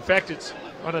 In fact,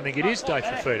 I don't think it is Dave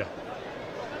Fafita.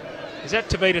 Is that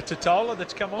Tavita Totola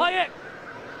that's come on? Play it.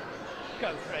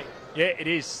 Go free. Yeah, it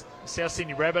is. South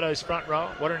Sydney Rabbitohs front row.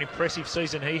 What an impressive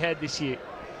season he had this year.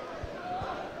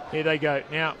 Here they go.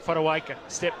 Now, Wharawaka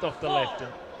stepped off the left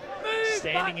and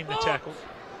standing in the tackle.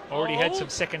 Already had some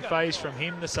second phase from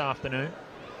him this afternoon.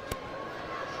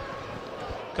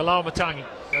 Kalamatangi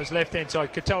goes left-hand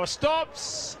side. Katoa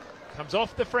stops. Comes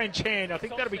off the French hand. I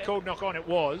think that'll be called knock on. It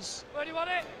was. Where do you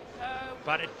want it?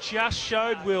 But it just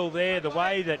showed Will there the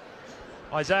way that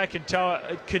Isaiah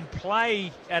Katoa can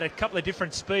play at a couple of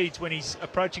different speeds when he's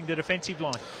approaching the defensive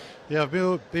line. Yeah, I've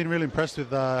been really impressed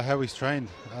with how he's trained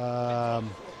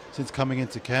since coming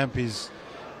into camp. His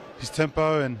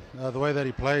tempo and the way that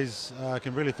he plays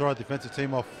can really throw a defensive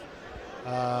team off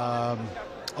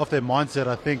their mindset.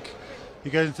 I think he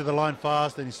goes into the line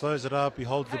fast and he slows it up, he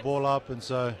holds the ball up, and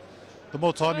so the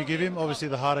more time you give him, obviously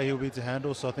the harder he'll be to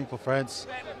handle. So I think for France,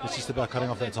 it's just about cutting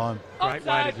off that time. Great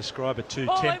way to describe it too,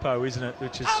 tempo, isn't it?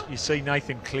 Which is, you see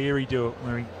Nathan Cleary do it,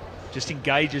 where he just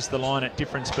engages the line at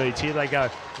different speeds. Here they go,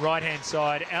 right-hand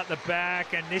side, out the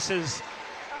back, and this is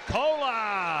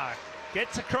Kohler.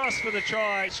 Gets across for the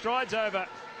try, strides over,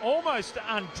 almost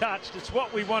untouched. It's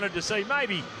what we wanted to see.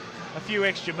 Maybe a few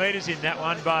extra metres in that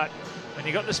one, but when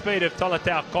you got the speed of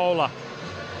Tolatau Kohler,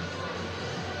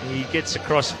 he gets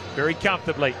across very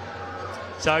comfortably.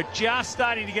 So just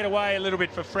starting to get away a little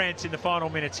bit for France in the final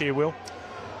minutes here, Will.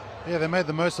 Yeah, they made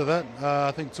the most of that.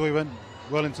 I think Tui went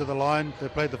well into the line. They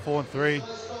played the 4 and 3.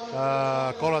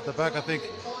 Kohler at the back. I think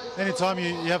anytime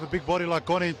you have a big body like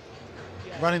Goni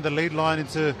running the lead line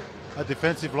into a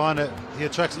defensive line, he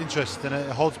attracts interest and it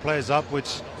holds players up,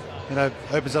 which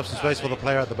opens up some space for the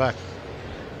player at the back.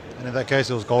 And in that case,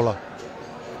 it was Kohler.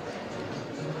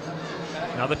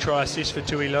 Another try assist for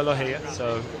Tuilolo here,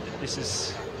 so this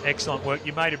is excellent work.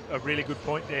 You made a really good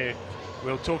point there,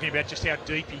 Will, talking about just how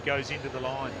deep he goes into the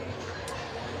line.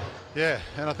 Yeah,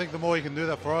 and I think the more you can do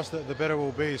that for us, the better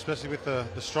we'll be, especially with the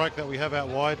strike that we have out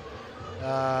wide.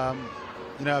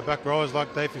 Back rowers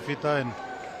like Dave Fifita and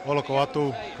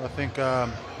Olokoatu, I think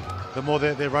the more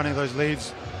they're running those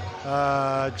leads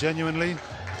genuinely,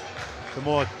 the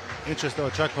more interest they'll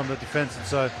attract from the defence. And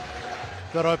so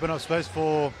got to open up space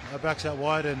for our backs out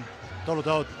wide, and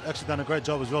Toledol actually done a great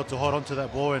job as well to hold on to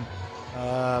that ball and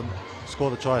score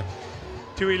the try.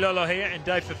 Tuilolo here and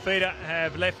Dave Fafita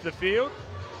have left the field.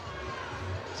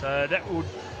 So that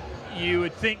you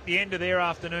would think, the end of their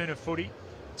afternoon of footy.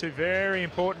 Two very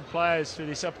important players for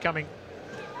this upcoming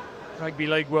Rugby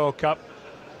League World Cup.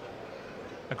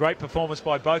 A great performance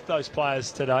by both those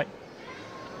players today.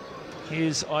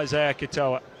 Here's Isaiah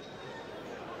Katoa.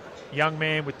 Young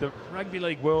man with the Rugby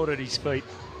League world at his feet.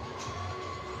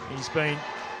 He's been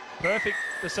perfect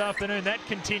this afternoon. That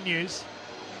continues.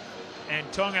 And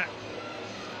Tonga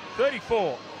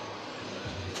 34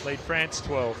 lead France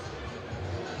 12.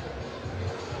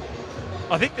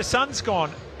 I think the sun's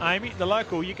gone, Amy, the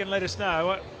local. You can let us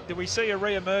know. Do we see a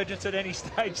re-emergence at any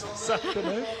stage this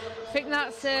afternoon? I think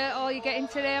that's all you're getting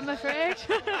today, I'm afraid.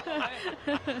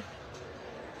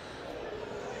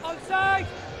 Onside!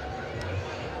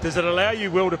 Does it allow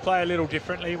you, Will, to play a little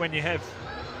differently when you have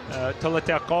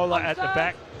Tolatau Kohler at the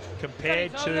back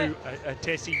compared to a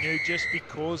Tessie New, just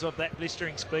because of that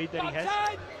blistering speed that he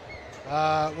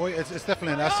has? Well, it's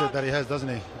definitely an asset that he has, doesn't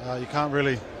he? You can't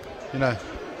really,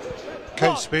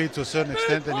 coach speed to a certain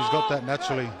extent, and he's got that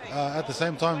naturally. At the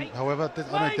same time, however,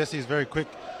 I know Tessie is very quick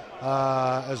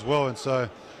as well, and so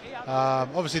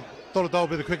obviously Toledol will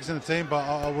be the quickest in the team, but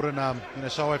I wouldn't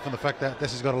shy away from the fact that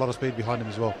Tessie's got a lot of speed behind him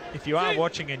as well. If you are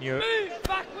watching and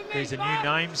these are new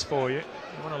names for you,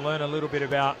 you want to learn a little bit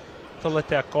about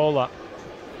Toletau Kohler.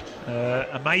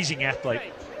 Amazing athlete,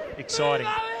 exciting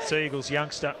Seagulls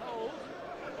youngster.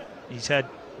 He's had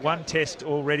one test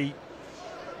already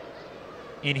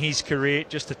in his career,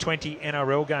 just the 20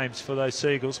 NRL games for those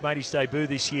Seagulls. Made his debut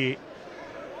this year.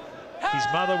 His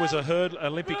mother was a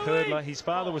Olympic hurdler. His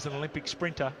father was an Olympic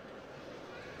sprinter.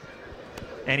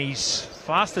 And his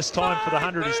fastest time for the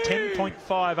 100 is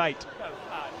 10.58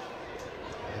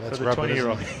 for the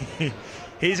 20-year-old.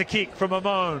 Here's a kick from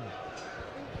Amon.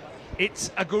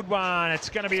 It's a good one. It's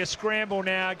going to be a scramble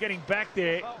now, getting back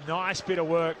there. Nice bit of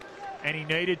work, and he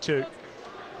needed to.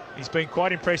 He's been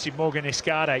quite impressive, Morgan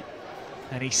Escarte,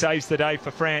 and he saves the day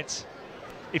for France.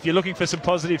 if you're looking for some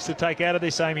positives to take out of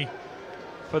this, Amy,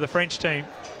 for the French team,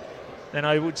 then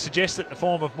I would suggest that the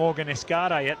form of Morgan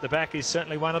Escarte at the back is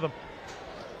certainly one of them.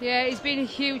 Yeah, he's been a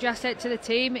huge asset to the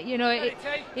team. You know,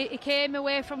 he came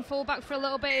away from fullback for a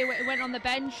little bit. He went on the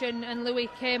bench and Louis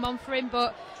came on for him,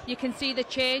 but you can see the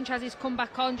change as he's come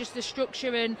back on, just the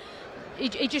structure, and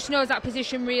he just knows that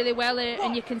position really well,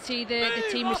 and you can see the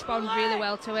team respond really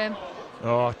well to him.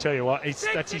 Oh, I'll tell you what,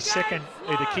 that's his second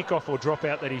either kick-off or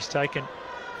drop-out that he's taken.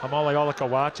 Amole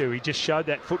Olakawatu, he just showed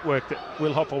that footwork that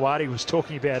Will Hopewadi was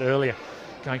talking about earlier,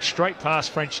 going straight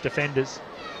past French defenders.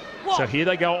 So here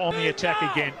they go on the attack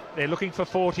again. They're looking for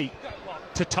 40.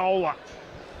 Totola.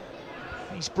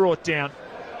 He's brought down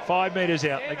 5 metres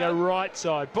out. They go right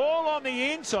side. Ball on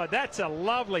the inside. That's a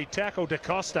lovely tackle to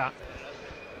Costa.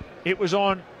 It was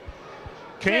on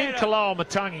Kian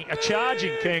Kalao-Matangi, a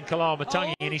charging Kian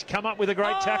Kalao-Matangi, and he's come up with a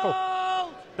great tackle.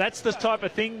 That's the type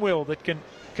of thing, Will, that can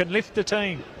lift the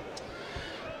team.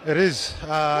 It is. You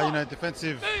know,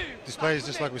 defensive displays,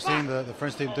 just like we've seen the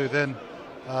French team do then,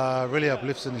 really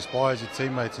uplifts and inspires your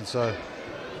teammates. And so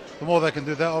the more they can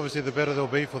do that, obviously, the better they'll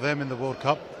be for them in the World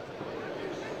Cup.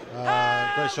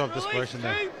 Great show of desperation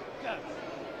there.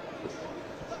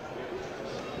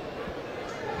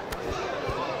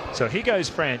 So here goes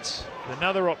France with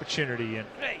another opportunity, and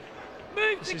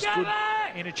this is good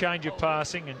interchange of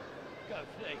passing, and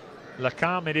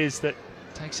Lacam it is that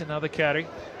takes another carry.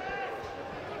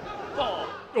 Oh,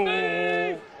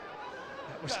 that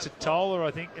was Totola,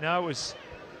 I think. No, it was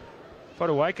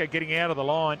Fotuaika getting out of the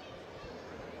line.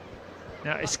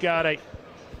 Now Escarte.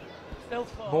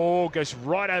 Moore goes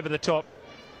right over the top.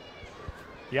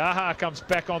 Yaha comes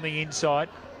back on the inside.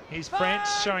 Here's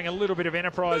France showing a little bit of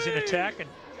enterprise in attack, and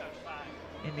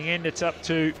in the end it's up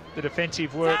to the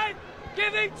defensive work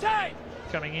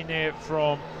coming in there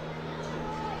from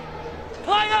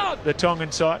the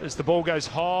Tongan side as the ball goes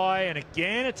high, and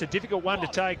again it's a difficult one to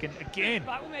take, and again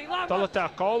Tolata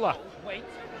Kola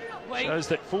shows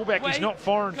that fullback is not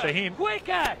foreign for him,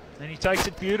 and he takes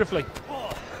it beautifully.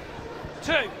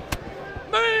 2,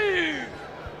 move,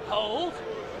 hold,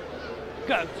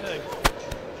 go 2.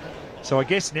 So I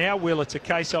guess now, Will, it's a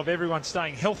case of everyone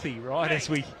staying healthy, right, as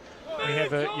we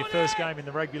have your first game in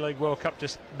the Rugby League World Cup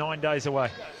just 9 days away.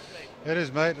 It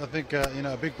is, mate. I think you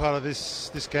know, a big part of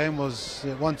this game was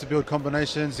one, to build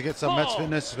combinations, to get some match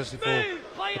fitness, especially for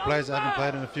the players that haven't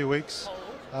played in a few weeks.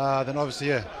 Then obviously,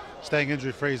 yeah, staying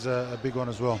injury free is a big one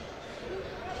as well.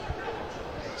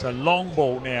 So long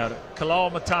ball now to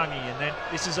Kalao-Matangi, and then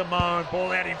this is a Moan,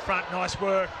 ball out in front, nice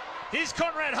work. Here's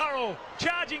Conrad Hurrell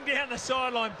charging down the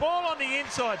sideline, ball on the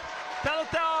inside.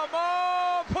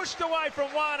 Talatau pushed away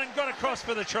from one and got across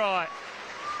for the try.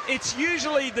 It's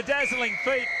usually the dazzling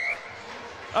feat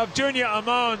of Junior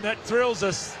Amon that thrills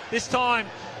us. This time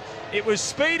it was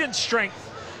speed and strength,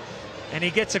 and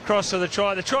he gets across for the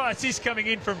try. The try assist coming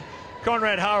in from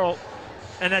Conrad Hurrell,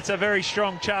 and that's a very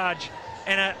strong charge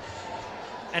and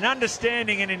an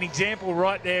understanding and an example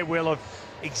right there, Will, of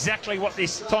exactly what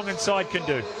this Tongan side can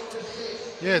do.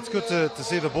 Yeah, it's good to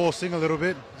see the ball sing a little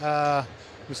bit.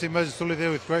 We see Moses Tuli there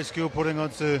with great skill putting on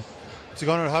to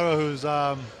Conrad Hurrell, who's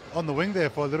on the wing there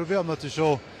for a little bit. I'm not too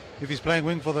sure if he's playing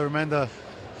wing for the remainder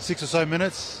 6 or so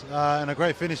minutes. And a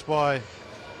great finish by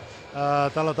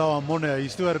Talatau Amone. He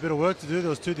still had a bit of work to do. There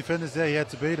was 2 defenders there he had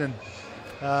to beat, and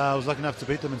was lucky enough to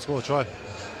beat them and score a try.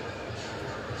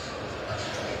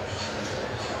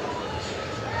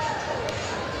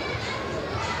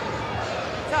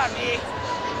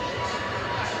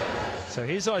 So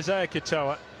here's Isaiah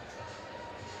Katoa.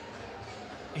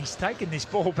 He's taken this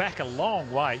ball back a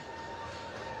long way.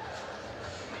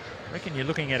 I reckon you're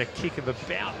looking at a kick of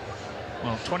about,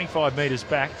 well, 25 metres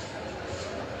back.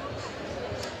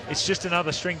 It's just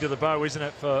another string to the bow, isn't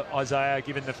it, for Isaiah,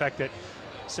 given the fact that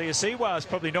Siwa is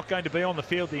probably not going to be on the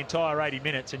field the entire 80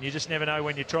 minutes, and you just never know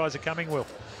when your tries are coming, Will.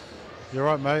 You're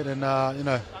right, mate, and you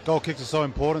know, goal kicks are so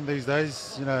important these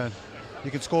days. You know,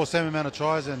 you can score the same amount of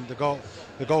tries, and the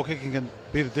goal kicking can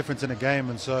be the difference in a game.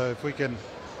 And so if we can,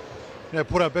 you know,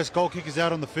 put our best goal kickers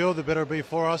out on the field, the better it'll be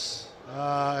for us.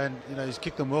 And you know, he's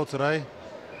kicked them well today.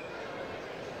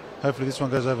 Hopefully this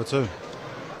one goes over too.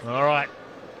 All right.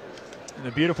 In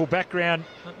the beautiful background,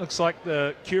 it looks like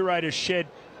the curator's shed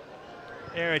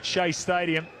there at Shea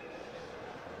Stadium.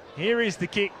 Here is the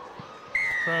kick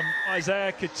from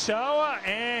Isaiah Katoa,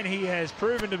 and he has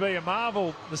proven to be a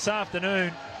marvel this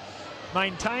afternoon.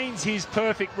 Maintains his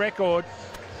perfect record.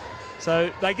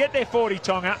 So they get their 40,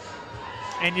 Tonga,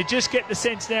 and you just get the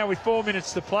sense now with 4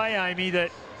 minutes to play, Amy, that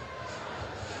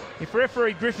if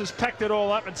referee Griffiths packed it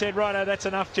all up and said, righto, that's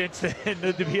enough, gents, then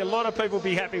there'd be a lot of people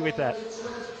be happy with that.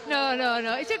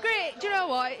 No. It's a great. Do you know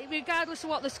what? Regardless of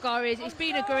what the score is, it's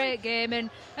been a great game, and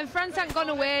France haven't gone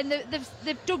away, and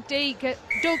they've dug deep.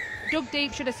 Dug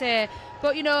deep, should I say?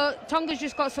 But you know, Tonga's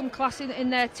just got some class in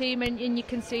their team, and you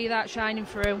can see that shining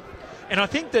through. And I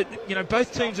think that, you know,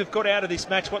 both teams have got out of this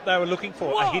match what they were looking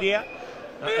for: a hit out,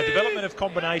 a development of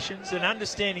combinations, an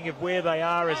understanding of where they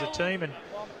are as a team, and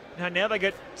now they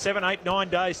get 7, 8, 9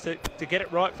 days to get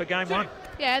it right for game one.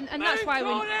 Yeah, and that's why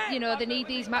they need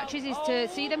these matches, is to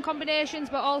see them combinations,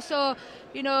 but also,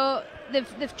 you know,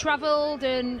 they've travelled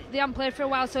and they haven't played for a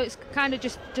while, so it's kind of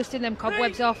just dusting them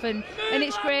cobwebs off, and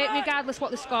it's great regardless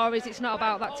what the score is. It's not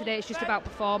about that today, it's just about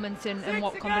performance and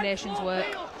what combinations work.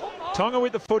 Tonga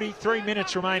with the footy, 3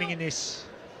 minutes remaining in this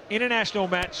international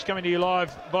match, coming to you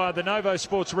live via the Novo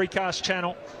Sports Recast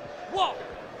channel.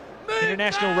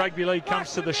 International Rugby League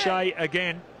comes to the Shea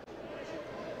again.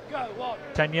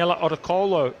 Daniela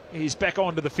Otakolo is back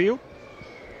onto the field.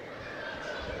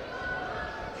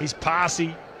 He's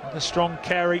passy, a strong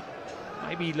carry.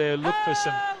 Maybe look for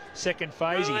some second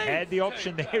phase. He had the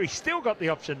option there. He's still got the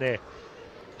option there.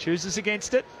 Chooses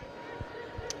against it.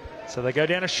 So they go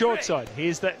down a short side.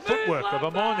 Here's that footwork of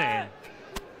Amon there.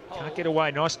 Can't get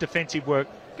away. Nice defensive work.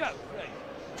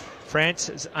 France,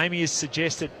 as Amy has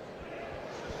suggested,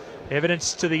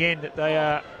 evidence to the end that they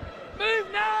are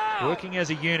working as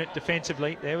a unit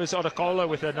defensively. There was Otakolo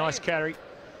with a nice carry.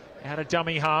 Out a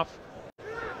dummy half.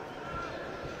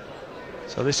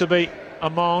 So this will be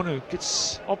Amon, who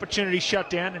gets opportunity shut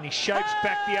down, and he shapes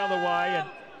back the other way.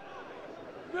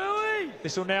 And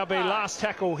this will now be last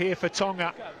tackle here for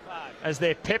Tonga as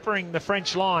they're peppering the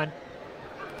French line.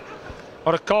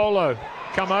 Otakolo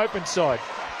come open side.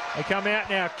 They come out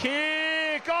now.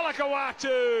 Kick!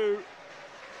 Olakawatu!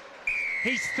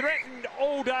 He's threatened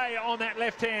all day on that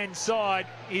left-hand side.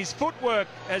 His footwork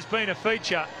has been a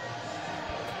feature.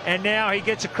 And now he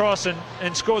gets across and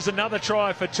scores another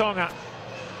try for Tonga.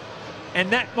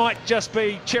 And that might just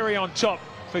be cherry on top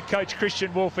for Coach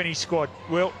Christian Wolf and his squad.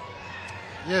 Will?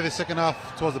 Yeah, the second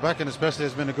half towards the back end especially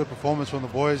has been a good performance from the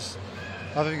boys.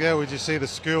 I think there we just see the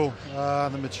skill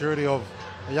and the maturity of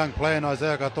a young player in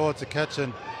Isaiah Katoa to catch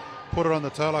and put it on the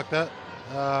toe like that.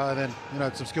 And then, you know,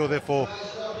 some skill there for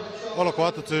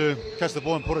Olakwatu to catch the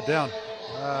ball and put it down.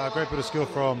 Great bit of skill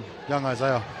from young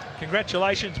Isaiah.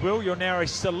 Congratulations, Will. You're now a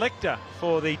selector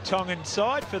for the Tongan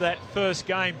side for that first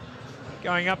game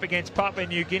going up against Papua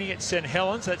New Guinea at St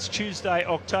Helens. That's Tuesday,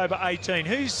 October 18.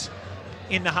 Who's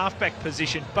in the halfback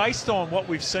position based on what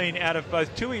we've seen out of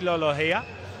both Tui Lolohea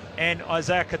and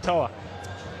Isaiah Katoa?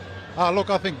 Look,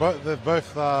 I think they've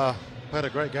both played a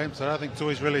great game. So I think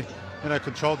Tui's really, you know,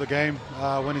 controlled the game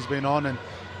when he's been on, and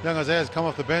young Isaiah's come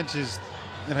off the bench. He's,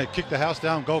 you know, kicked the house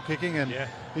down, goal kicking, and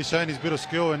he's shown his bit of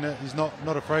skill, and he's not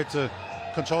afraid to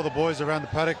control the boys around the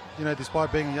paddock. You know,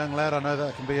 despite being a young lad, I know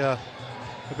that can be a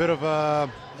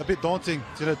bit daunting,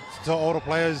 you know, to tell older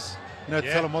players, you know,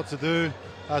 to tell them what to do,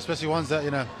 especially ones that,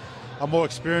 you know, are more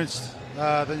experienced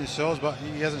than yourselves. But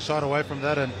he hasn't shied away from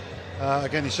that, and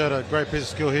again, he showed a great piece of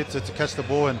skill here to catch the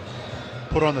ball and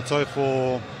put it on the toe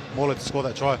for Morley to score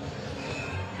that try.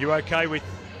 You okay with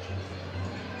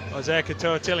Isaiah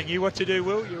Katoa telling you what to do,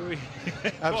 Will?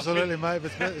 Absolutely, mate.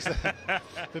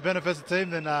 If it benefits the team,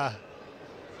 then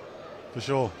for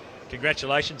sure.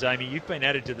 Congratulations, Amy. You've been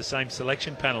added to the same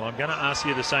selection panel. I'm going to ask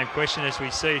you the same question as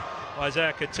we see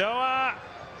Isaiah Katoa.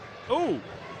 Oh,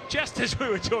 just as we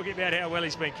were talking about how well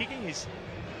he's been kicking, he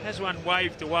has one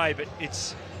waved away, but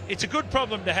it's a good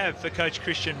problem to have for Coach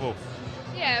Christian Wolf.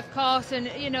 Yeah, of course, and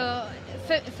you know,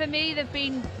 for me,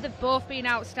 they've both been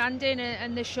outstanding,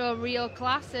 and they show real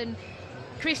class. And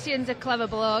Christian's a clever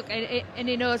bloke, and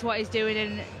he knows what he's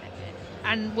doing,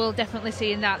 and we'll definitely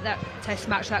see in that test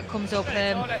match that comes up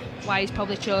why he's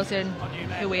probably chosen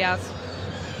who he has.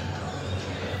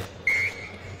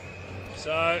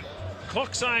 So,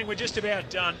 clock saying we're just about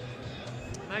done.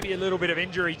 Maybe a little bit of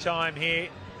injury time here.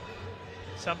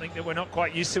 Something that we're not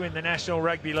quite used to in the National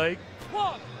Rugby League.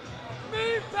 One,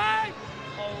 move back,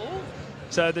 hold.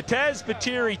 So the Taz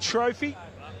Batiri Trophy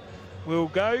will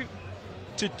go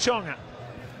to Tonga,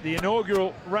 the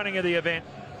inaugural running of the event.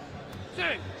 Two,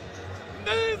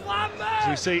 move Lambert. As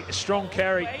we see a strong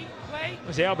carry. It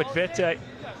was Albert Vete.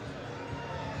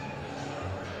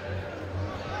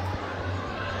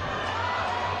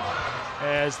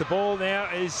 As the ball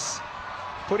now is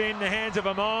put in the hands of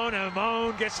Amon.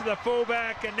 Amon gets to the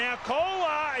fullback, and now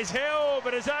Kola is held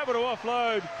but is able to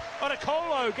offload.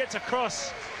 Otakolo gets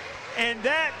across, and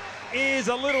that is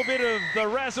a little bit of the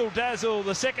razzle-dazzle,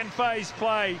 the second phase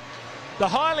play, the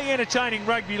highly entertaining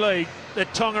rugby league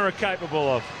that Tonga are capable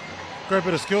of. Great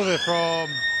bit of skill there from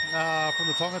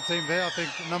the Tonga team there. I think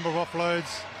a number of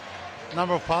offloads,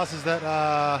 number of passes that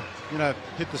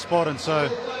hit the spot, and so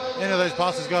any of those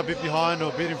passes go a bit behind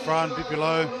or a bit in front, a bit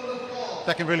below,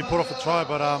 that can really put off a try.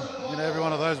 But every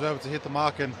one of those we're able to hit the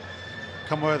mark and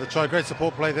come away with the try. Great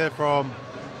support play there from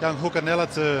young hooker Nella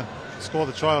to score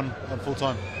the try on full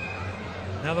time.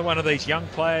 Another one of these young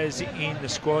players in the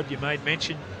squad you made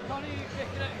mention.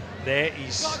 There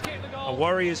is a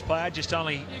Warriors player, just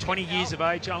only 20 years of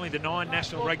age, only the 9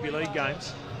 National Rugby League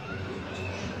games.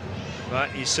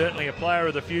 But he's certainly a player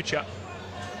of the future.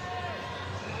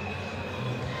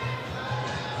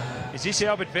 Is this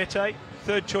Albert Vete,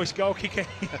 third choice goal kicker?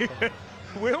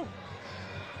 Will?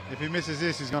 If he misses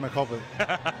this, he's going to cop it.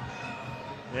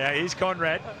 Yeah, here's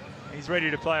Conrad. He's ready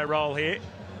to play a role here.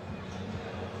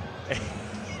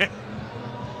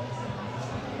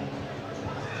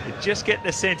 You just get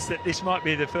the sense that this might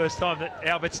be the first time that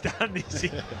Albert's done this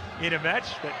in a match.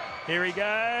 But here he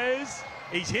goes.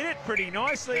 He's hit it pretty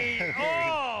nicely.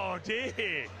 Oh,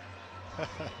 dear.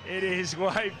 It is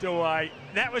waved away.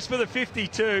 That was for the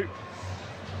 52.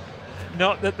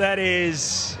 Not that that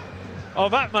is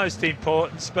of utmost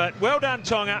importance, but well done,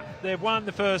 Tonga. They've won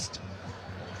the first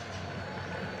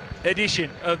edition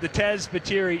of the Taz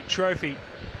Batiri Trophy.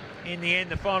 In the end,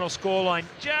 the final scoreline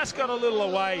just got a little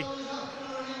away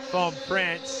from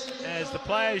France as the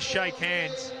players shake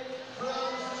hands.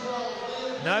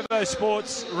 Novo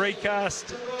Sports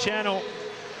recast channel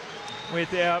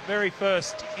with our very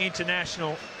first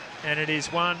international, and it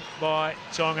is won by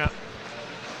Tonga.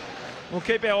 We'll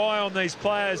keep our eye on these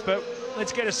players, but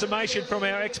let's get a summation from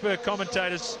our expert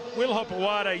commentators, Will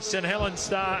Hopewade, St Helens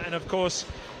star, and of course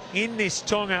in this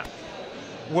Tonga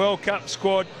World Cup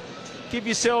squad. Give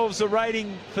yourselves a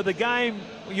rating for the game,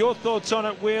 your thoughts on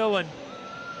it, Will, and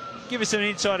give us an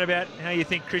insight about how you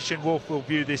think Christian Wolf will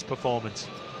view this performance.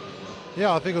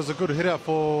 Yeah, I think it was a good hit out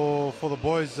for the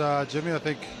boys, Jimmy. I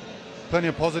think plenty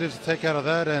of positives to take out of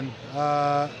that, and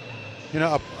a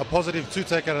positive to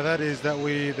take out of that is that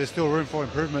there's still room for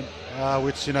improvement,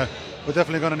 which we're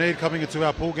definitely going to need coming into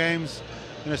our pool games.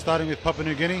 Starting with Papua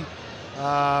New Guinea.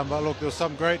 But look, there was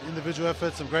some great individual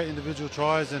efforts, some great individual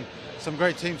tries, and some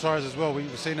great team tries as well.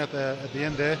 We've seen at the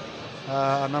end there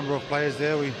a number of players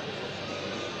there. A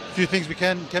few things we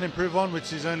can improve on,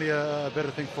 which is only a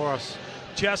better thing for us.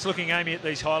 Just looking, Amy, at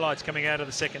these highlights coming out of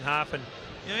the second half, and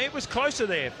it was closer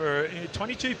there for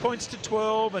 22 points to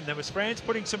 12, and there was France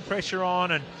putting some pressure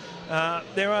on, and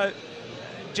there are,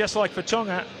 just like for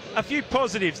Tonga, a few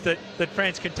positives that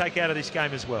France can take out of this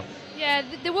game as well. Yeah,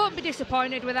 they won't be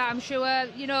disappointed with that, I'm sure.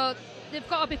 They've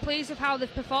got to be pleased with how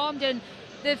they've performed, and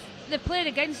they've played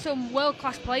against some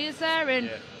world-class players there, and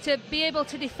to be able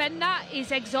to defend that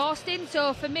is exhausting.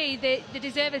 So for me, they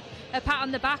deserve a pat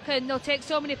on the back, and they'll take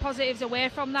so many positives away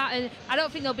from that, and I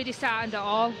don't think they'll be disheartened at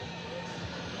all.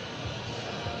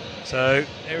 So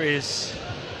there is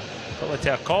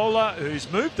Kola, who's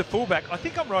moved the fullback. I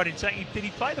think I'm right in saying, did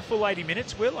he play the full 80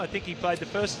 minutes, Will? I think he played the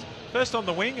first on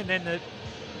the wing and then the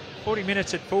 40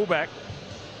 minutes at fullback.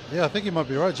 Yeah, I think you might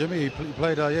be right, Jimmy. He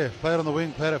played on the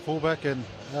wing, played at fullback, and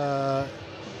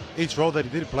each role that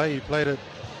he did play, he played it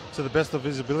to the best of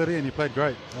his ability, and he played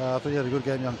great. I thought he had a good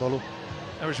game, young Tolu.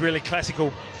 That was really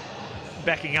classical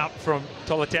backing up from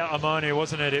Tolatau Amonu,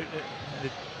 wasn't it? The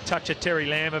touch of Terry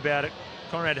Lamb about it.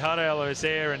 Conrad Hardale was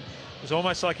there, and it was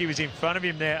almost like he was in front of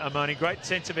him there, Amoni. Great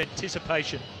sense of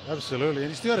anticipation. Absolutely,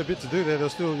 and he still had a bit to do there. There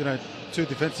was still, two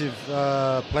defensive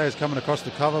players coming across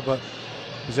the cover, but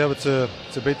he was able to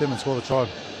beat them and score the try.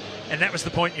 And that was the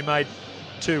point you made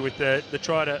too with the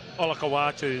try to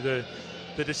Olakawatu,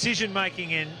 the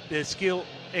decision-making and the skill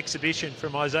exhibition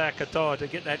from Isaiah Katoa to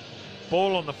get that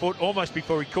ball on the foot almost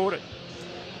before he caught it.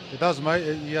 It does,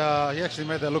 mate. He actually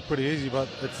made that look pretty easy, but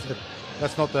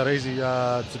that's not that easy,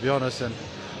 to be honest. And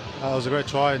it was a great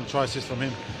try and try assist from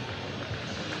him.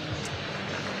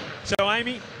 So,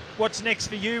 Amy, what's next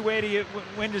for you?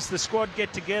 When does the squad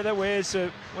get together? Where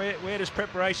does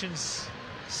preparations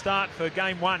start for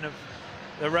game one of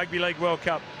the Rugby League World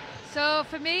Cup? So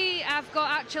for me, I've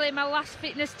got actually my last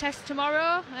fitness test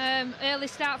tomorrow. Early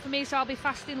start for me, so I'll be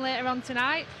fasting later on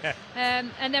tonight.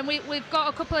 And then we've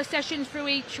got a couple of sessions through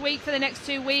each week for the next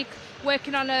 2 weeks,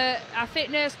 working on our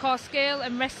fitness, core skill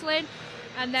and wrestling.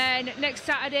 And then next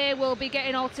Saturday we'll be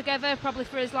getting all together, probably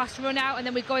for his last run out, and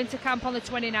then we go into camp on the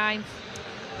 29th.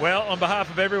 Well, on behalf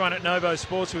of everyone at Novo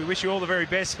Sports, we wish you all the very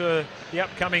best for the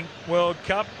upcoming World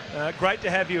Cup. Great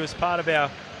to have you as part of our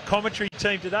commentary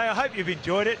team today. I hope you've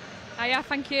enjoyed it. Oh yeah,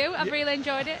 thank you. I've really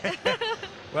enjoyed it.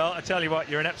 Well, I tell you what,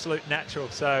 you're an absolute natural.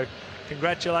 So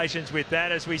congratulations with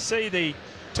that. As we see the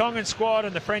Tongan squad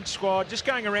and the French squad just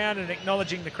going around and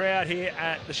acknowledging the crowd here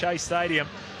at the Shea Stadium.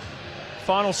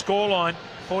 Final scoreline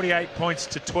 48 points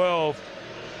to 12.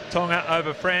 Tonga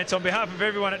over France. On behalf of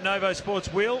everyone at Novo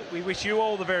Sports, Will, we wish you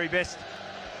all the very best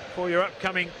for your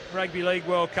upcoming Rugby League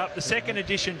World Cup. The second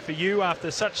edition for you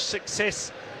after such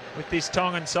success with this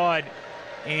Tongan side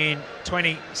in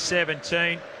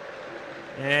 2017.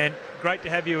 And great to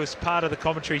have you as part of the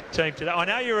commentary team today. I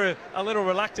know you're a little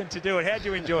reluctant to do it. How'd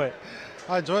you enjoy it?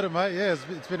 I enjoyed it, mate. Yeah,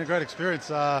 it's been a great experience.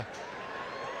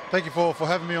 Thank you for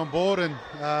having me on board, and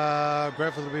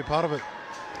grateful to be a part of it.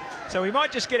 So we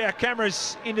might just get our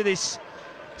cameras into this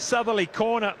southerly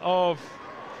corner of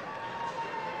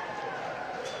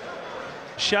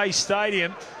Shea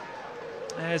Stadium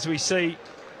as we see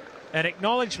an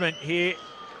acknowledgement here.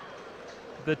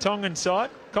 The Tongan side,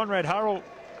 Conrad Hurrell,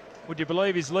 would you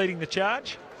believe, is leading the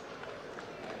charge.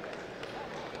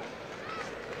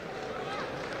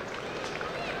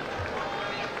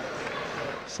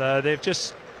 So they've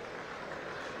just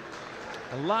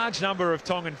a large number of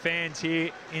Tongan fans here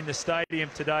in the stadium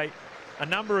today, a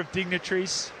number of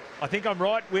dignitaries. I think I'm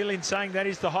right, Will, in saying that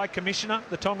is the High Commissioner,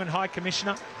 the Tongan High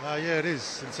Commissioner. Yeah, it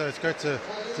is, and so it's great to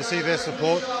see their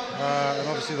support, and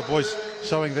obviously the boys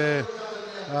showing their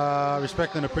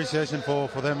respect and appreciation for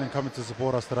them and coming to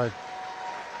support us today.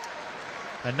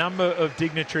 A number of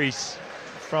dignitaries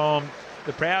from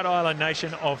the proud island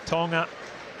nation of Tonga.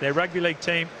 Their rugby league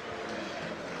team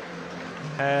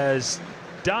has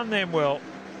done them well.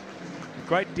 A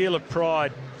great deal of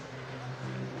pride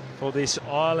for this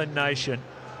island nation.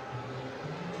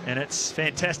 And it's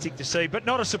fantastic to see, but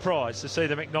not a surprise to see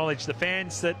them acknowledge the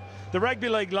fans, that the rugby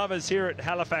league lovers here at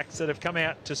Halifax that have come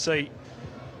out to see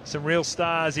some real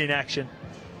stars in action.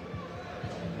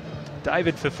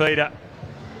 David Fifita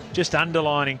just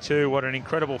underlining too what an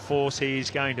incredible force he is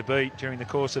going to be during the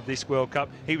course of this World Cup.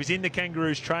 He was in the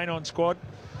Kangaroos train-on squad.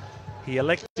 He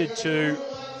elected to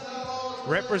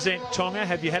represent Tonga.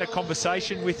 Have you had a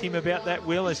conversation with him about that,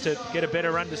 Will, as to get a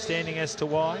better understanding as to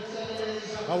why?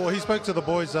 Oh, well, he spoke to the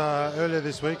boys earlier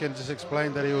this week and just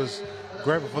explained that he was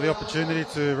grateful for the opportunity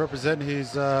to represent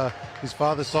his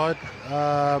father's side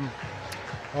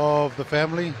of the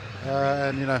family,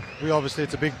 and you know, we obviously,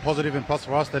 it's a big positive and plus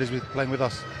for us that he's playing with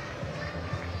us.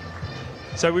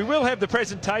 So we will have the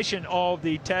presentation of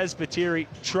the Taz Batiri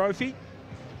Trophy.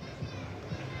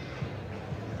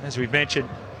 As we've mentioned,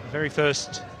 the very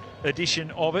first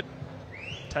edition of it,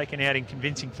 taken out in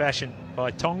convincing fashion by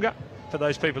Tonga. For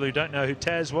those people who don't know who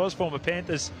Taz was, former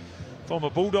Panthers, former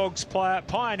Bulldogs player,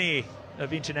 pioneer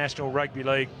of international rugby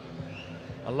league,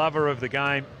 a lover of the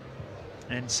game,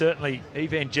 and certainly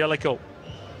evangelical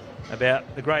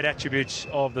about the great attributes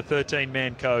of the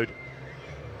 13-man code.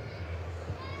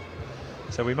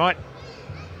 So we might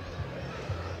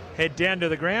head down to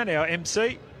the ground, our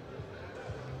MC.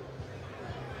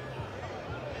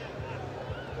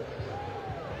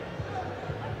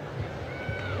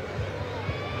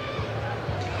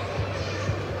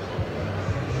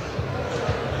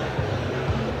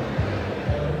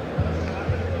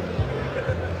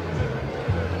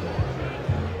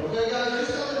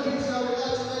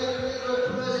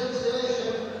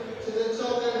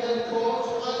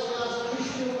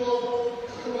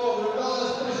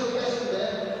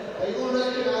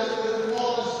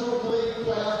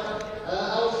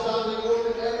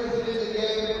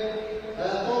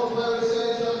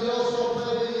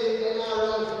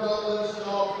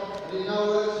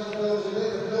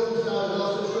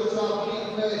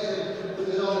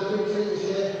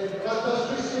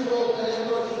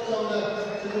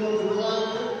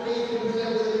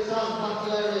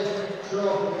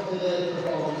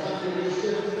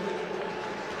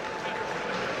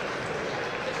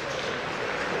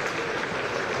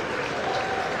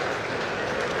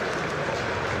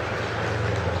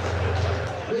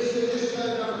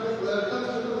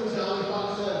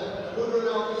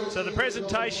 So the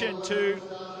presentation to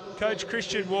Coach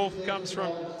Christian Wolf comes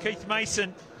from Keith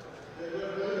Mason.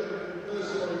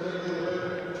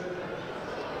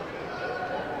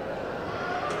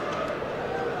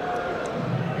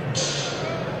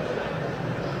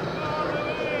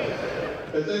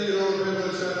 I think you know the people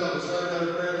that set up the start of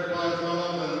the players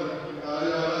on, and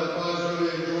that players really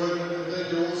enjoyed it. And thank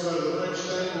you also to the French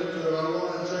team, to our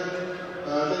Warren team.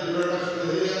 Thank you very much for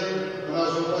the here, and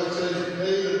as well play team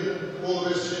Pete, and all the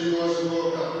best to you guys in the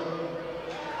World Cup.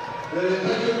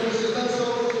 Thank you, Mr. Thanks so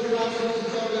much for your absence and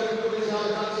Tonga for putting his high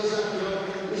this afternoon.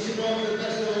 Wish you all the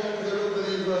best of luck for the Rugby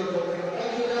League World Cup.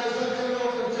 Thank you guys, thank you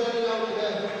all for turning out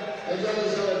today. Enjoy the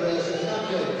celebration. Thank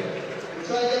you.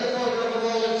 Try to get a photo of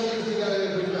all the teams together.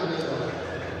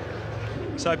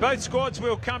 So both squads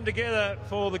will come together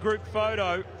for the group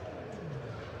photo,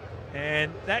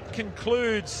 and that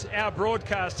concludes our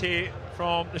broadcast here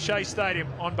from the Shea Stadium.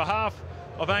 On behalf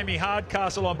of Amy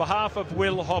Hardcastle, on behalf of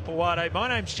Will Hopewade, my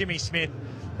name's Jimmy Smith.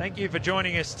 Thank you for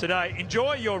joining us today.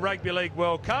 Enjoy your Rugby League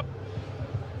World Cup.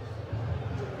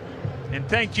 And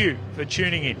thank you for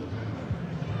tuning in.